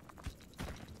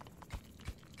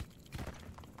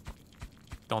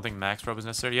 Don't think max probe is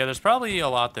necessary. Yeah, there's probably a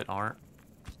lot that aren't.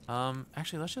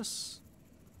 Actually, let's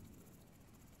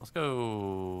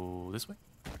go this way.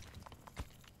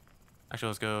 Actually,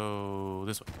 let's go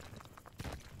this way.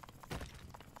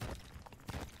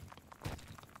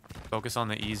 Focus on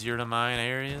the easier to mine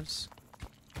areas.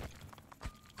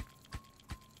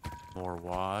 More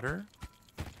water.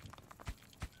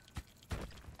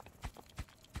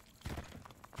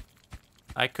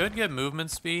 I could get movement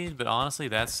speed, but honestly,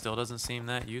 that still doesn't seem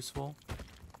that useful.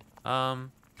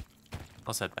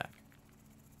 Let's head back.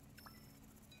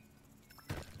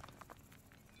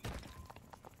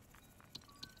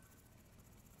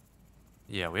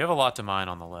 Yeah, we have a lot to mine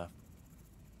on the left.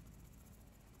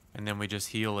 And then we just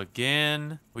heal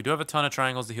again. We do have a ton of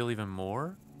triangles to heal even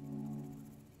more.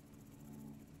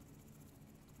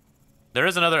 There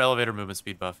is another elevator movement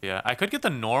speed buff, yeah. I could get the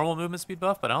normal movement speed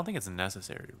buff, but I don't think it's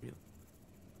necessary, really.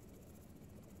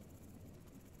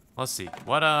 Let's see.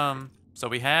 What, so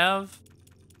we have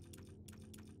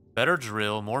better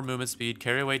drill, more movement speed,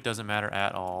 carry weight doesn't matter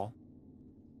at all.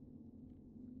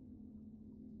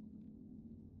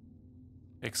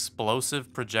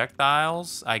 Explosive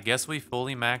projectiles. I guess we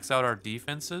fully max out our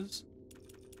defenses.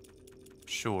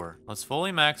 Sure. Let's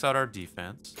fully max out our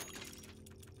defense.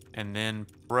 And then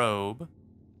probe.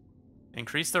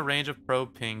 Increase the range of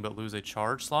probe ping, but lose a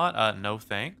charge slot. No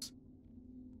thanks.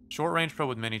 Short range probe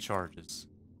with many charges.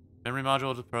 Memory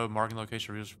module to probe, marking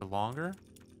location used for longer.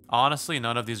 Honestly,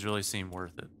 none of these really seem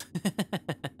worth it.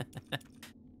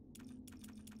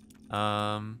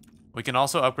 We can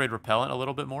also upgrade repellent a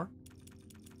little bit more,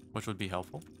 which would be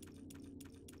helpful.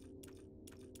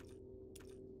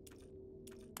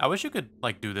 I wish you could,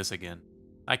 like, do this again.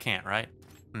 I can't, right?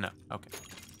 No. Okay.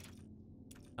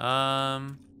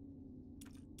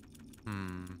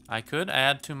 I could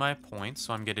add to my points,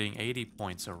 so I'm getting 80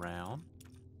 points around.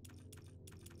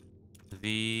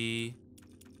 The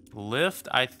lift,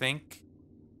 I think...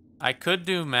 I could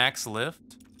do max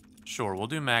lift. Sure, we'll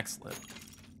do max lift.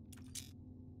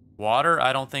 Water,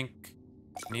 I don't think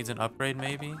needs an upgrade,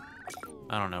 maybe?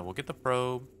 I don't know. We'll get the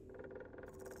probe.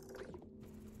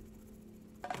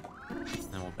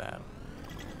 Then we'll battle.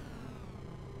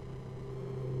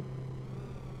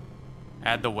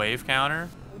 Add the wave counter?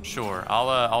 Sure,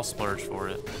 I'll splurge for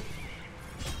it.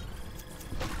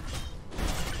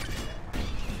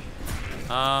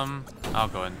 I'll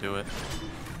go ahead and do it.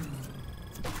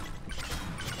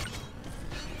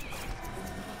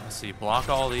 Let's see, block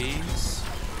all these.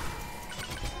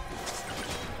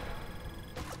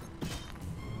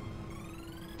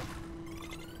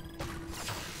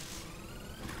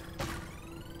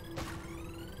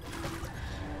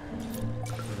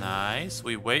 Nice.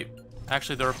 We wait.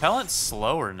 Actually, the repellent's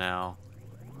slower now.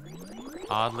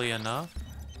 Oddly enough.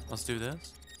 Let's do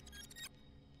this.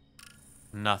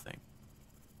 Nothing.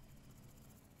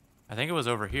 I think it was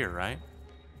over here, right?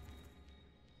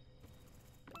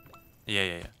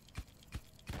 Yeah.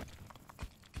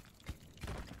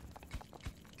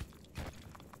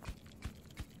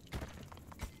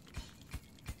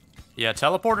 Yeah,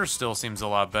 teleporter still seems a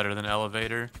lot better than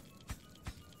elevator.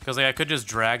 Because like, I could just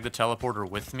drag the teleporter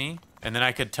with me, and then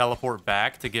I could teleport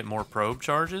back to get more probe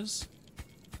charges.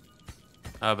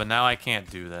 But now I can't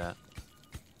do that.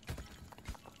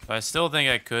 But I still think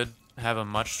I could have a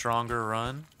much stronger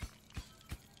run.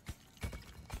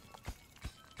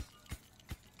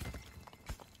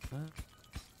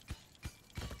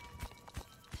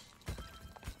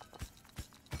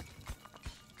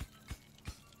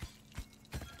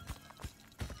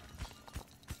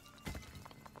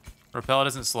 Repellent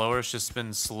isn't slower, it's just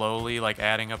been slowly like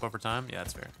adding up over time. Yeah,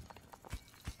 that's fair.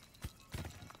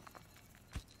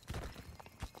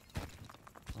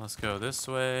 Let's go this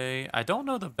way. I don't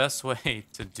know the best way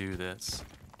to do this.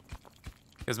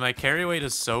 Because my carry weight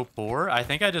is so poor, I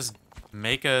think I just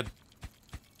make a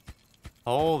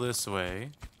hole this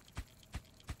way.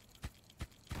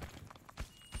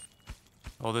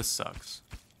 Oh, this sucks.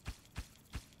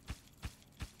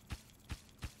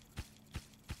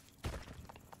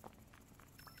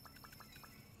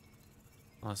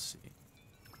 Let's see.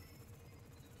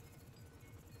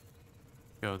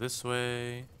 Go this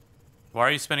way. Why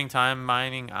are you spending time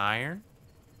mining iron?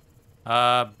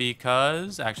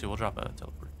 Because... Actually, we'll drop a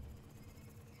teleport.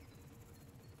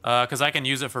 Because I can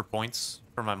use it for points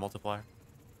for my multiplier.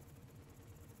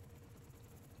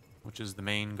 Which is the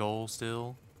main goal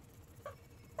still.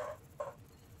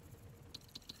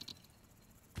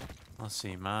 Let's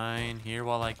see. Mine here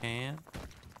while I can.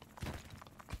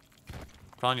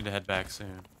 Probably need to head back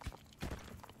soon.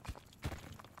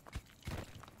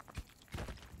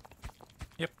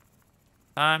 Yep.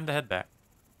 Time to head back.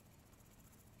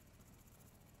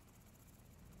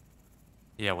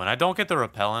 Yeah, when I don't get the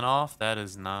repellent off, that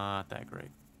is not that great.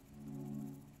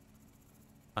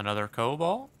 Another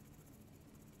cobalt?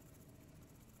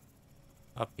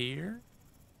 Up here?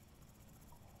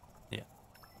 Yeah.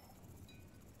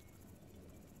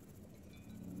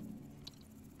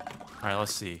 Alright,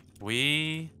 let's see.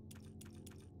 We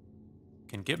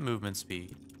can get movement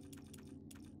speed.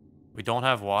 We don't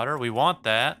have water. We want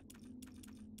that.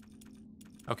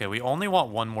 Okay, we only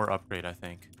want one more upgrade, I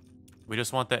think. We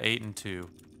just want the 8 and 2.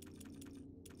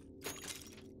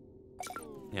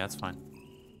 Yeah, that's fine.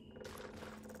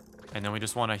 And then we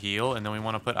just want to heal, and then we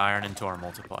want to put iron into our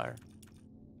multiplier.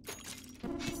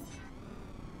 Have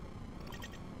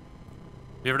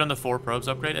you ever done the 4 probes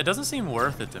upgrade? It doesn't seem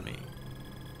worth it to me.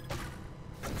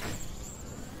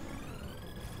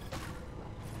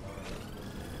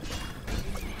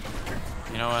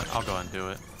 You know what? I'll go and do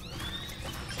it.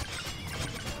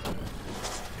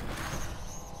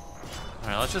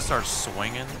 Alright, let's just start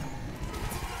swinging.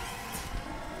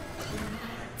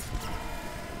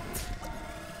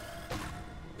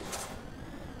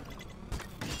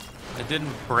 It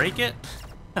didn't break it?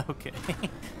 Okay.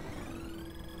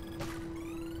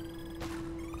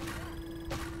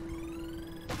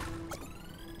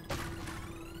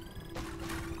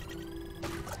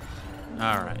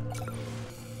 Alright.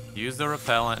 Use the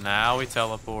repellent. Now we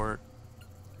teleport.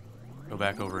 Go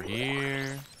back over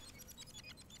here.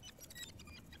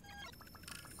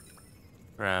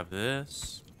 Grab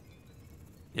this.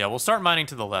 Yeah, we'll start mining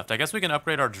to the left. I guess we can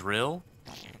upgrade our drill.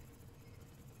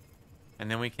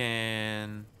 And then we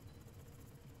can...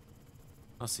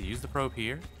 Let's see, use the probe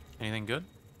here. Anything good?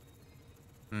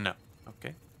 No.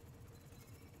 Okay.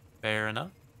 Fair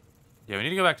enough. Yeah, we need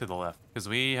to go back to the left, because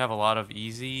we have a lot of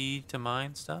easy to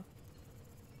mine stuff.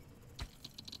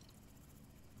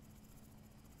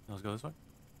 Let's go this way.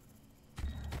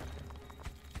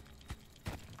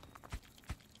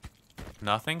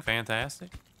 Nothing?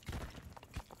 Fantastic.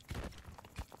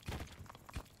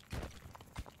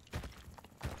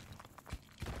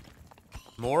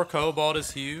 More cobalt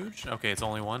is huge. Okay, it's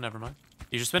only one. Never mind.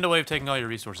 You should spend a wave taking all your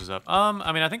resources up.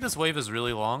 I mean, I think this wave is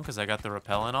really long because I got the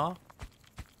repellent off.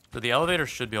 So the elevator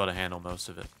should be able to handle most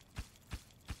of it.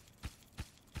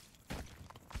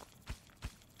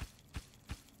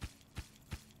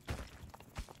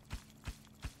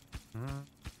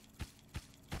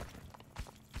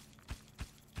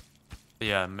 But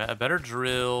yeah, a better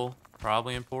drill,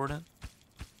 probably important.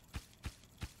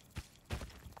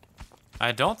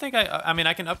 I don't think I mean,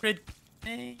 I can upgrade...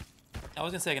 I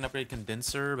was gonna say I can upgrade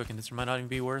condenser, but condenser might not even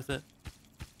be worth it.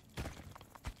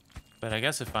 But I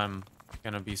guess if I'm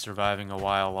gonna be surviving a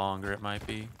while longer, it might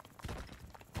be.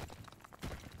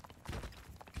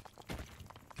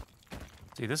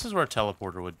 See, this is where a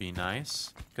teleporter would be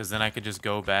nice, because then I could just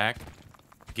go back,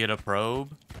 get a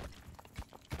probe,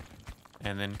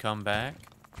 and then come back.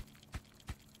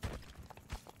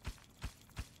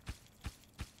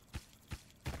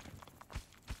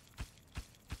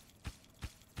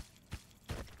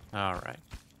 All right.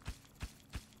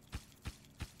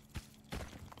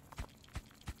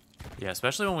 Yeah,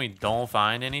 especially when we don't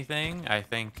find anything, I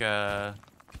think our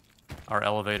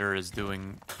elevator is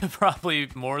doing probably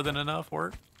more than enough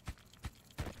work.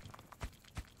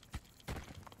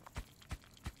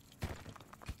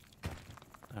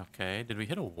 Okay, did we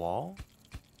hit a wall?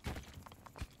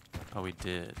 Oh, we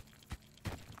did.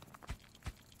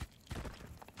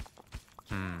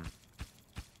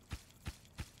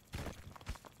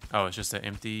 Oh, it's just an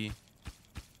empty...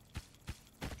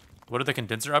 What are the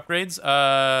condenser upgrades?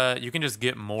 You can just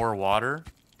get more water.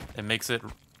 It makes it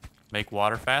make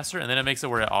water faster, and then it makes it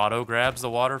where it auto grabs the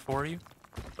water for you.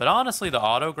 But honestly, the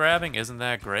auto grabbing isn't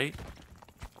that great,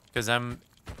 because I'm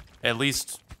at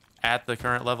least at the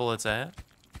current level it's at.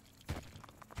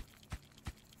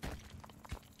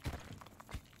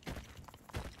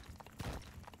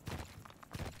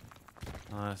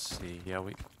 Let's see. Yeah,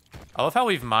 I love how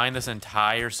we've mined this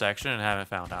entire section and haven't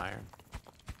found iron.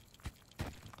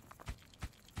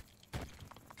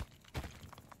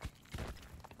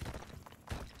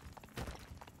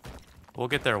 We'll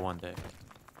get there one day.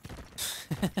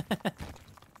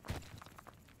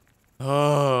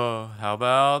 Oh, how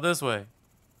about this way?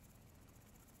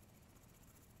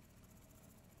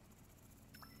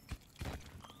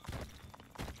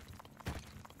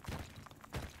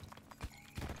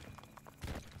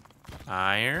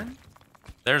 Iron?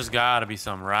 There's gotta be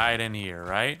some right in here,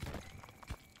 right?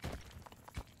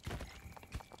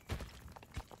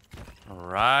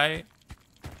 Alright.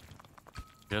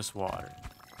 Just water.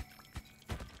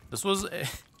 This was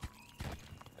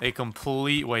a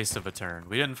complete waste of a turn.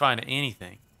 We didn't find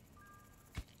anything.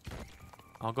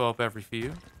 I'll go up every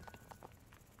few.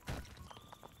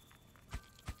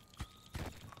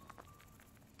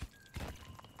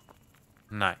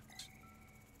 Nice.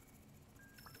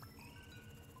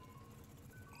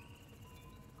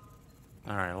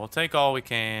 Alright, we'll take all we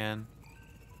can.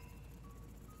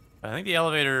 I think the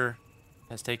elevator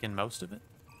has taken most of it.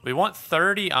 We want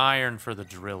 30 iron for the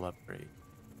drill upgrade,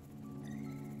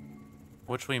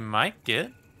 which we might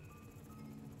get.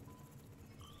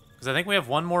 Because I think we have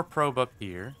one more probe up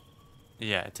here.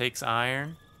 Yeah, it takes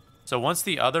iron. So once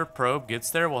the other probe gets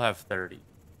there, we'll have 30.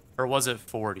 Or was it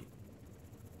 40?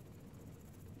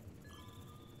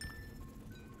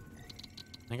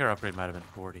 I think our upgrade might have been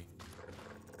 40.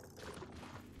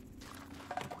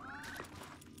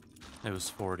 It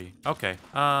was 40. Okay.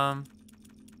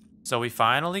 So we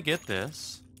finally get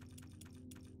this.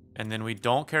 And then we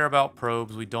don't care about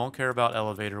probes. We don't care about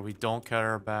elevator. We don't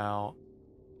care about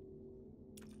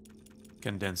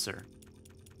condenser.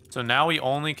 So now we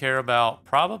only care about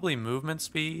probably movement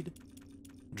speed,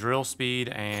 drill speed,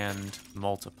 and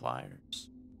multipliers.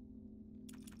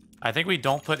 I think we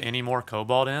don't put any more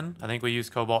cobalt in. I think we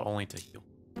use cobalt only to heal.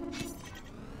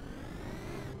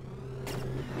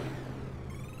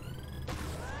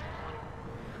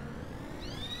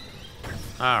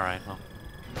 Alright, well.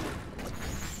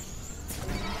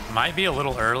 Might be a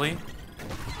little early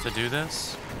to do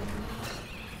this.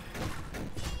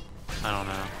 I don't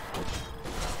know.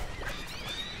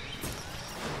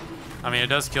 I mean, it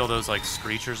does kill those, like,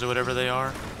 screechers or whatever they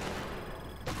are.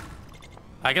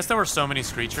 I guess there were so many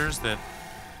screechers that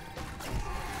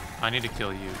I need to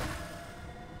kill you.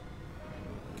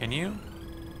 Can you?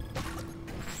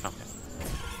 Okay.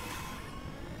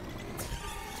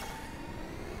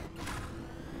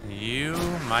 You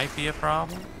might be a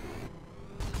problem.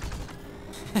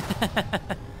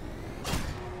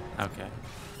 Okay.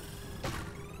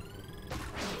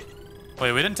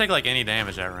 Wait, we didn't take, like, any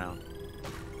damage that round.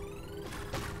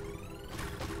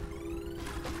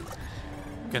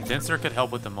 Condenser could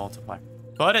help with the multiplier.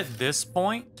 But at this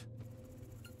point...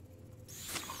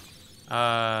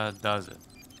 does it?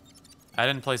 I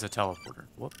didn't place a teleporter.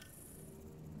 Whoop.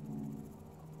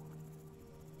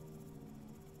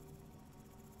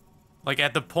 Like,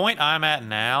 at the point I'm at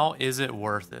now, is it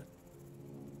worth it?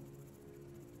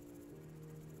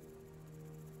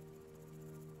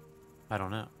 I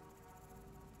don't know.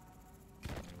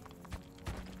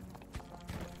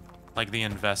 Like, the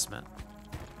investment.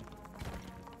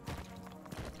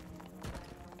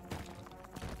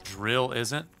 Drill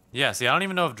isn't? Yeah, see, I don't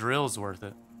even know if drill is worth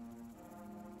it.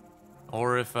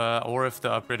 Or if the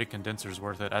upgraded condenser is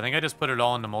worth it. I think I just put it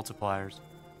all into multipliers.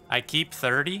 I keep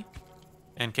 30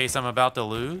 in case I'm about to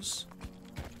lose.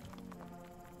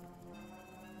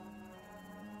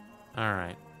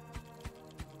 Alright.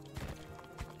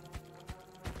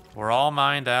 We're all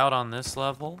mined out on this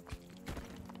level.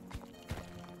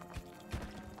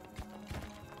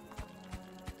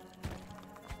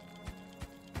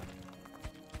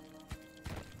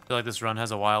 I feel like this run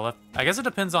has a while left. I guess it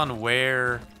depends on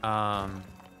where, how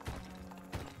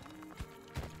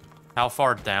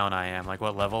far down I am, like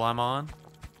what level I'm on.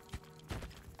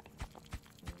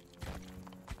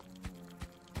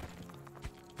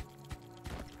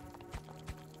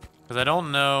 Because I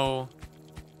don't know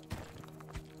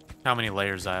how many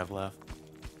layers I have left.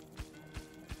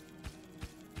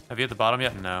 Have you at the bottom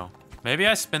yet? No. Maybe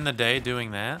I spend the day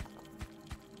doing that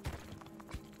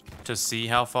to see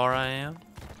how far I am.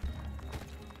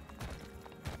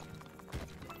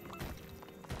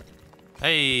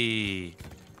 Hey,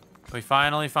 we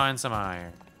finally find some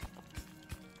iron.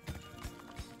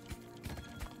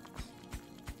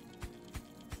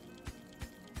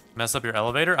 Mess up your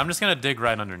elevator? I'm just gonna dig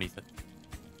right underneath it.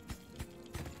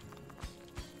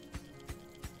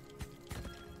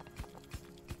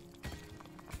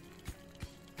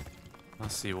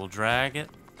 Let's see, we'll drag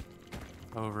it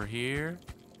over here.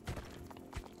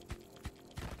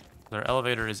 Their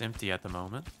elevator is empty at the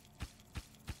moment.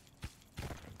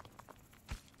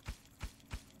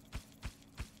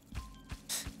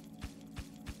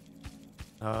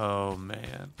 Oh,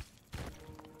 man.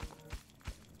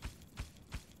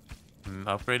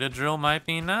 Upgraded drill might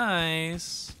be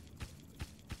nice.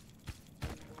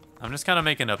 I'm just kind of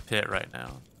making a pit right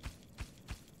now.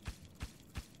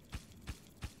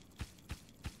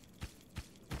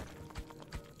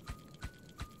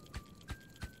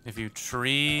 If you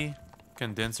tree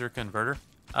condenser converter.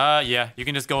 Yeah, you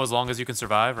can just go as long as you can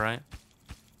survive, right?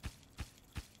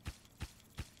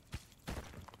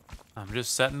 I'm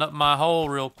just setting up my hole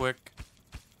real quick.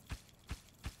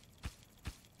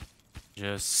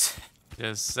 Just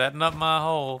setting up my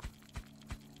hole.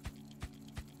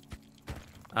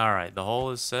 All right, the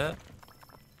hole is set.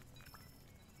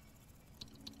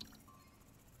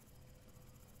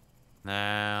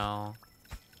 Now,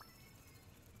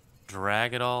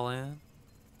 drag it all in.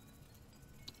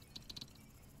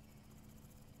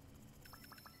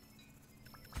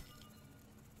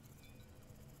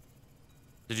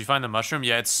 Did you find the mushroom?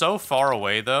 Yeah, it's so far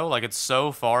away, though. Like, it's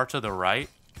so far to the right.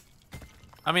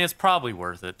 I mean, it's probably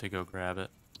worth it to go grab it.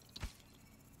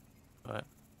 But...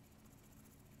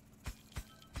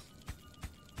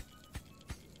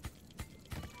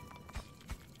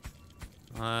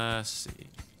 let's see.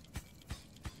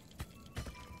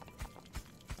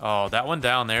 Oh, that one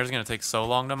down there is going to take so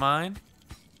long to mine.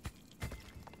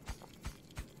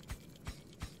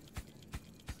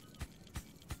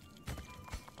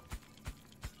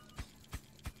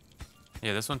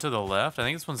 Yeah, this one to the left. I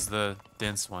think this one's the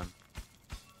dense one.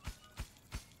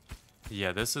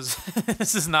 Yeah, this is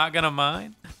this is not gonna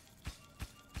mine.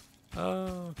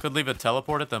 Oh, could leave a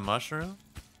teleport at the mushroom.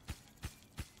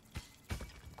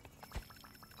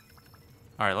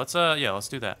 All right, let's yeah, let's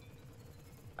do that.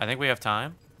 I think we have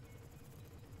time.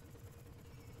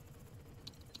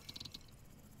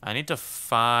 I need to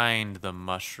find the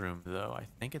mushroom though. I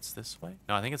think it's this way.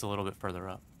 No, I think it's a little bit further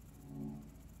up.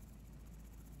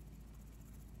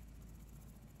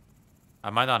 I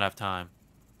might not have time.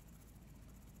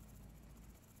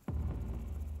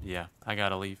 Yeah, I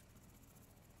gotta leave.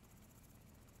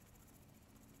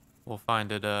 We'll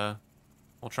find it,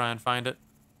 we'll try and find it.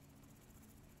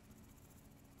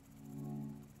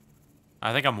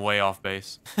 I think I'm way off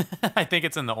base. I think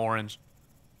it's in the orange.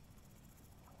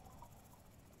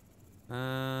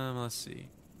 Let's see.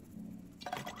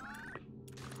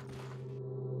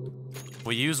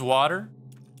 We use water,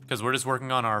 because we're just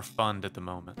working on our fund at the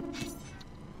moment.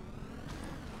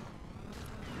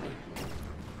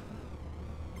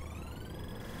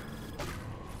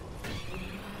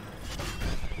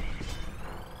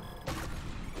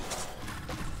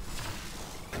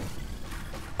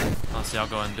 Honestly, I'll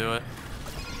go and do it.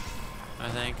 I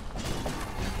think.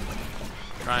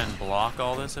 Try and block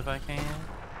all this if I can.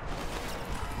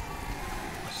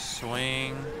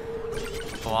 Swing.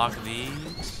 Block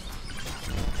these.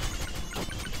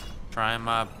 Trying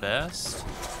my best.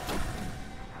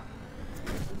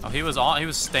 Oh, he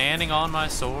was standing on my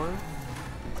sword.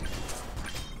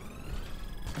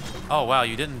 Oh wow,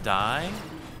 you didn't die?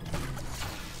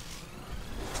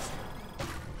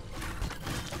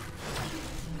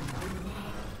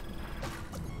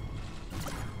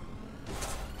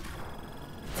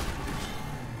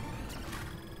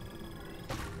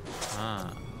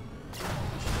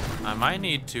 I might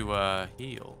need to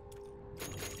heal.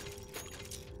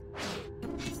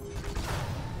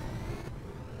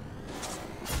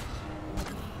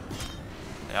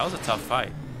 That was a tough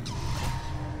fight.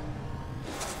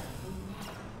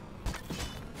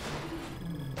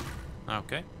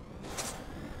 Okay.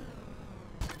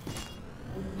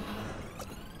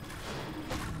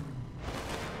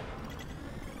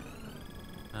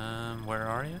 Where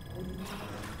are you?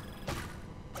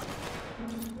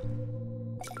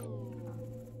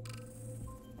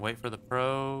 Wait for the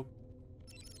probe.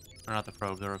 Or not the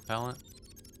probe, the repellent.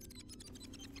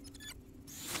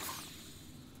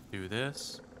 Do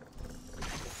this.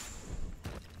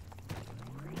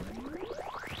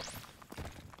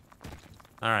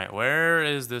 Alright, where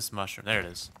is this mushroom? There it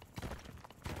is.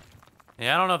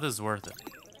 Yeah, I don't know if this is worth it.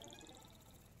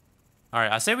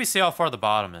 Alright, I say we see how far the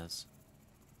bottom is.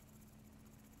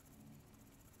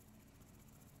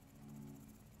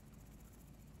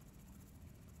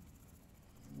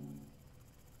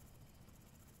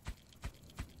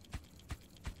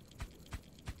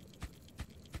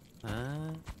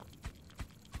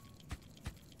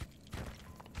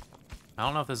 I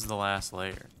don't know if this is the last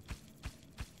layer.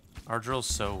 Our drill's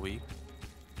so weak.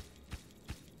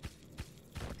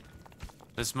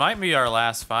 This might be our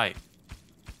last fight.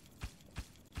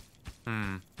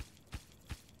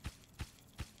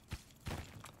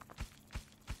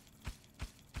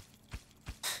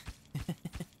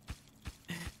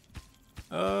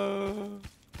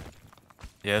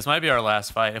 Yeah, this might be our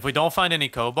last fight. If we don't find any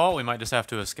cobalt, we might just have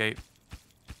to escape.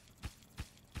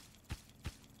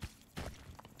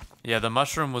 Yeah, the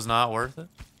mushroom was not worth it.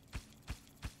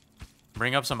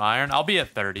 Bring up some iron. I'll be at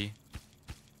 30.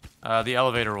 The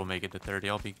elevator will make it to 30.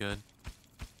 I'll be good.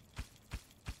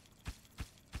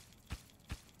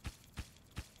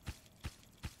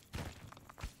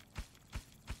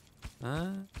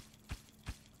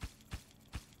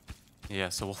 Yeah,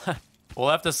 so we'll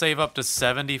have to save up to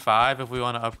 75 if we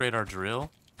want to upgrade our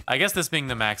drill. I guess this being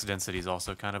the max density is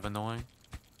also kind of annoying.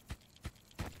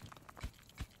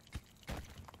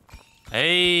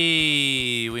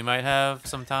 Hey, we might have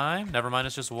some time. Never mind,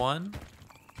 it's just one.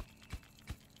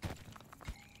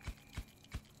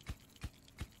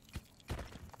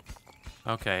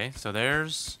 Okay, so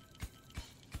there's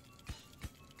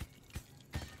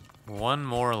one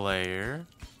more layer.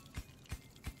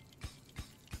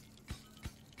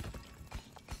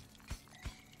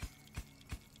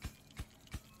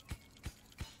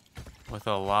 With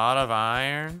a lot of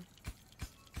iron.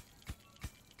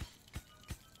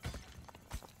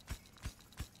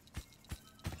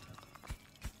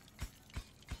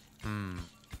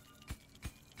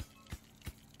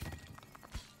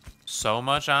 So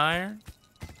much iron?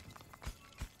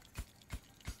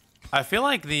 I feel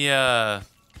like the, I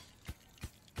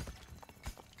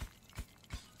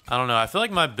don't know. I feel like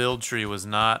my build tree was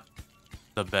not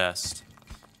the best.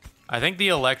 I think the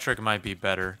electric might be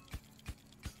better.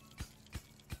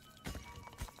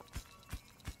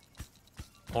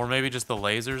 Or maybe just the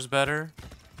laser's better.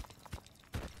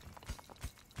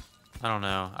 I don't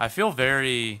know. I feel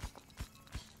very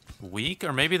weak,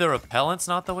 or maybe the repellent's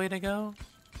not the way to go.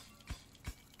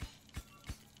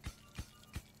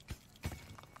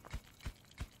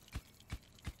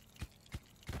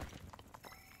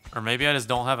 Or maybe I just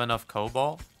don't have enough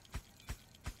cobalt.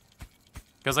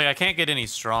 Because, like, I can't get any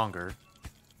stronger.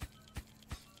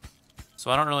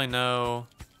 So I don't really know.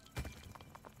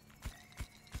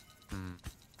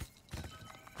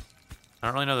 I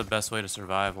don't really know the best way to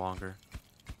survive longer.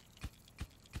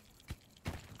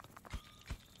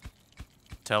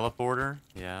 Teleporter?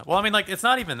 Yeah. Well, I mean, like, it's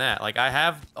not even that. Like, I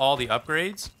have all the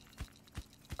upgrades.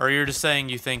 Or you're just saying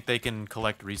you think they can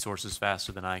collect resources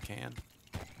faster than I can.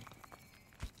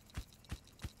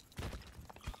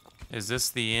 Is this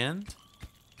the end?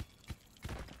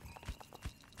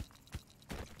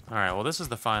 Alright, well, this is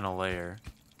the final layer.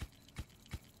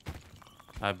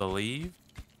 I believe.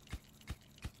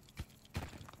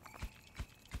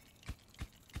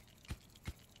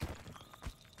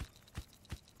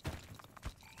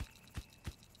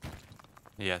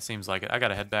 Yeah, seems like it. I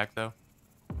gotta head back, though.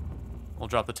 We'll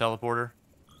drop the teleporter.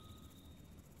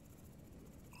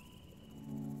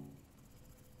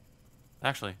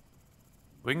 Actually,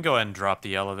 we can go ahead and drop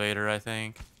the elevator, I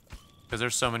think. Because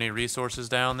there's so many resources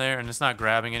down there, and it's not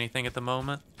grabbing anything at the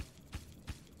moment.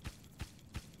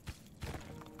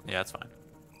 Yeah, that's fine.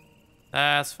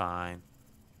 That's fine.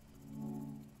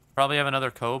 Probably have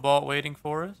another cobalt waiting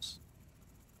for us.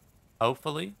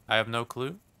 Hopefully. I have no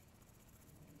clue.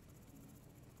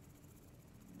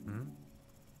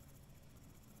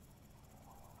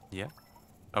 Yeah.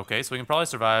 Okay, so we can probably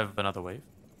survive another wave.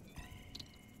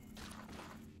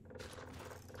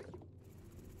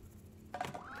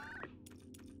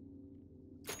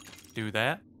 Do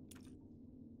that.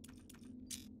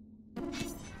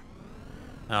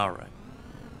 All right.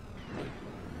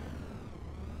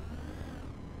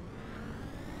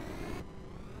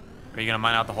 Are you gonna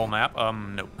mine out the whole map?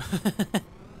 Nope.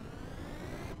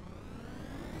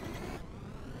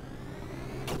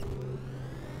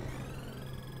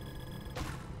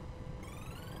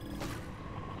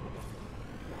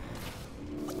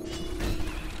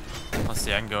 Let's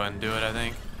see, I can go ahead and do it, I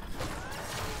think.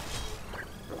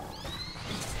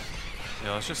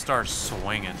 Yeah, let's just start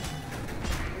swinging.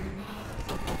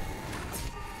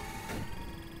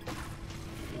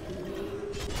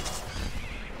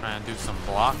 Try and do some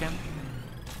blocking.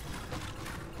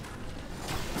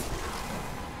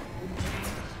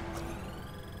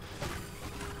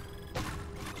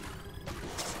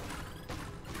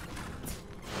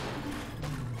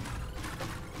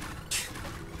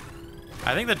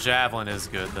 I think the javelin is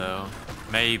good, though.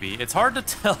 Maybe. It's hard to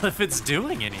tell if it's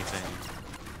doing anything.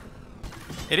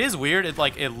 It is weird. It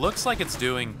looks like it's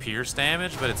doing pierce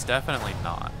damage, but it's definitely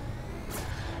not.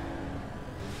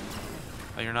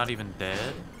 Oh, you're not even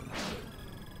dead?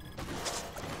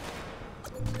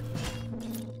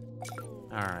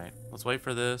 Alright, let's wait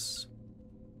for this.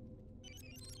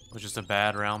 It was just a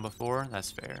bad round before?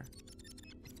 That's fair.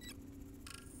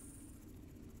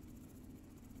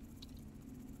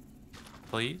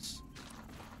 Please?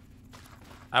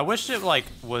 I wish it, like,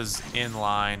 was in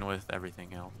line with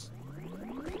everything else.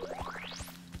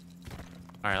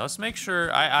 Alright, let's make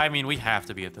sure... I mean, we have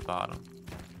to be at the bottom.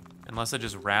 Unless it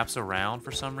just wraps around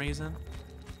for some reason.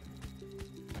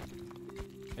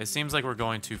 It seems like we're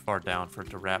going too far down for it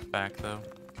to wrap back, though.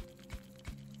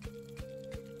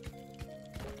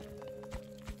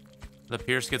 The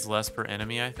pierce gets less per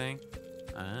enemy, I think.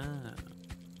 Ah.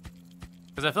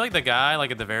 Because I feel like the guy,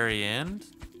 like, at the very end,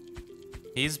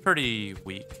 he's pretty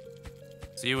weak.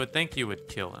 So you would think you would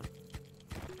kill him.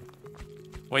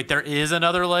 Wait, there is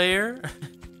another layer?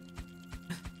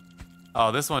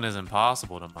 Oh, this one is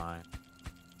impossible to mine.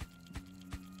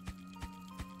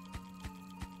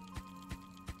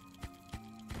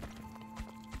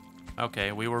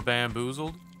 Okay, we were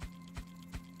bamboozled.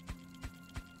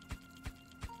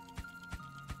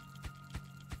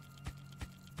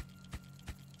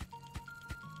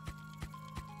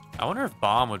 I wonder if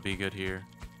bomb would be good here.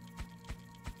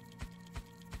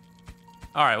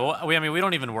 All right, well, I mean, we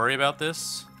don't even worry about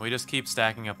this. We just keep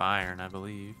stacking up iron, I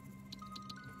believe.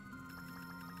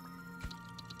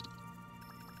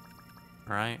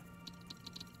 All right.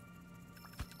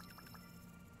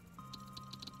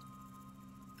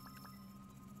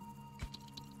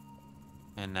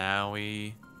 And now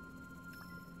we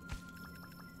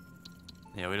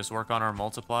just work on our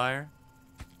multiplier.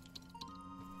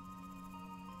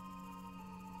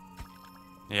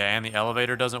 Yeah, and the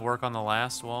elevator doesn't work on the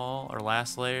last wall or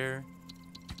last layer.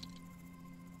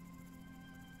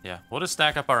 Yeah, we'll just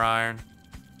stack up our iron.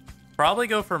 Probably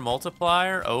go for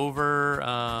multiplier over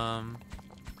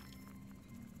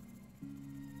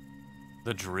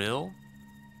the drill.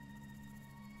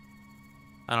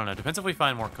 I don't know, depends if we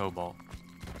find more cobalt.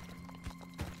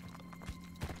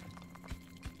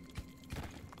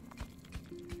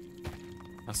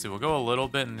 Let's see, we'll go a little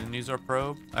bit and then use our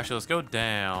probe. Actually, let's go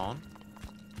down.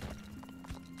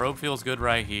 Probe feels good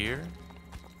right here.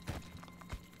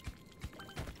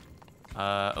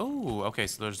 Oh, okay,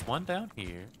 so there's one down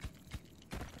here.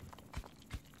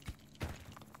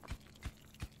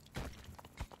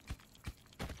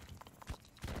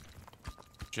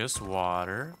 Just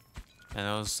water. And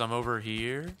there's some over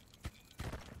here.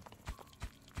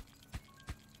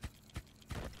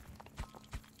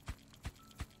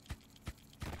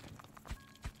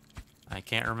 I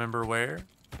can't remember where.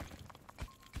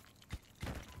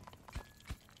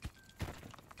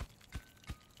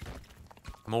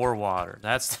 More water.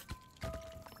 That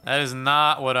is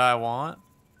not what I want.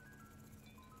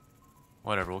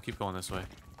 Whatever, we'll keep going this way.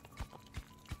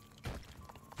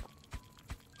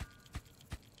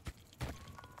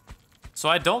 So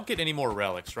I don't get any more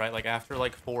relics, right? Like after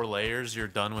like 4 layers, you're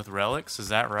done with relics. Is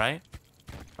that right?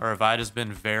 Or have I just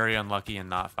been very unlucky in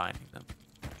not finding them?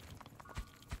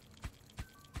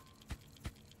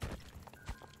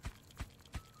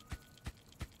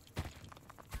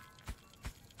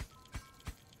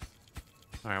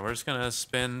 Alright, we're just gonna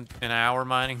spend an hour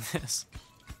mining this.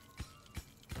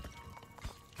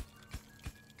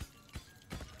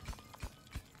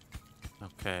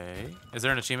 Okay. Is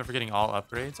there an achievement for getting all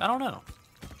upgrades? I don't know.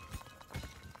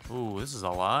 Ooh, this is a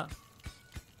lot.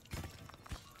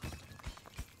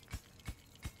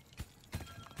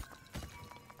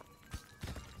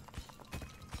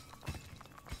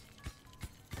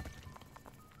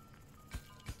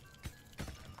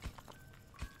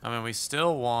 I mean, we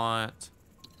still want...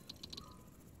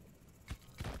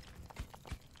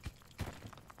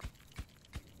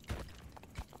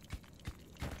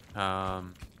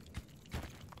 Um,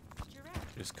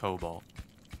 Giraffe. just cobalt.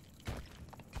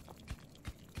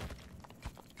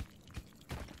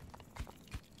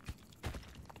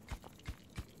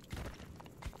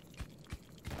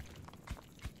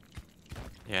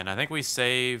 Yeah, and I think we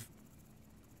save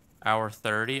our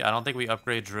 30. I don't think we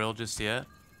upgrade drill just yet.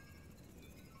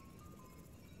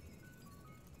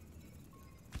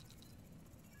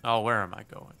 Oh, where am I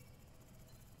going?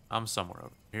 I'm somewhere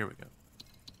over here. Here we go.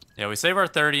 Yeah, we save our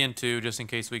 30 and 2 just in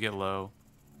case we get low.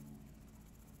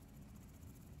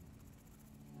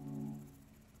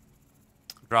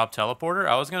 Drop teleporter?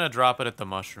 I was going to drop it at the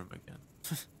mushroom again.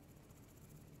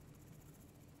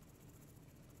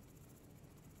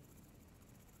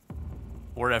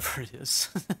 Wherever it is.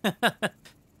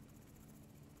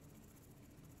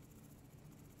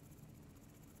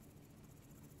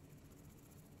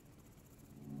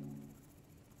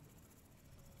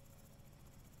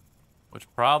 Which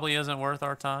probably isn't worth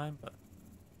our time, but...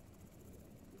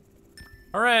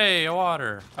 Hooray, a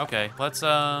water. Okay, let's,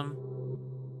 do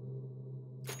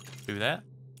that.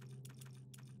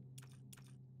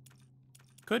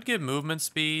 Could get movement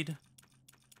speed.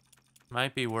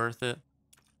 Might be worth it.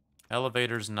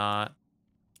 Elevator's not.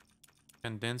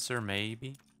 Condenser,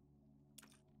 maybe.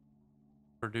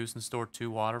 Produce and store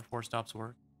 2 water before it stops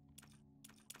work.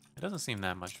 It doesn't seem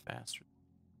that much faster.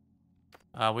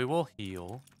 We will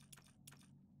heal.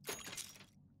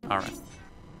 Alright.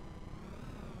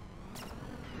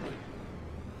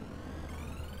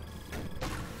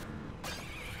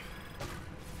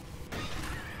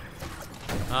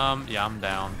 Yeah, I'm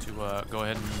down to, go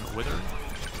ahead and wither.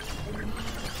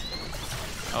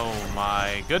 Oh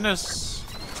my goodness.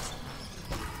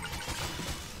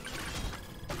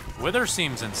 Wither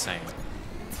seems insane.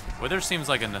 Wither seems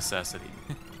like a necessity.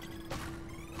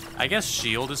 I guess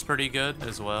shield is pretty good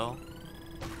as well.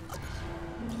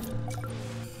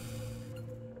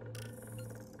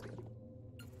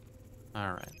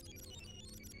 Alright.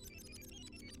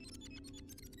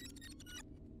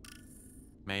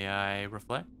 May I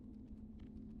reflect?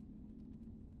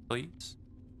 Please?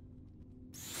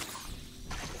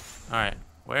 Alright.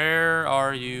 Where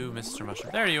are you, Mr.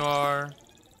 Mushroom? There you are.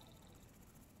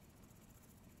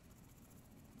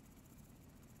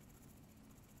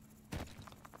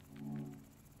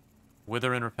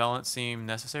 Wither and repellent seem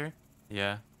necessary?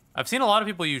 Yeah. I've seen a lot of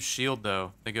people use shield,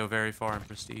 though. They go very far in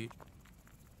prestige.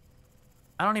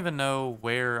 I don't even know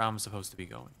where I'm supposed to be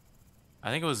going.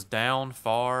 I think it was down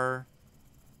far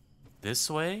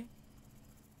this way?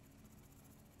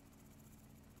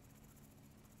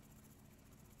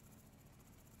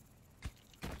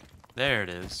 There it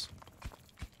is.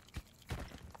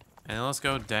 And then let's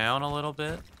go down a little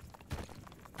bit.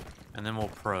 And then we'll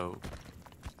probe.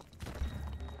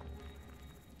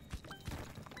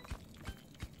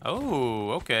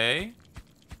 Oh, okay.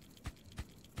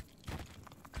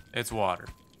 It's water.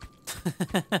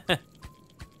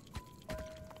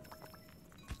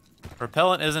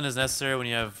 Repellent isn't as necessary when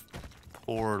you have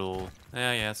portal.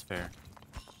 Yeah, that's fair.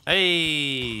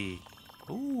 Hey!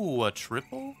 Ooh, a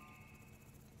triple?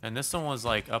 And this one was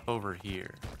like up over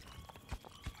here.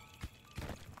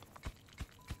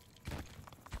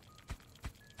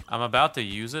 I'm about to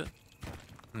use it.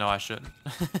 No, I shouldn't.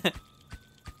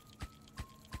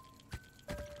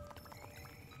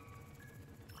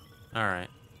 Alright.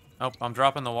 Oh, I'm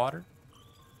dropping the water.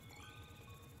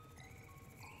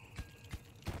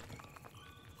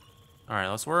 Alright,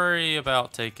 let's worry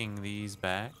about taking these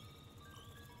back.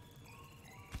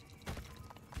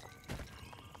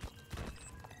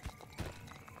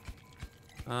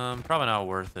 Probably not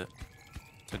worth it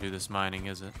to do this mining,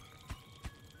 is it?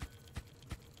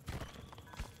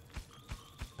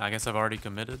 I guess I've already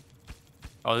committed.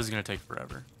 Oh, this is gonna take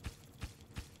forever.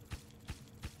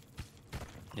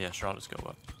 Yeah, sure, I'll just go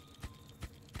up.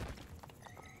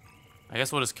 I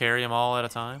guess we'll just carry them all at a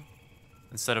time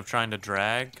instead of trying to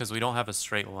drag, because we don't have a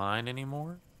straight line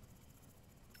anymore.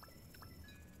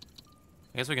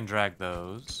 I guess we can drag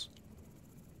those.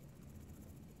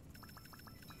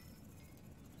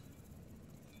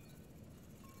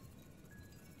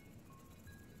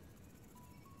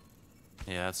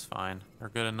 Yeah, that's fine. Or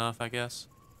good enough, I guess.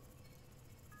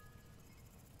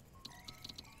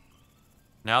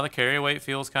 Now the carry weight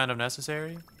feels kind of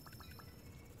necessary.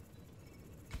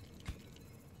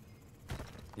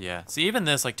 Yeah. See, even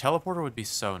this, like, teleporter would be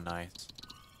so nice.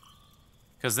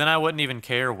 Because then I wouldn't even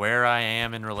care where I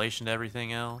am in relation to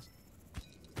everything else.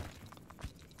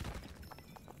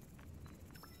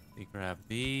 We grab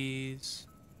these.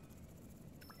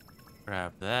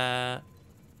 Grab that.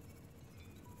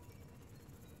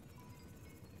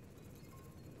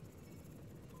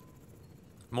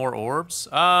 More orbs?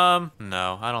 No,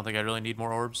 I don't think I really need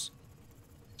more orbs.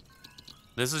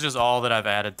 This is just all that I've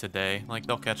added today. Like,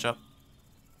 they'll catch up.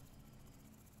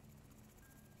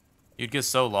 You'd get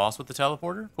so lost with the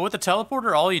teleporter. But with the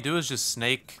teleporter, all you do is just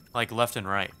snake, like, left and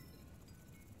right.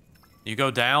 You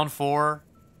go down 4,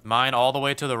 mine all the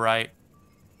way to the right.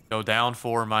 Go down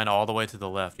 4, mine all the way to the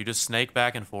left. You just snake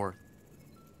back and forth.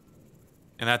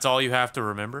 And that's all you have to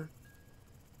remember.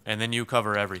 And then you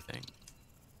cover everything.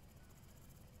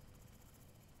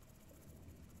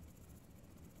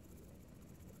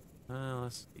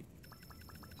 Let's see.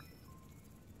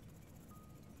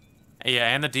 Yeah,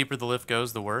 and the deeper the lift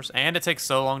goes, the worse. And it takes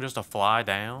so long just to fly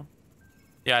down.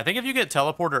 Yeah, I think if you get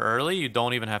teleporter early, you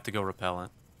don't even have to go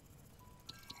repellent.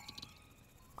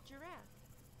 Giraffe.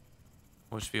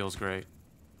 Which feels great.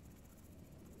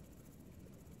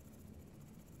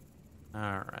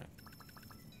 Alright.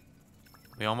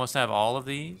 We almost have all of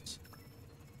these.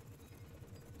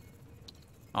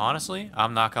 Honestly,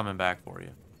 I'm not coming back for you.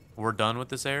 We're done with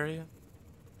this area.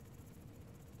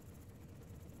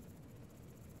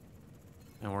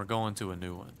 And we're going to a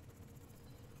new one.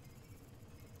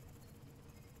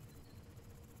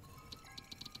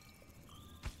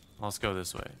 Let's go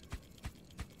this way.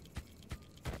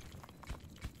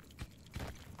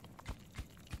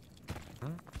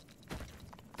 And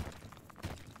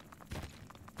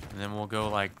then we'll go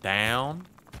like down.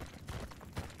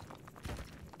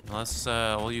 Let's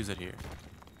we'll use it here.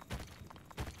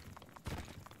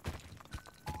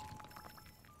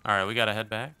 All right, we gotta head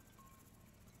back.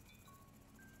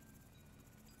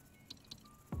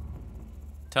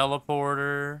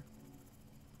 Teleporter.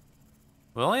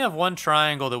 We only have one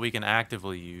triangle that we can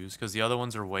actively use because the other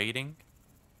ones are waiting.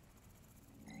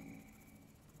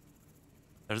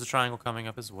 There's a triangle coming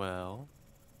up as well.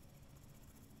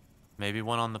 Maybe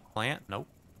one on the plant? Nope.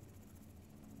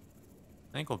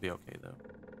 I think we'll be okay though.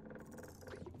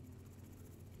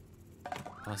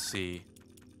 Let's see.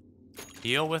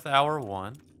 Heal with hour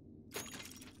 1.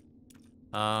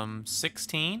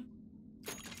 16.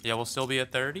 Yeah, we'll still be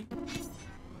at 30.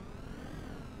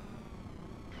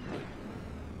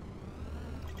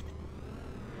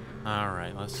 All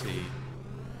right, let's see.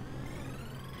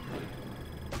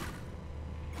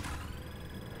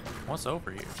 What's over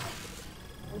here?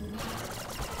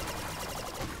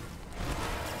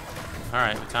 All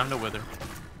right, time to wither.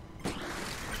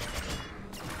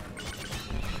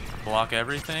 Block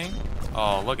everything.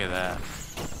 Oh, look at that.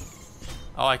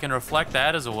 Oh, I can reflect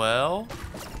that as well.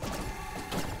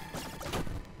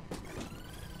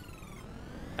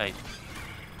 Hey.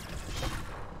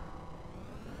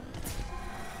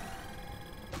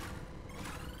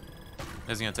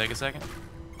 Is it gonna take a second?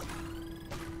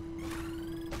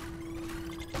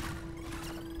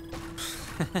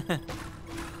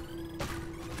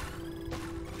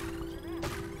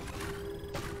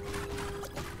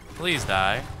 Please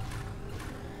die.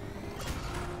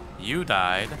 You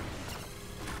died.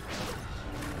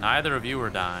 Neither of you are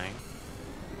dying.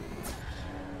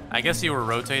 I guess you were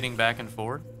rotating back and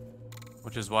forth,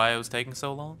 which is why it was taking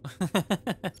so long.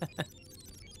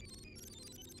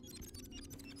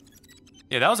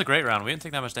 Yeah, that was a great round. We didn't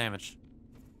take that much damage.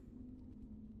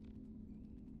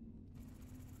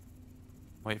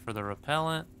 Wait for the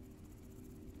repellent.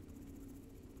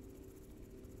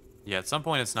 Yeah, at some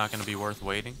point it's not going to be worth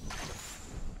waiting.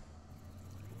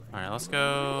 Alright, let's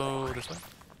go this way.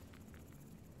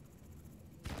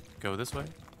 Go this way.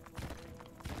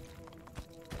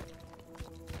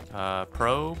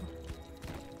 Probe.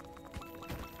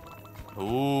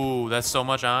 Ooh, that's so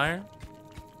much iron.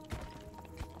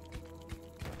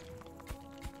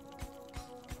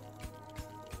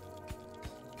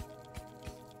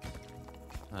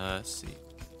 Let's see.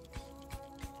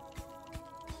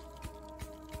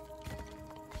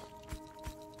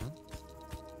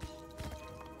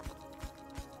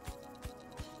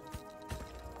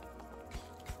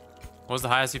 What was the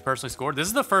highest you personally scored? This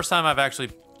is the first time I've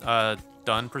actually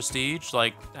done Prestige,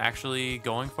 like actually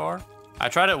going far. I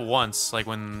tried it once, like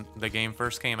when the game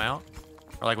first came out,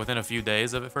 or like within a few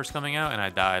days of it first coming out, and I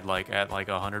died like at like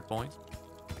 100 points.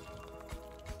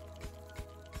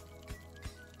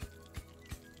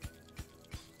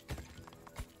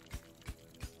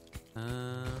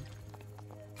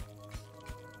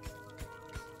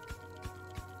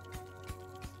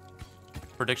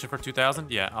 Prediction for 2000?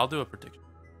 Yeah, I'll do a prediction.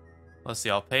 Let's see,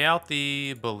 I'll pay out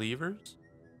the believers.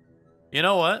 You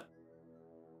know what?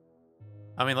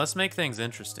 I mean, let's make things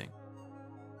interesting.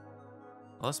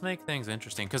 Let's make things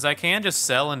interesting, because I can just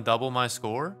sell and double my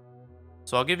score.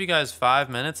 So I'll give you guys 5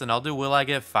 minutes, and I'll do will I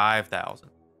get 5,000?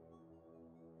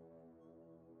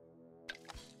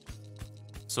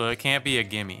 So it can't be a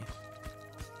gimme.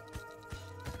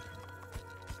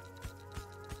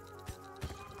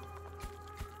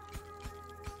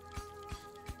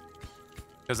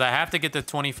 Because I have to get to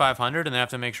 2,500 and I have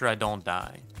to make sure I don't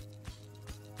die.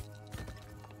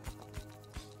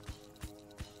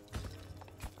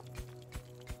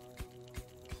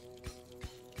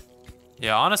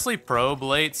 Yeah, honestly, probe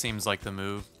late seems like the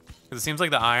move. Because it seems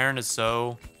like the iron is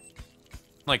so,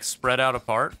 like, spread out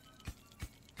apart.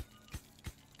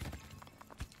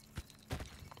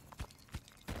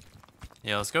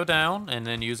 Yeah, let's go down and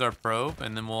then use our probe,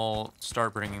 and then we'll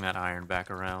start bringing that iron back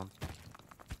around.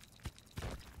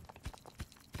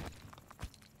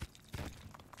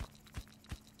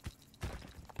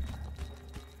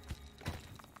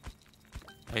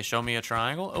 Hey, show me a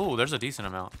triangle. Oh, there's a decent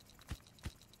amount.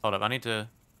 Hold up, I need to...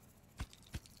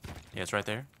 Yeah, it's right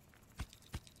there.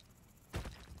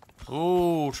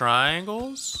 Ooh,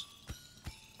 triangles?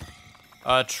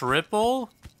 A triple?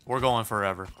 We're going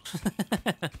forever.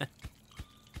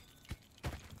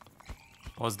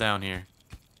 What's down here?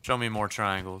 Show me more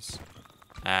triangles.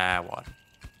 Ah, water.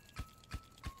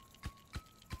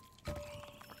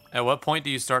 At what point do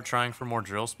you start trying for more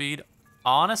drill speed?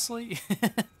 Honestly,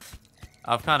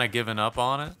 I've kind of given up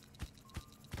on it.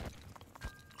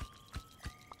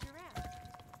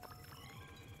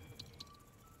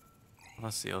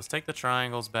 Let's see, let's take the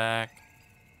triangles back.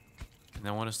 And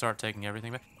then we'll just start taking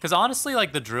everything back. Because honestly,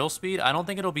 like the drill speed, I don't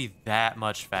think it'll be that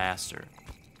much faster.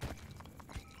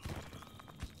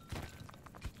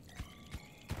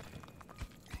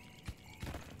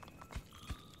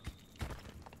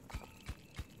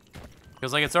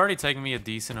 Because, like, it's already taking me a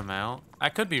decent amount. I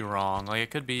could be wrong. Like,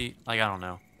 it could be, like, I don't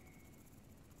know.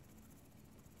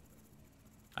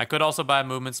 I could also buy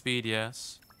movement speed,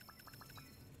 yes.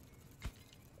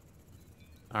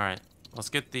 Alright. Let's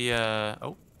get the,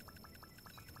 oh.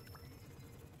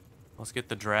 Let's get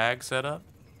the drag set up.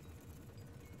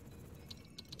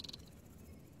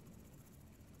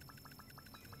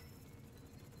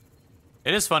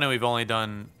 It is funny we've only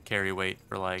done carry weight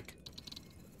for, like,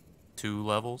 2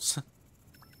 levels.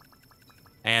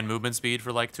 And movement speed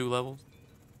for like 2 levels.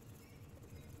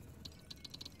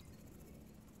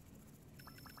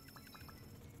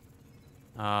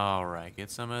 Alright, get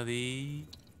some of these.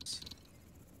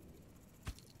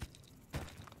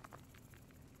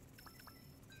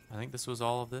 I think this was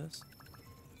all of this.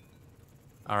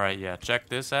 Alright, yeah, check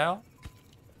this out.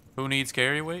 Who needs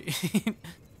carry weight?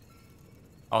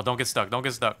 Oh, don't get stuck, don't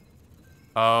get stuck.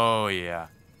 Oh, yeah.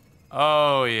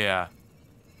 Oh, yeah.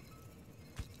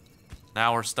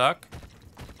 Now we're stuck.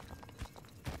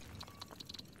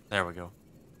 There we go.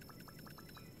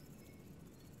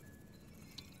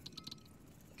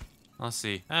 Let's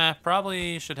see.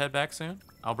 Probably should head back soon.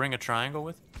 I'll bring a triangle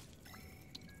with.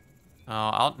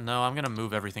 Oh, no, I'm gonna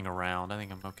move everything around. I think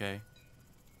I'm okay.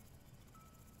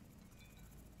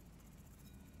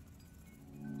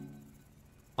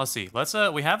 Let's see. Let's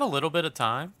we have a little bit of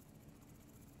time.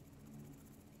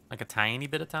 Like a tiny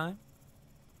bit of time.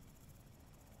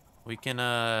 We can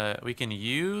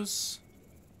use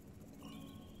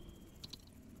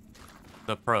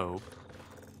the probe.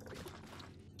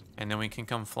 And then we can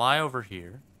come fly over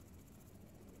here.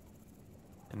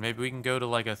 And maybe we can go to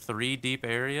like a 3 deep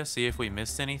area, see if we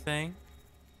missed anything.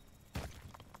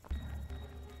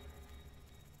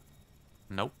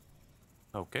 Nope.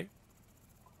 Okay.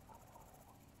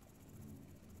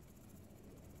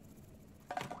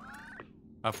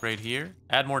 Upgrade here.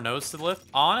 Add more nodes to the lift.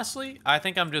 Honestly, I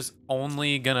think I'm just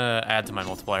only gonna add to my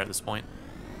multiplier at this point.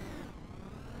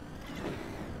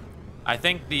 I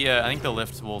think the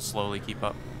lift will slowly keep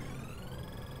up.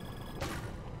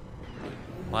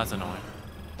 Well, that's annoying.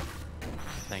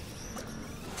 Thank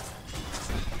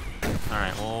you.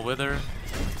 Alright, we'll wither.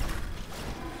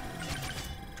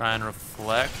 Try and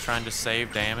reflect, trying to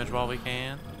save damage while we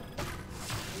can.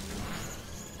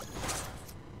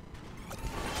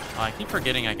 Oh, I keep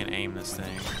forgetting I can aim this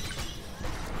thing.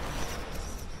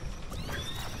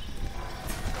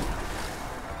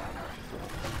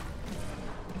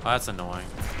 Oh, that's annoying.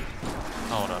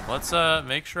 Hold up, let's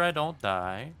make sure I don't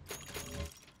die.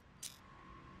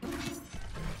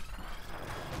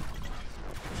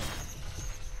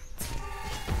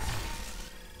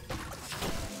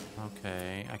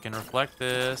 Okay, I can reflect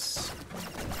this.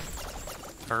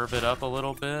 Curve it up a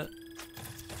little bit.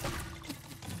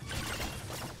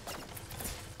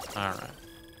 Alright.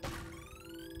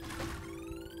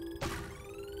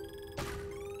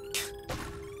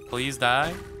 Please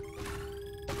die.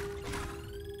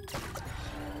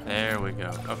 There we go.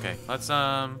 Okay, let's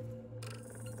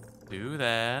do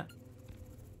that.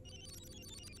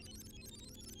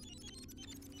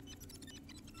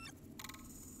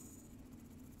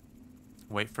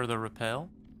 Wait for the repel.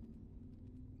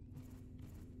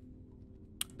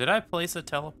 Did I place a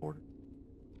teleporter?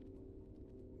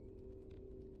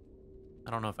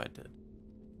 I don't know if I did.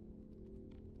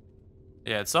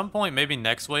 Yeah, at some point, maybe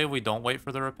next wave, we don't wait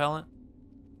for the repellent.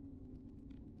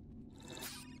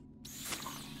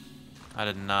 I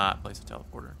did not place a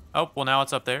teleporter. Oh, well, now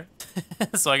it's up there.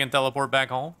 So I can teleport back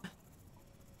home.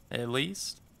 At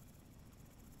least.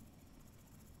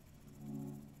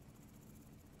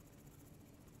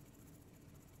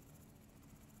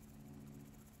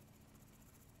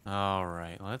 All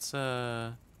right, let's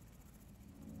yeah,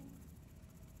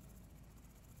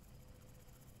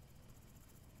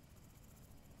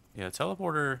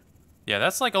 teleporter. Yeah,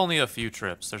 that's like only a few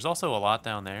trips. There's also a lot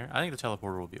down there. I think the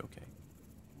teleporter will be okay.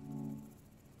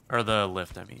 Or the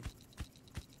lift, I mean.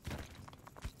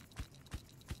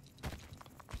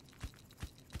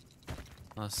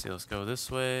 Let's see, let's go this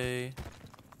way.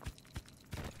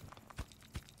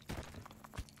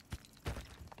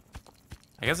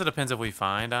 I guess it depends if we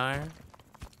find iron.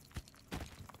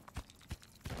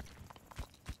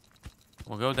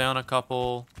 We'll go down a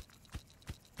couple.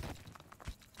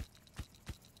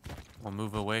 We'll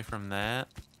move away from that.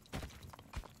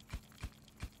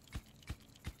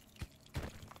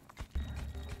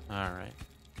 Alright.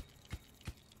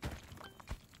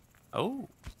 Oh.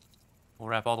 We'll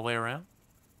wrap all the way around.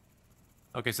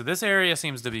 Okay, so this area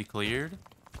seems to be cleared.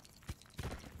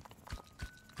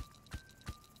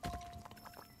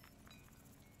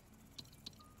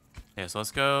 Yeah, so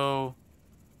let's go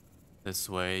this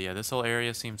way. Yeah, this whole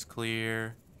area seems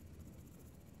clear.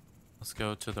 Let's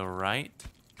go to the right.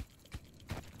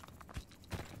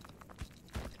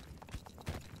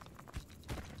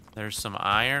 There's some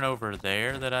iron over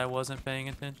there that I wasn't paying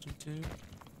attention to.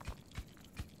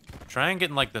 Try and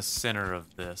get in, like, the center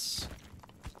of this.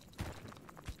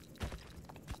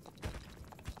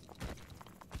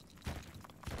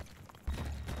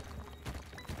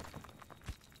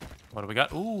 What do we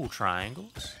got? Ooh,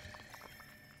 triangles.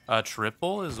 A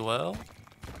triple as well.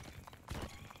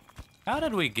 How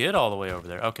did we get all the way over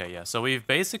there? Okay, yeah. So we've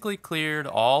basically cleared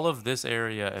all of this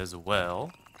area as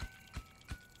well.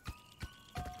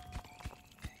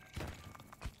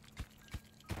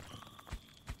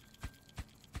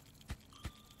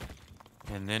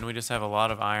 And then we just have a lot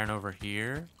of iron over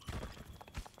here.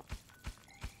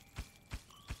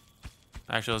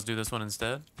 Actually, let's do this one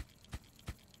instead.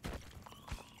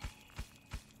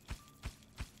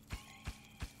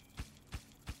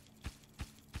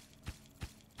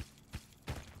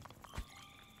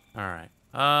 Alright.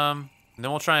 Then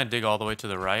we'll try and dig all the way to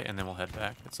the right, and then we'll head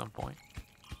back at some point.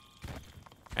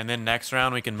 And then next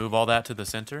round, we can move all that to the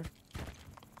center.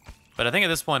 But I think at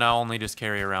this point, I'll only just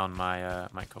carry around my,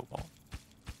 my cobalt.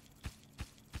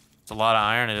 It's a lot of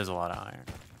iron. It is a lot of iron.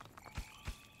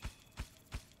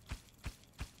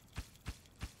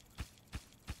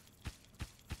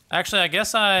 Actually, I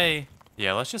guess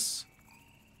yeah, let's just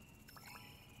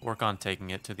work on taking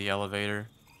it to the elevator.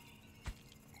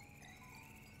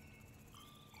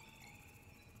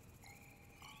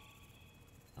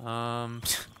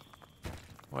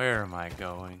 Where am I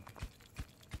going?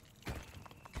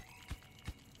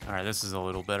 Alright, this is a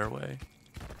little better way.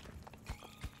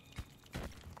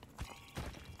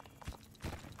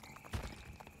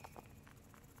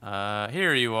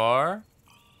 Here you are.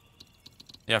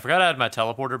 Yeah, I forgot I had my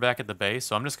teleporter back at the base,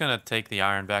 so I'm just gonna take the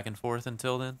iron back and forth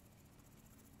until then.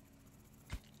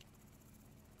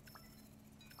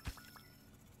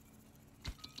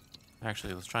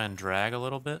 Actually, let's try and drag a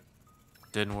little bit.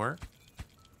 Didn't work.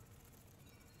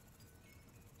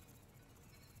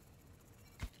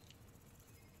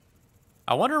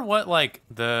 I wonder what, like,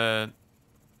 the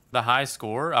high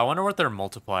score, I wonder what their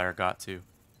multiplier got to.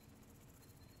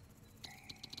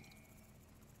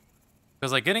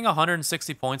 Because, like, getting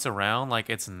 160 points around, like,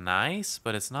 it's nice,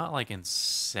 but it's not, like,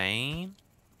 insane.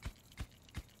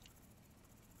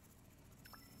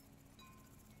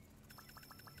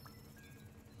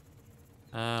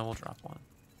 We'll drop one.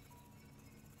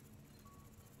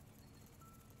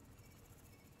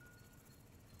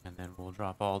 And then we'll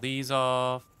drop all these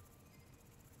off.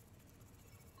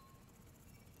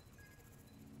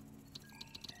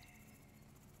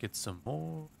 Get some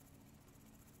more.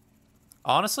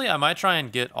 Honestly, I might try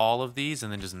and get all of these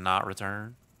and then just not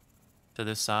return to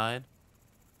this side.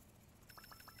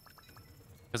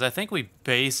 Because I think we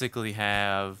basically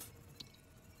have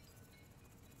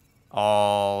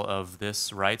all of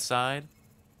this right side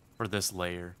for this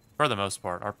layer. For the most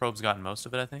part. Our probe's gotten most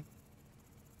of it, I think.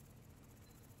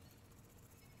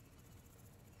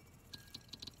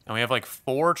 And we have like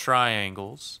 4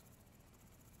 triangles.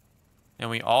 And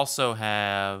we also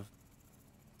have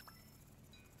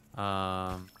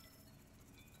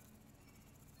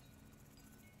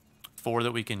 4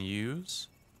 that we can use.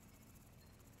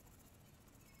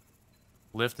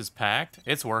 Lift is packed.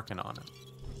 It's working on it.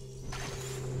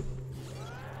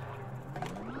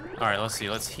 All right, let's see.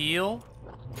 Let's heal.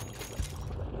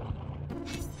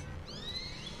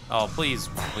 Oh, please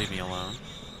leave me alone.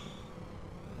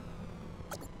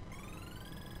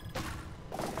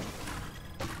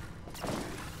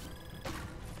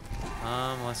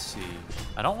 Let's see.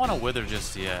 I don't want to wither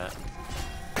just yet.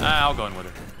 I'll go and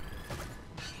wither.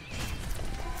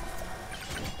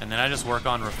 And then I just work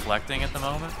on reflecting at the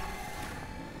moment.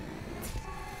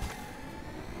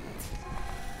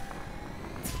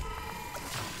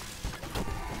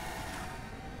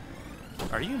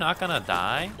 Are you not gonna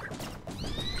die?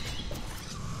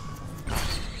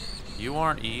 You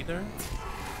aren't either?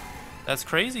 That's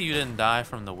crazy you didn't die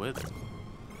from the wither.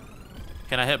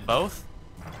 Can I hit both?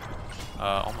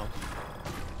 Almost.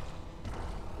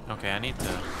 Okay, I need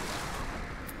to...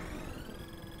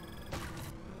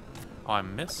 Oh, I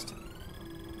missed.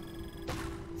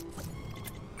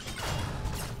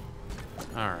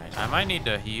 Alright, I might need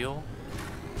to heal.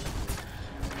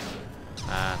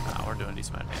 No, we're doing a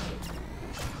decent amount of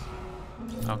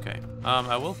damage. Okay,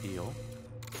 I will heal.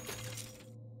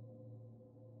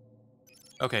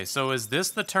 Okay, so is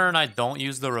this the turn I don't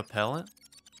use the repellent?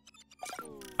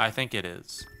 I think it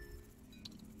is.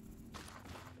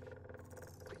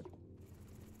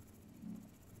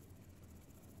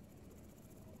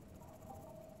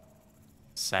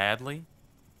 Sadly.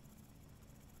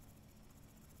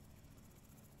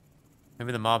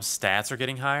 Maybe the mob's stats are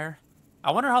getting higher?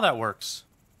 I wonder how that works.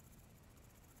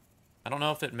 I don't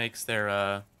know if it makes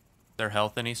their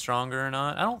health any stronger or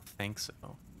not. I don't think so.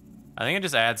 I think it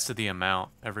just adds to the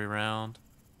amount every round.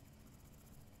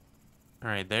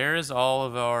 Alright, there's all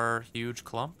of our huge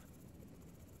clump.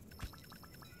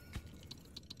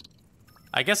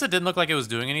 I guess it didn't look like it was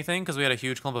doing anything because we had a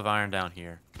huge clump of iron down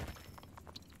here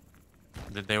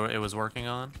that it was working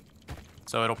on.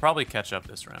 So it'll probably catch up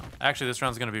this round. Actually, this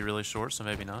round's going to be really short, so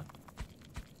maybe not.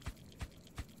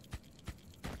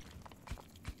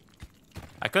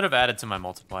 I could have added to my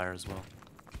multiplier as well.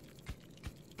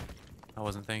 I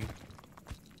wasn't thinking.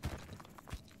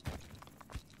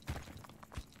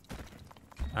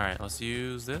 Alright, let's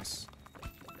use this.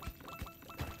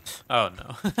 Oh,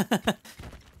 no.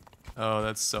 Oh,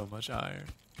 that's so much iron.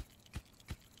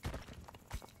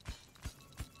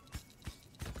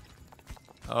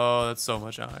 Oh, that's so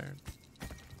much iron.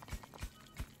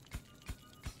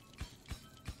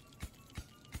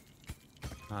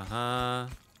 Uh-huh.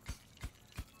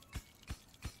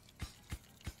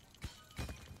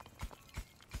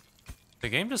 The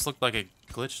game just looked like it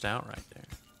glitched out right there.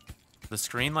 The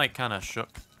screen, like, kind of shook.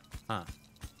 Huh.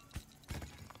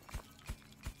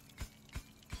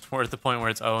 We're at the point where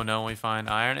it's, oh no, we find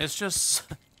iron. It's just,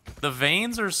 the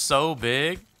veins are so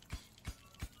big.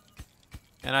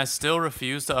 And I still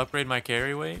refuse to upgrade my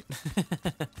carry weight.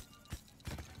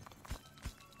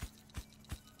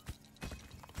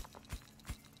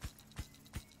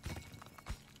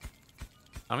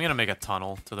 I'm gonna make a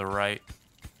tunnel to the right.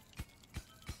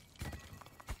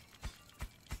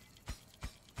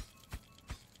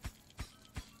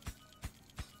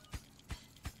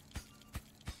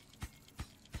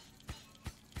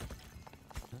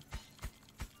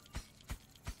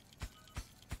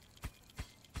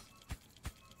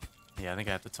 Yeah, I think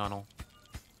I have to tunnel.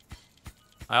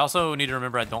 I also need to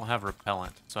remember I don't have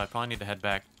repellent, so I probably need to head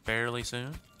back fairly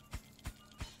soon.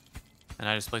 And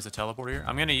I just place a teleporter here.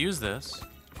 I'm gonna use this.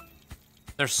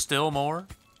 There's still more.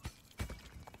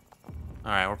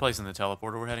 Alright, we're placing the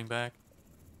teleporter. We're heading back.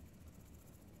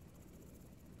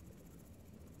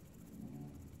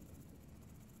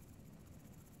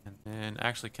 And then,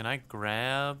 actually, can I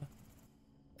grab...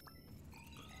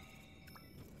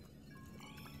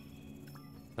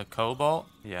 the cobalt?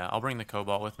 Yeah, I'll bring the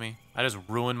cobalt with me. I just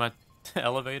ruined my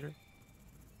elevator.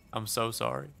 I'm so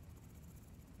sorry.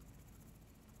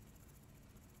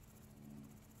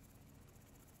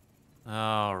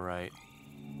 Alright.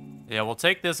 Yeah, we'll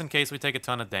take this in case we take a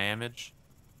ton of damage.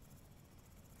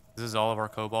 This is all of our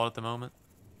cobalt at the moment.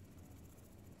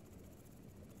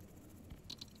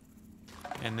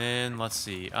 And then, let's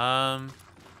see.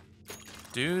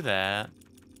 Do that.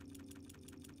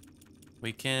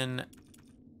 We can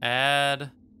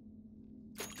add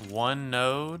one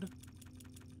node.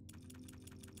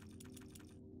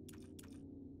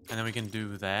 And then we can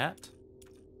do that.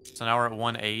 So now we're at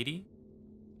 180.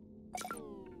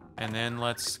 And then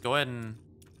let's go ahead and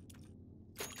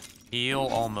heal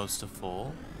almost to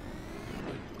full.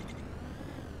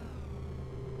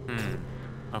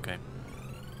 Okay.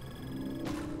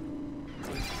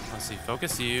 Let's see,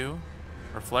 focus you.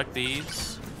 Reflect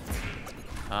these.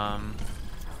 I'm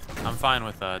fine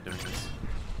with doing this.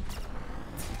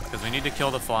 Because we need to kill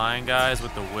the flying guys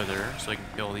with the wither so we can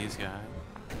kill these guys.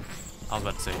 I was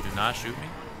about to say, do not shoot me.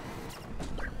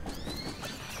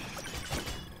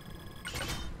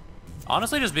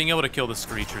 Honestly, just being able to kill the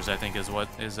screechers, I think, is what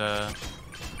is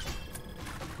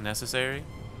necessary.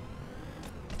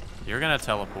 You're gonna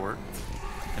teleport,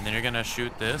 and then you're gonna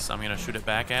shoot this. I'm gonna shoot it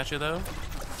back at you, though.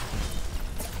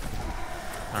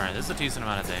 All right, this is a decent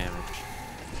amount of damage.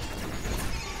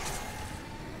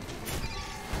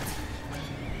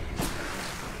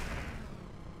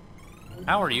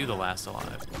 How are you the last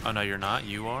alive? Oh, no, you're not.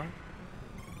 You are.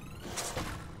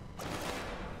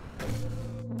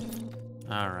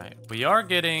 All right, we are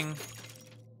getting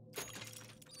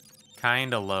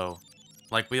kind of low.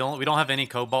 Like we don't have any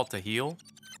cobalt to heal.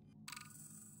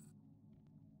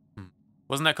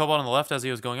 Wasn't that cobalt on the left as he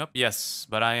was going up? Yes,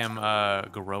 but I am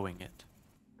growing it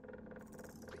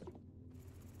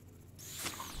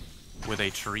with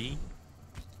a tree.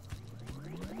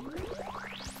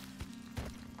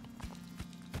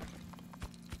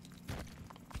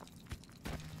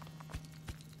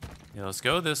 Yeah, let's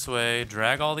go this way.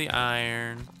 Drag all the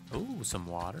iron. Ooh, some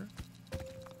water.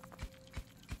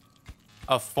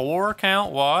 A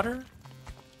 4-count water?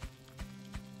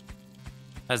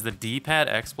 Has the D-pad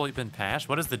exploit been patched?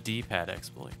 What is the D-pad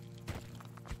exploit?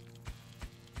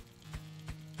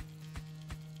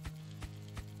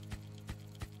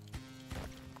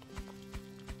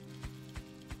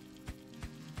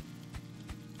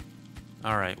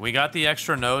 All right, we got the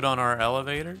extra node on our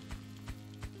elevator.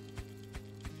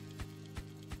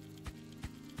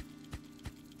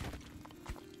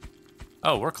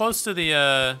 Oh, we're close to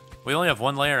the, we only have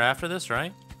one layer after this,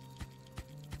 right?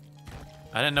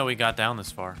 I didn't know we got down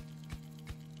this far.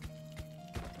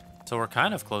 So we're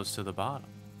kind of close to the bottom.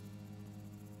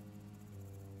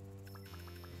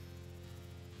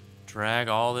 Drag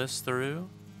all this through.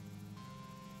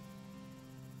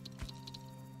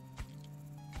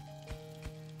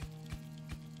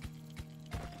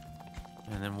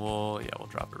 And then we'll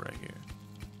drop it right here.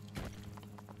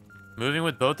 Moving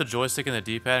with both the joystick and the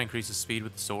D-pad increases speed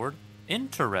with the sword.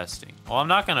 Interesting. Well, I'm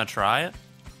not gonna try it.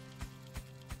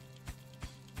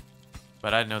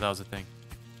 But I didn't know that was a thing.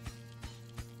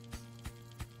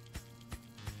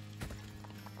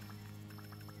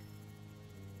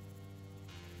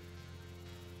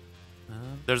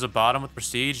 There's a bottom with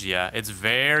prestige. Yeah, it's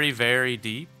very, very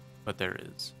deep, but there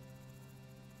is.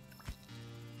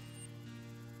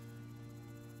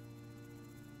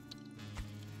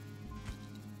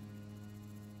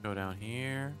 Go down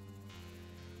here.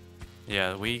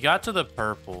 Yeah, we got to the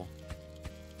purple.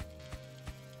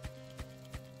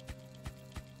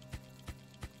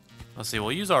 Let's see,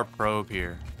 we'll use our probe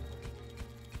here.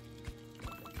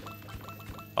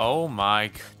 Oh my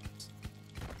god.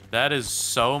 That is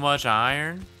so much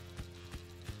iron.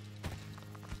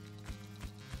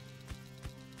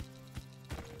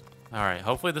 Alright,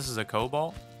 hopefully this is a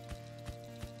cobalt.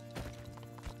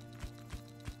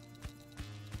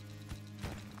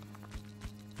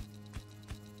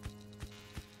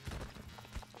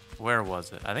 Where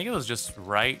was it? I think it was just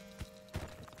right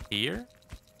here.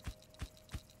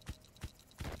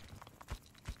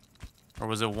 Or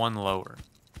was it one lower?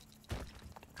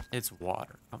 It's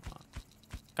water. Come on.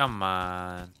 Come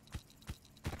on.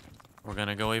 We're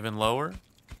gonna go even lower.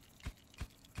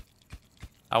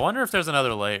 I wonder if there's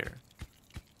another layer.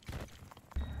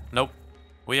 Nope.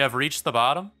 We have reached the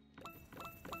bottom.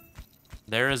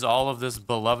 There is all of this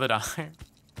beloved iron.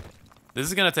 This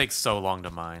is gonna take so long to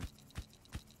mine.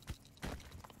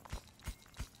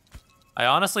 I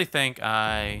honestly think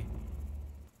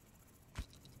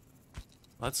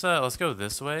let's go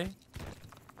this way.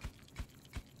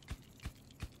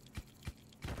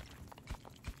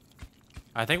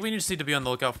 I think we just need to be on the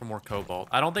lookout for more cobalt.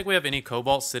 I don't think we have any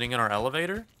cobalt sitting in our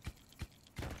elevator.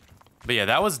 But yeah,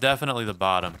 that was definitely the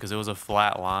bottom because it was a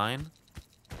flat line.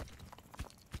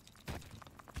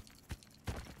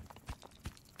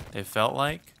 It felt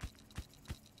like.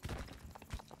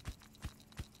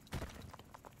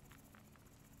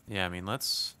 Yeah, I mean,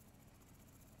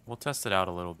 we'll test it out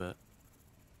a little bit.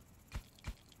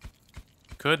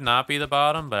 Could not be the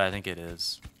bottom, but I think it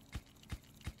is.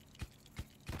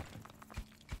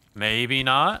 Maybe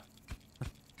not.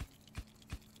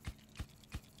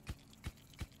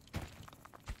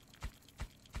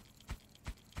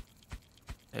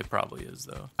 It probably is,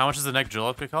 though. How much does the next drill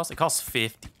upgrade cost? It costs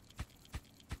 50.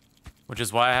 Which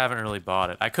is why I haven't really bought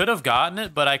it. I could have gotten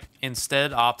it, but I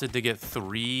instead opted to get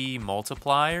 3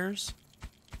 multipliers,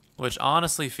 which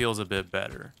honestly feels a bit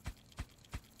better.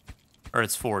 Or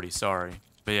it's 40, sorry.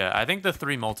 But yeah, I think the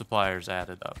 3 multipliers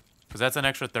added up, because that's an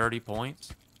extra 30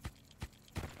 points.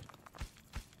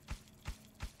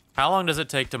 How long does it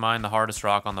take to mine the hardest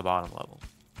rock on the bottom level?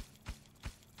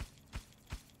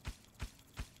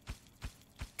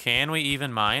 Can we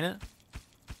even mine it?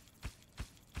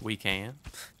 We can.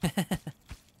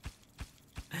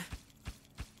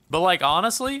 But, like,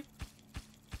 honestly,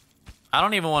 I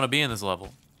don't even want to be in this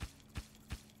level.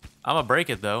 I'm gonna break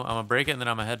it, though. I'm gonna break it, and then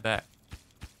I'm gonna head back.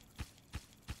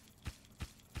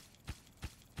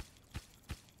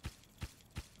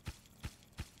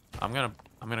 I'm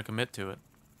gonna commit to it.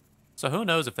 So who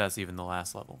knows if that's even the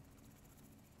last level?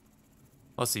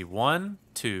 Let's see. 1,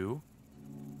 2,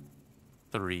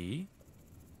 3,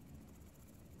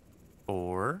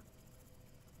 4,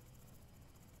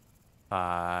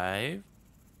 5,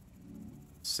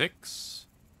 6,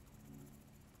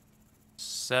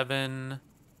 7,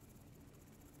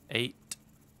 8,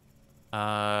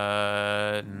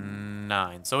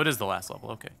 9. So it is the last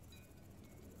level. Okay.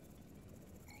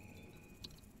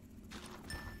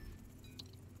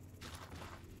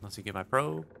 Let's see, get my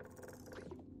probe.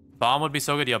 Bomb would be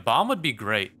so good. Yeah, bomb would be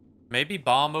great. Maybe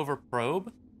bomb over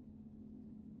probe?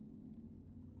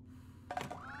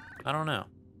 I don't know.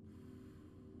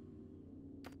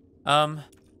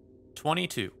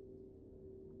 22.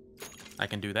 I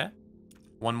can do that.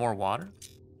 One more water.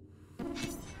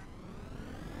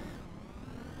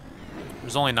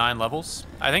 There's only 9 levels.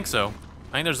 I think so.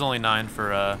 I think there's only 9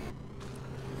 for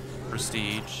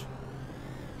prestige.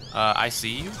 I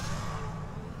see you.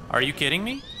 Are you kidding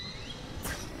me?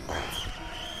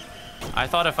 I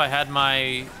thought if I had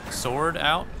my sword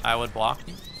out, I would block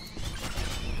you.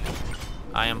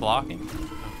 I am blocking.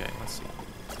 Okay, let's see.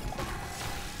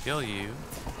 Kill you.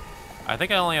 I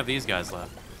think I only have these guys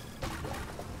left.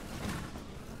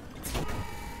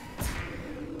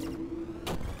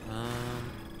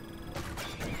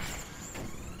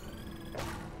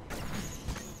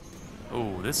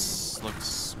 Oh, this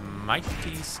looks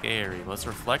mighty scary. Let's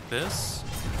reflect this.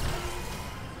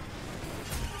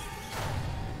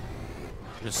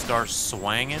 Just start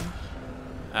swanging.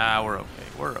 Ah, we're okay.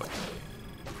 We're okay.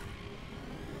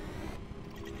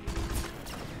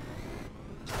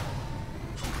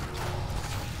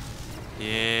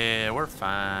 Yeah, we're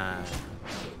fine.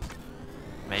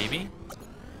 Maybe?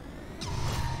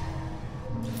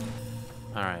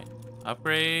 Alright.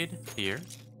 Upgrade here.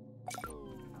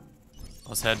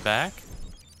 Let's head back.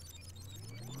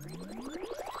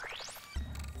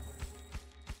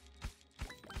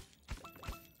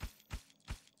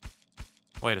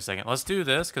 Wait a second. Let's do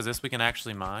this, because this we can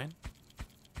actually mine.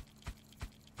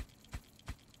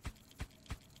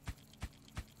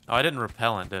 Oh, I didn't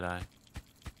repellent, did I?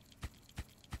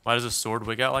 Why does a sword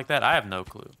wig out like that? I have no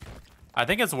clue. I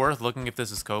think it's worth looking if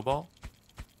this is cobalt.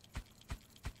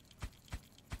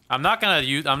 I'm not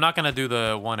gonna do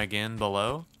the one again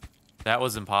below. That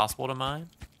was impossible to mine.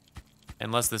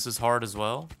 Unless this is hard as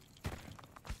well.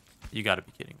 You gotta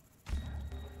be kidding.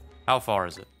 How far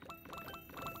is it?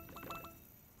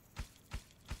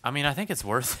 I mean, I think it's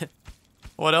worth it.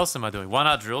 What else am I doing? Why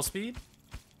not drill speed?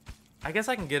 I guess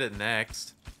I can get it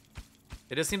next.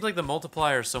 It just seems like the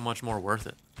multiplier is so much more worth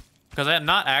it. Because I'm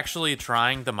not actually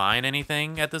trying to mine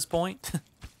anything at this point.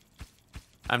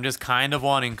 I'm just kind of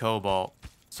wanting cobalt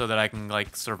so that I can,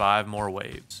 like, survive more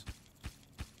waves.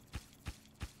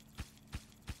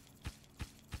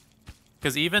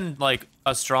 Because even, like,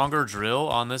 a stronger drill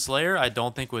on this layer, I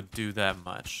don't think would do that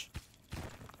much.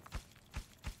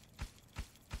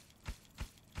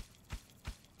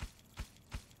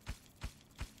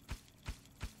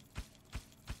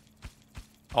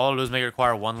 All it'll do is make it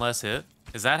require 1 less hit.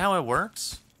 Is that how it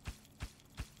works?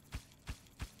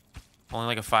 Only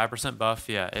like a 5% buff?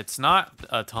 Yeah, it's not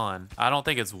a ton. I don't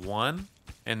think it's 1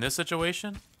 in this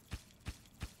situation.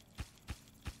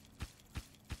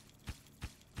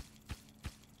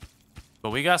 But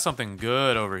we got something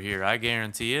good over here. I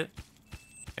guarantee it.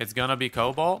 It's gonna be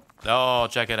cobalt. Oh,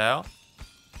 check it out.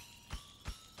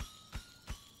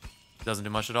 Doesn't do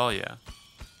much at all, yeah.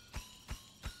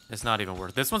 It's not even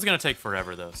worth it. This one's gonna take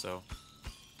forever though, so.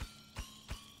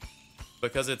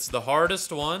 Because it's the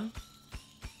hardest one,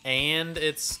 and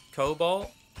it's cobalt.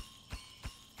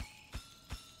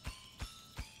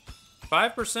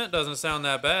 5% doesn't sound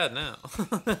that bad now.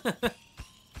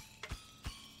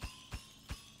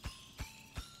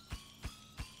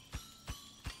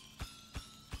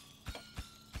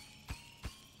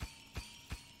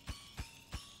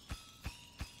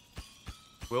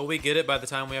 Will we get it by the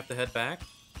time we have to head back?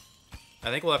 I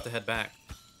think we'll have to head back.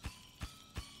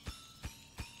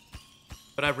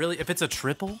 But I really, if it's a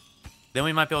triple, then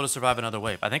we might be able to survive another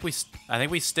wave. I think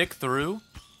we stick through.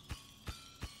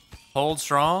 Hold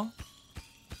strong.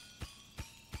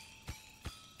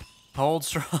 Hold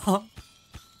strong.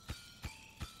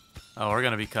 Oh, we're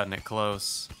gonna be cutting it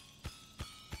close.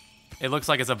 It looks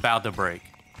like it's about to break.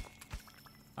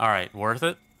 All right, worth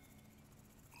it.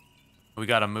 We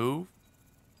gotta move.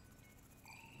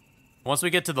 Once we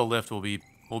get to the lift, we'll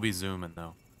be zooming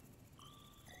though.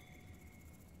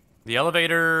 The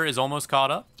elevator is almost caught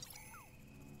up.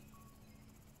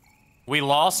 We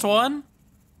lost one?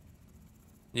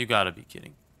 You gotta be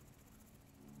kidding.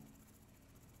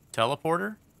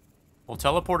 Teleporter? We'll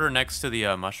teleport her next to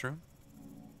the mushroom.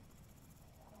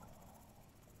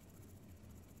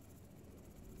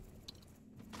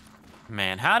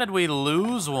 Man, how did we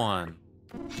lose one?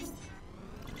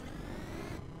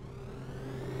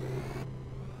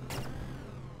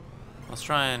 Let's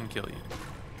try and kill you.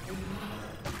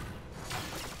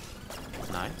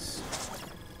 Nice.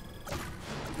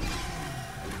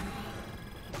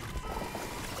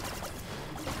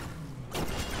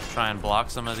 Try and block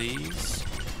some of these.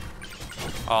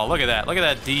 Oh, look at that. Look at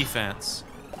that defense.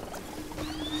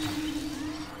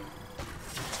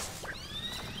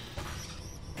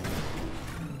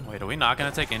 Wait, are we not going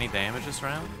to take any damage this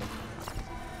round?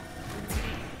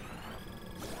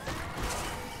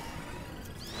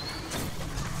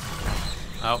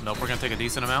 Oh, nope, we're going to take a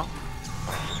decent amount.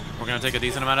 We're going to take a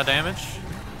decent amount of damage.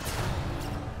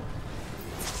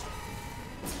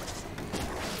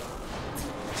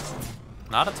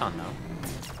 Not a ton, though.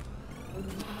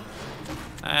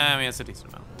 I mean, it's a decent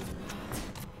amount.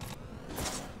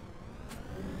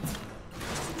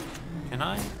 Can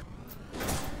I?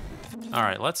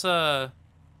 Alright, let's,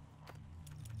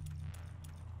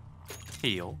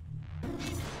 heal.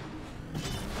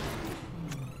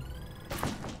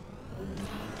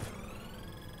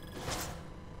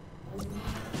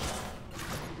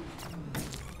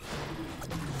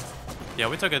 Yeah,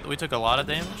 we took a lot of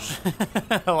damage.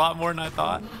 A lot more than I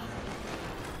thought.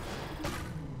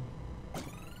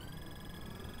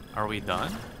 Are we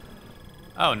done?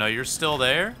 Oh, no, you're still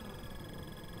there?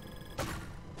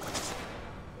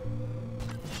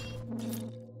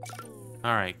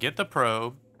 Alright, get the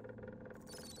probe.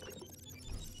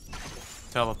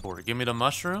 Teleporter. Give me the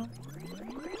mushroom.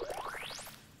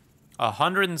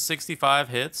 165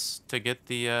 hits to get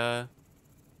the,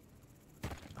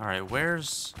 Alright,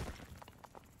 where's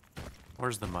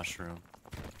the mushroom?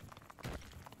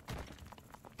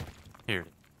 Here.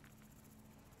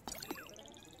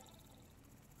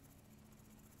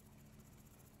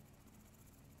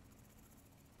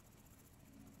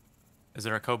 Is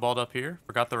there a kobold up here?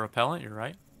 Forgot the repellent, you're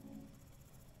right.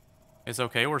 It's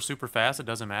okay, we're super fast, it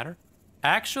doesn't matter.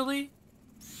 Actually,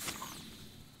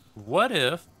 what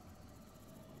if,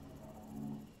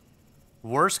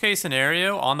 worst case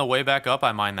scenario, on the way back up,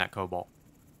 I mine that kobold?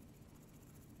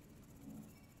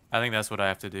 I think that's what I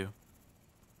have to do.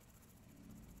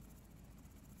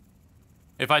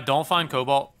 If I don't find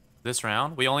cobalt this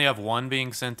round, we only have one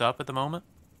being sent up at the moment.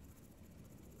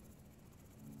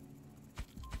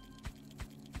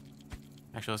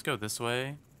 Actually, let's go this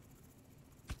way.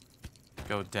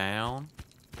 Go down.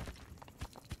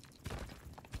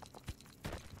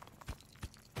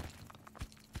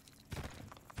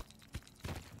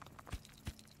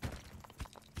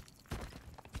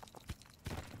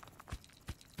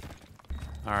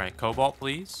 Alright, cobalt,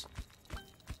 please.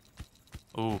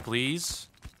 Ooh, please.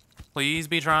 Please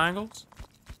be triangles.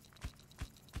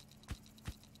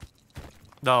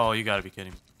 No, you gotta be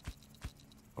kidding me.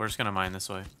 We're just gonna mine this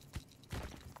way.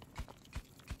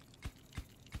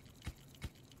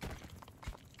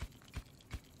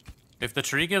 If the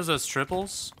tree gives us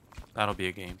triples, that'll be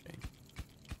a game changer.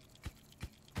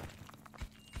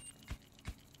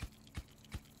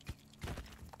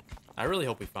 I really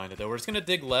hope we find it, though. We're just gonna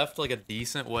dig left like a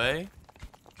decent way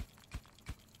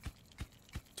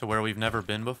to where we've never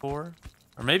been before.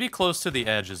 Or maybe close to the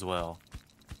edge as well.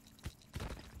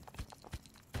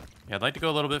 Yeah, I'd like to go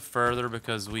a little bit further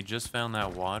because we just found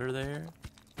that water there.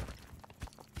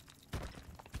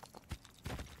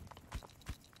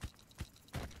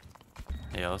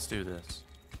 Yeah, let's do this.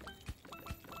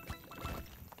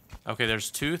 Okay,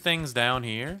 there's two things down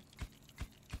here.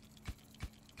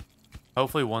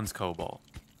 Hopefully one's cobalt.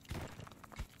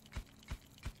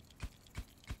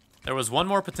 There was one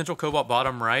more potential cobalt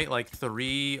bottom right, like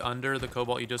 3 under the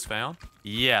cobalt you just found.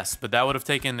 Yes, but that would have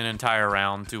taken an entire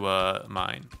round to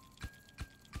mine.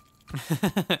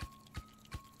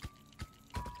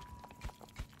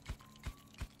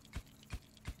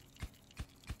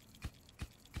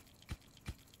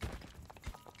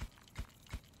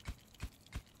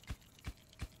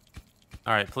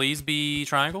 All right, please be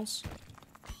triangles.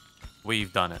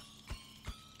 We've done it.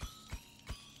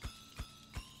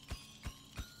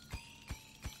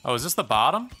 Oh, is this the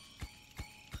bottom?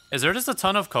 Is there just a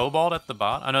ton of cobalt at the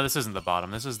bottom? Oh, no, this isn't the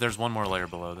bottom. There's one more layer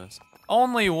below this.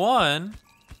 Only one?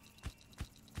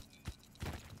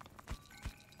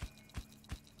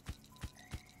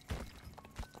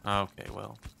 Okay,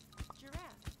 well. Giraffe.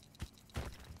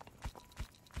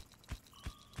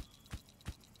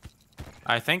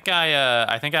 I think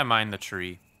I mined the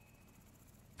tree.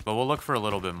 But we'll look for a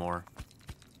little bit more.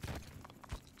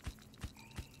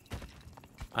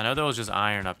 I know there was just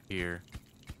iron up here.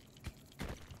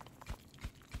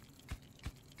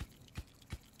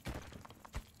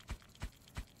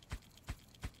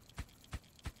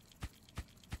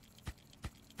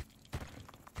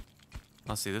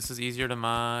 Let's see, this is easier to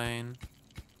mine.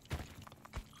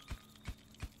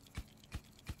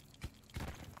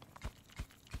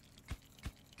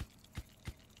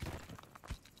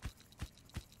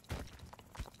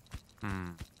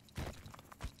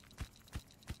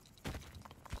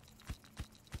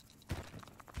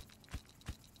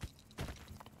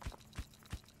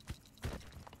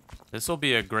 This will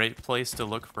be a great place to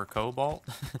look for cobalt.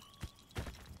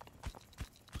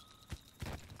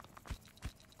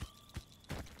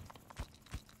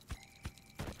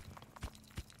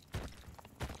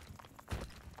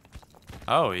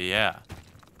 Oh, yeah.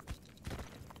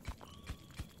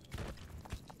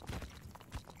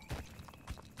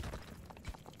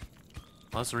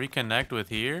 Let's reconnect with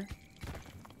here.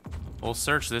 We'll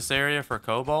search this area for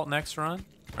cobalt next run,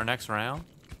 or next round.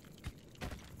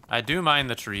 I do mine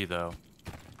the tree, though.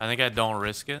 I think I don't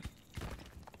risk it.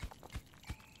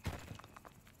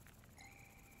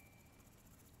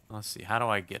 Let's see, how do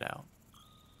I get out?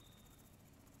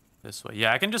 This way.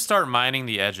 Yeah, I can just start mining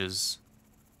the edges,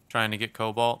 trying to get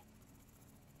cobalt.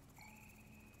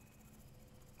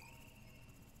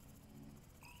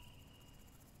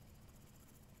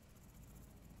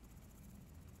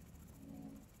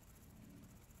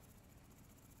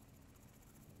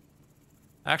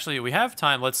 Actually, we have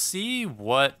time. Let's see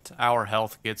what our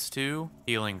health gets to.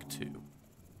 Healing 2.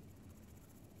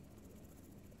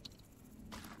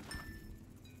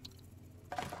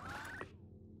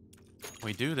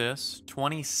 We do this.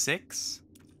 26.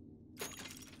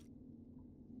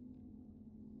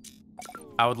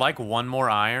 I would like one more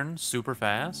iron super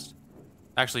fast.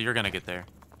 Actually, you're gonna get there.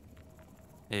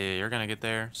 Yeah, you're gonna get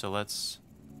there. So let's...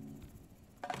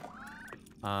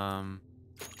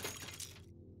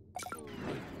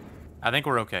 I think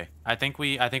we're okay. I think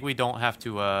we don't have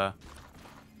to,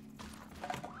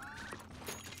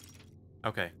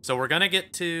 Okay, so we're gonna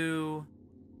get to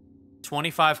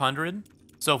 2,500.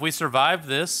 So if we survive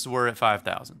this, we're at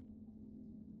 5,000.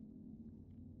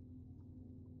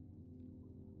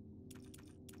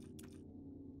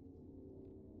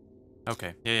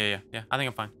 Okay, yeah. I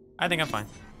think I'm fine.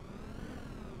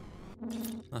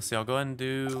 Let's see, I'll go ahead and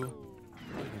do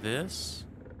this.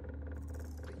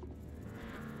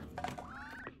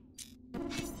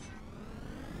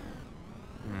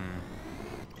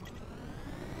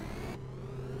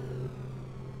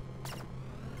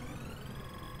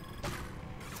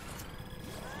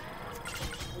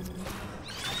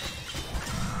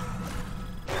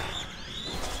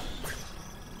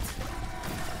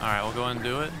 Alright, we'll go ahead and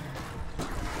do it.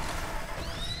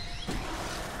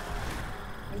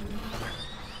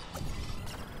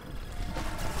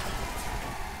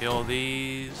 Kill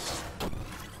these.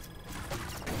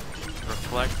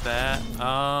 Reflect that.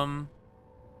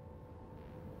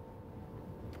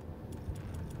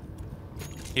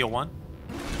 Heal 1.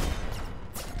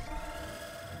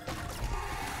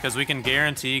 Because we can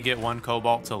guarantee get 1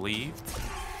 cobalt to leave.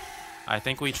 I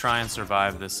think we try and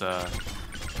survive this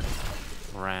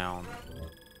round.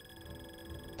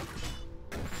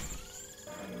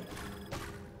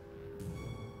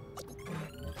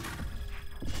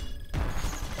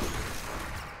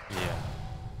 Yeah.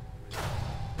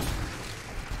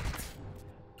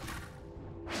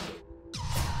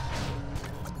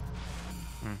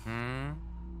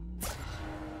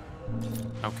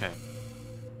 Okay.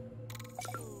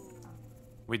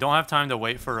 We don't have time to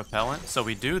wait for repellent, so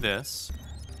we do this.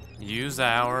 Use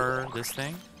this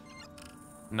thing.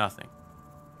 Nothing.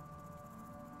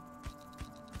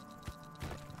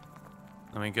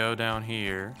 Let me go down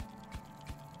here.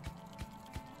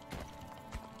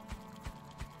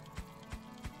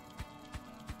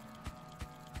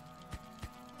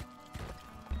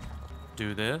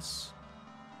 Do this.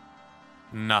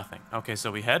 Nothing. Okay,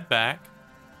 so we head back.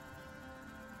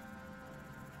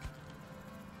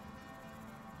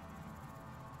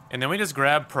 And then we just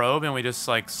grab probe and we just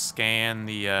like scan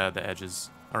the edges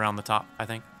around the top, I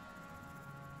think.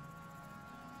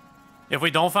 If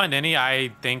we don't find any,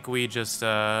 I think we just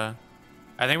fly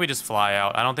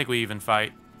out. I don't think we even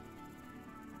fight.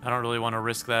 I don't really want to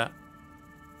risk that.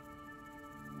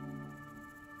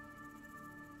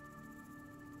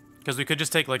 Because we could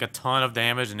just take like a ton of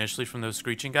damage initially from those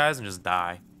screeching guys and just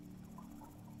die.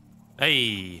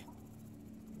 Hey!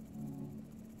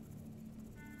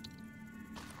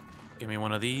 Give me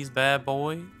one of these bad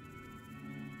boys.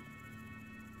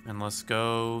 And let's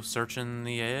go searching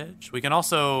the edge. We can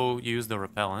also use the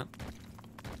repellent.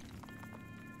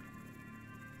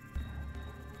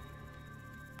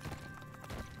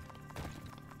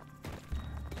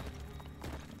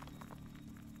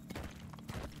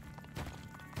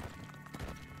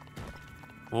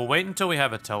 We'll wait until we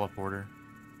have a teleporter.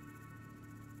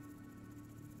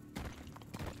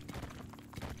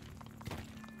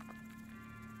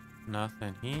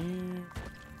 Nothing here.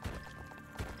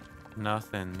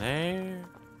 Nothing there.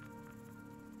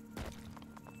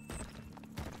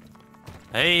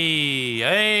 Hey,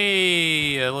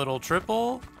 hey, a little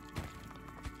triple.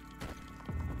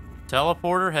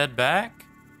 Teleporter, head back.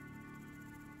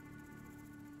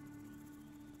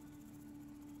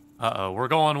 Uh-oh, we're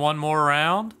going one more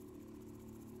round.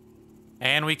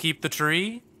 And we keep the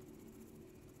tree.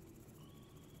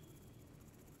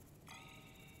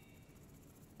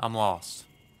 I'm lost.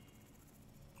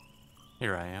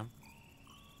 Here I am.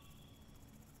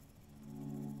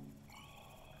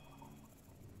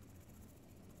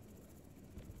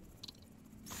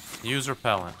 Use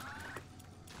repellent.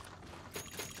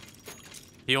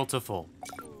 Heal to full.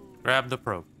 Grab the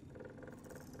probe.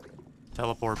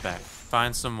 Teleport back.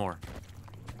 Find some more.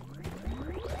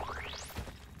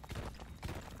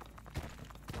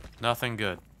 Nothing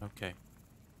good. Okay.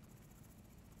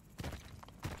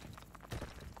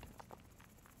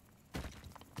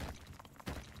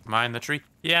 Mine the tree?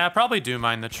 Yeah, I probably do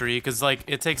mine the tree, because, like,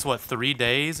 it takes, what, 3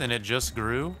 days, and it just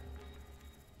grew?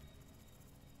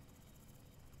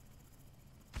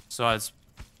 So it's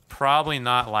probably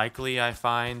not likely I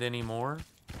find any more.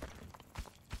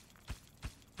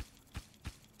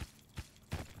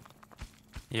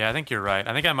 Yeah, I think you're right.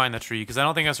 I think I mined the tree, because I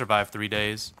don't think I survived 3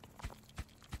 days.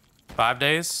 5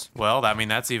 days? Well, I mean,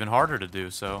 that's even harder to do,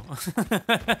 so...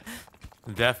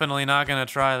 Definitely not gonna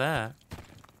try that.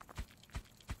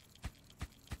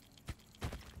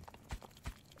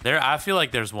 I feel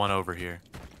like there's one over here.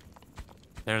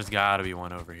 There's gotta be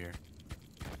one over here.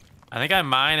 I think I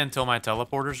mine until my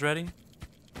teleporter's ready.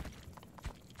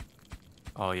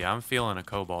 Oh yeah, I'm feeling a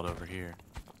cobalt over here.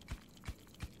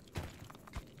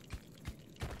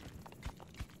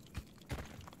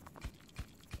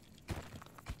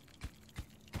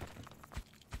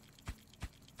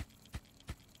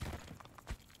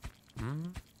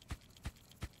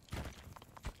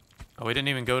 Oh, we didn't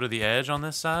even go to the edge on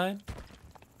this side?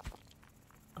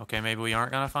 Okay, maybe we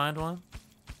aren't gonna find one.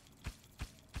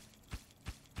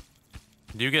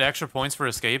 Do you get extra points for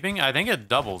escaping? I think it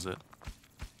doubles it,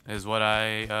 is what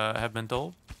I have been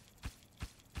told.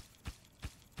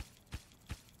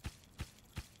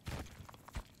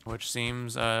 Which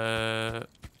seems kinda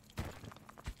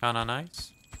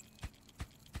nice.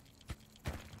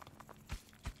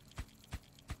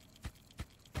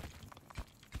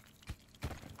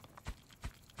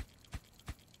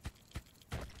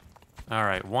 All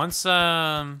right, once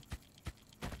the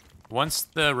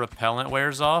repellent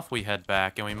wears off, we head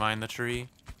back and we mine the tree.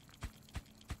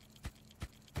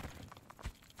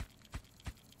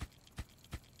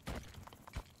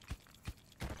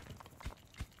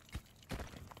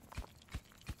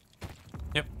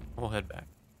 Yep, we'll head back.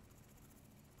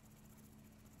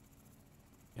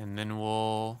 And then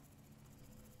we'll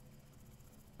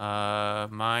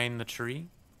mine the tree.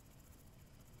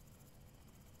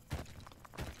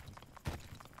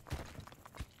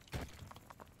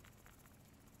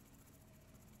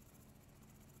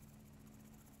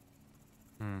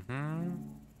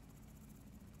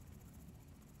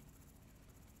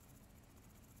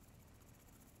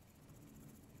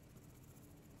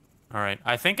 Alright,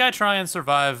 I think I try and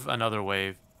survive another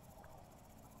wave.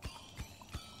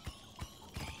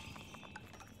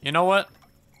 You know what?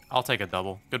 I'll take a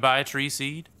double. Goodbye, tree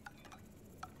seed.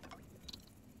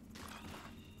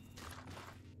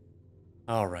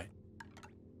 Alright.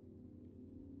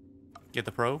 Get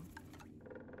the probe.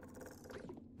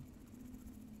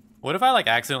 What if I, like,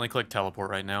 accidentally clicked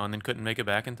teleport right now and then couldn't make it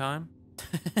back in time?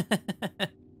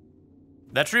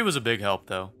 That tree was a big help,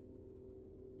 though.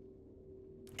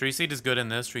 Tree seed is good in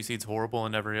this. Tree seed's horrible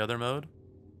in every other mode.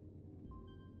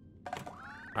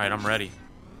 Alright, I'm ready.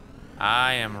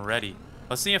 I am ready.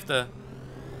 Let's see if the...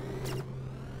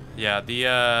 Yeah,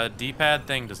 the D-pad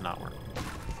thing does not work.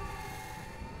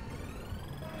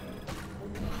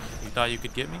 You thought you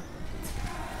could get me?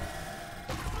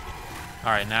 All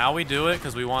right, now we do it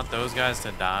because we want those guys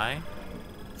to die.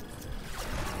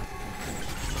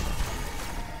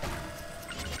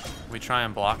 We try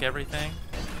and block everything.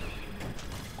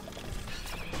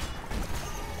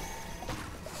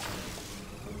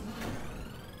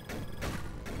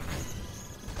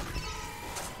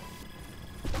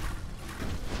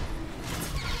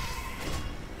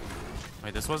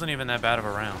 Wait, this wasn't even that bad of a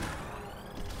round.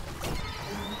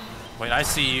 Wait, I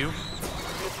see you.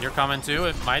 You're coming too.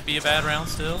 It might be a bad round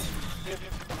still.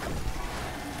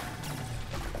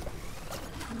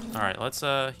 All right, let's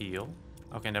heal.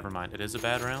 Okay, never mind. It is a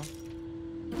bad round.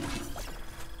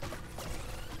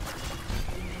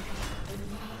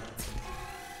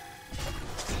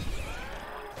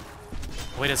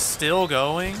 Wait, it's still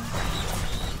going?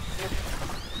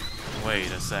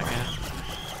 Wait a second.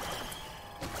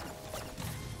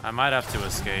 I might have to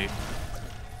escape.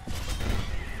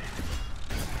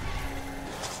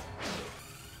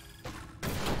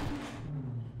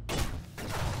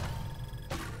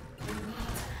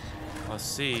 Let's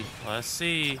see. Let's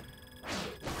see.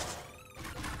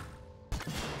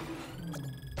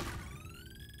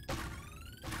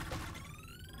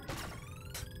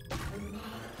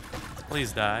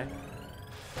 Please die.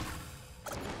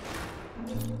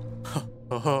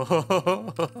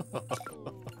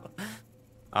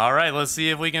 All right, let's see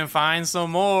if we can find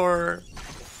some more.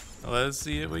 Let's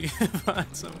see if we can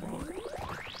find some more.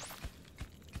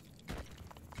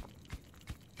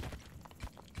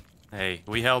 Hey,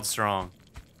 we held strong.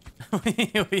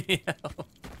 we held.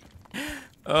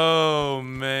 Oh,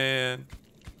 man.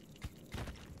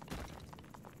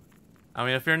 I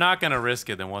mean, if you're not gonna risk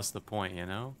it, then what's the point, you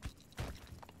know?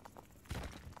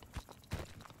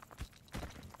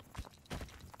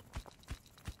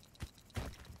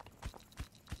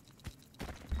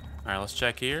 All right, let's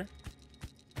check here.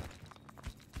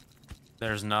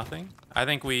 There's nothing. I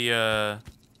think we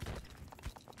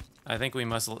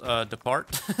must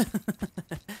depart.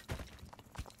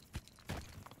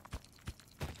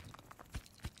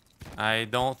 I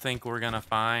don't think we're gonna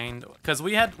find, because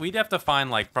we'd have to find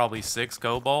like probably 6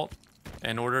 cobalt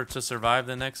in order to survive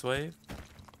the next wave.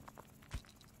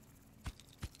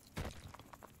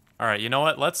 All right, you know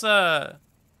what? Let's I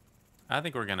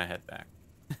think we're gonna head back.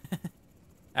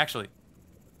 Actually,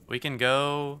 we can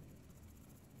go.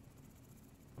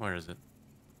 Where is it?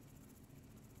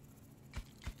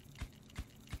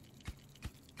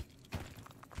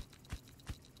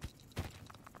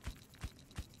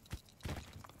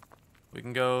 We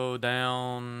can go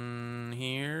down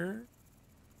here.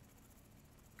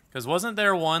 Because wasn't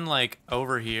there one, like,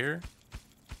 over here?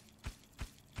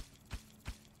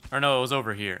 Or no, it was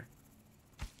over here.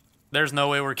 There's no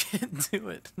way we're getting to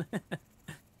it.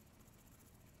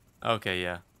 Okay,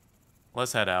 yeah.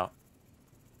 Let's head out.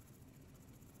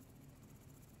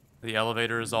 The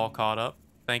elevator is all caught up.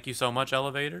 Thank you so much,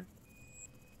 elevator.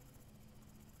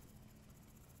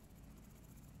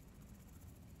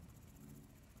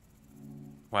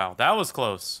 Wow, that was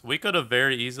close. We could have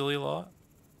very easily lost.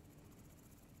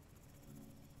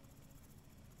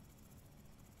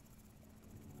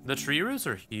 The tree roots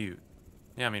are huge.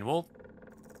 Yeah, I mean, we'll...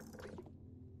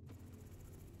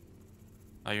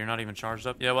 Oh, you're not even charged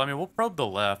up? Yeah, well, I mean, we'll probe the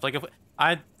left. Like, if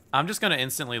I'm just gonna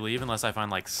instantly leave unless I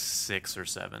find, like, 6 or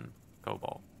 7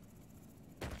 cobalt.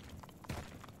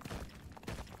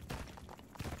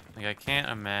 Like, I can't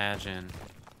imagine...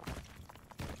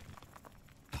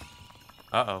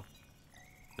 Uh-oh.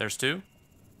 There's 2?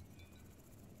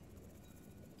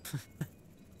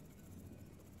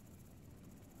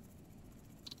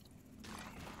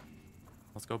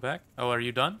 Let's go back. Oh, are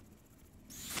you done?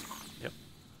 Yep.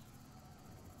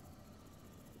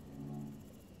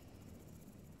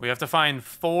 We have to find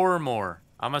 4 more.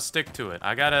 I'm gonna stick to it.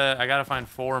 I gotta find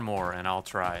 4 more and I'll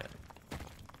try it.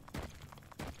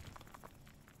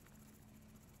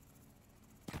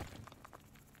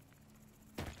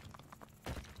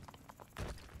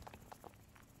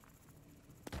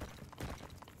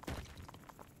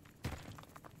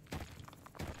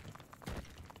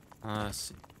 Let's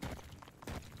see.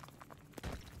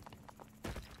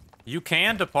 You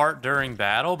can depart during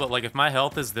battle, but like if my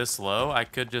health is this low, I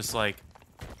could just like...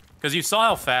 Because you saw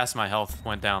how fast my health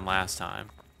went down last time.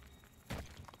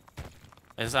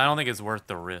 I don't think it's worth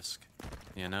the risk,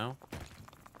 you know?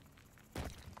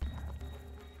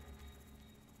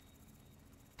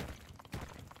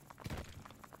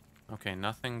 Okay,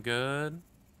 nothing good.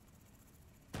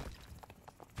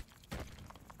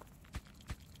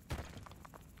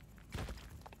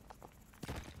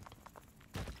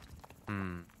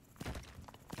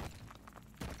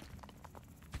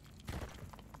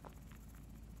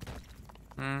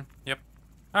 Yep.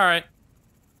 All right.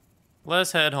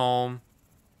 Let's head home.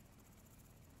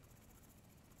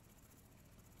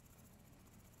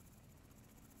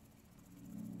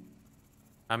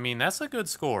 I mean, that's a good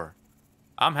score.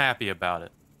 I'm happy about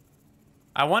it.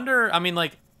 I wonder, I mean,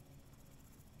 like,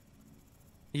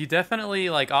 you definitely,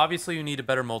 like, obviously you need a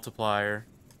better multiplier,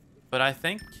 but I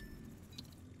think...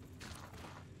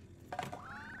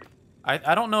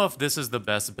 I don't know if this is the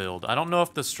best build. I don't know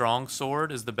if the strong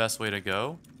sword is the best way to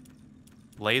go.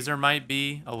 Laser might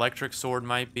be. Electric sword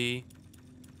might be.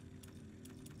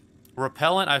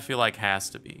 Repellent, I feel like, has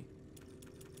to be.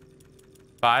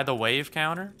 Buy the wave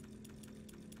counter.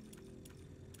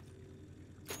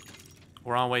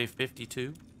 We're on wave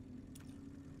 52.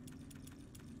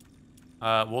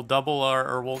 We'll double our,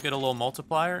 or we'll get a little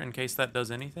multiplier in case that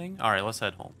does anything. All right, let's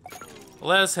head home.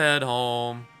 Let's head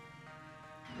home.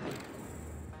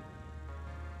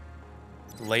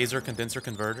 Laser condenser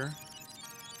converter.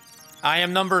 I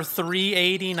am number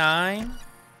 389.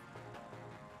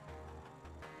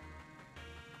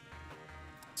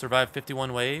 Survived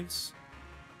 51 waves.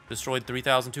 Destroyed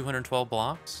 3,212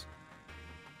 blocks.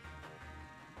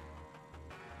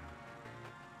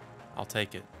 I'll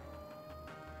take it.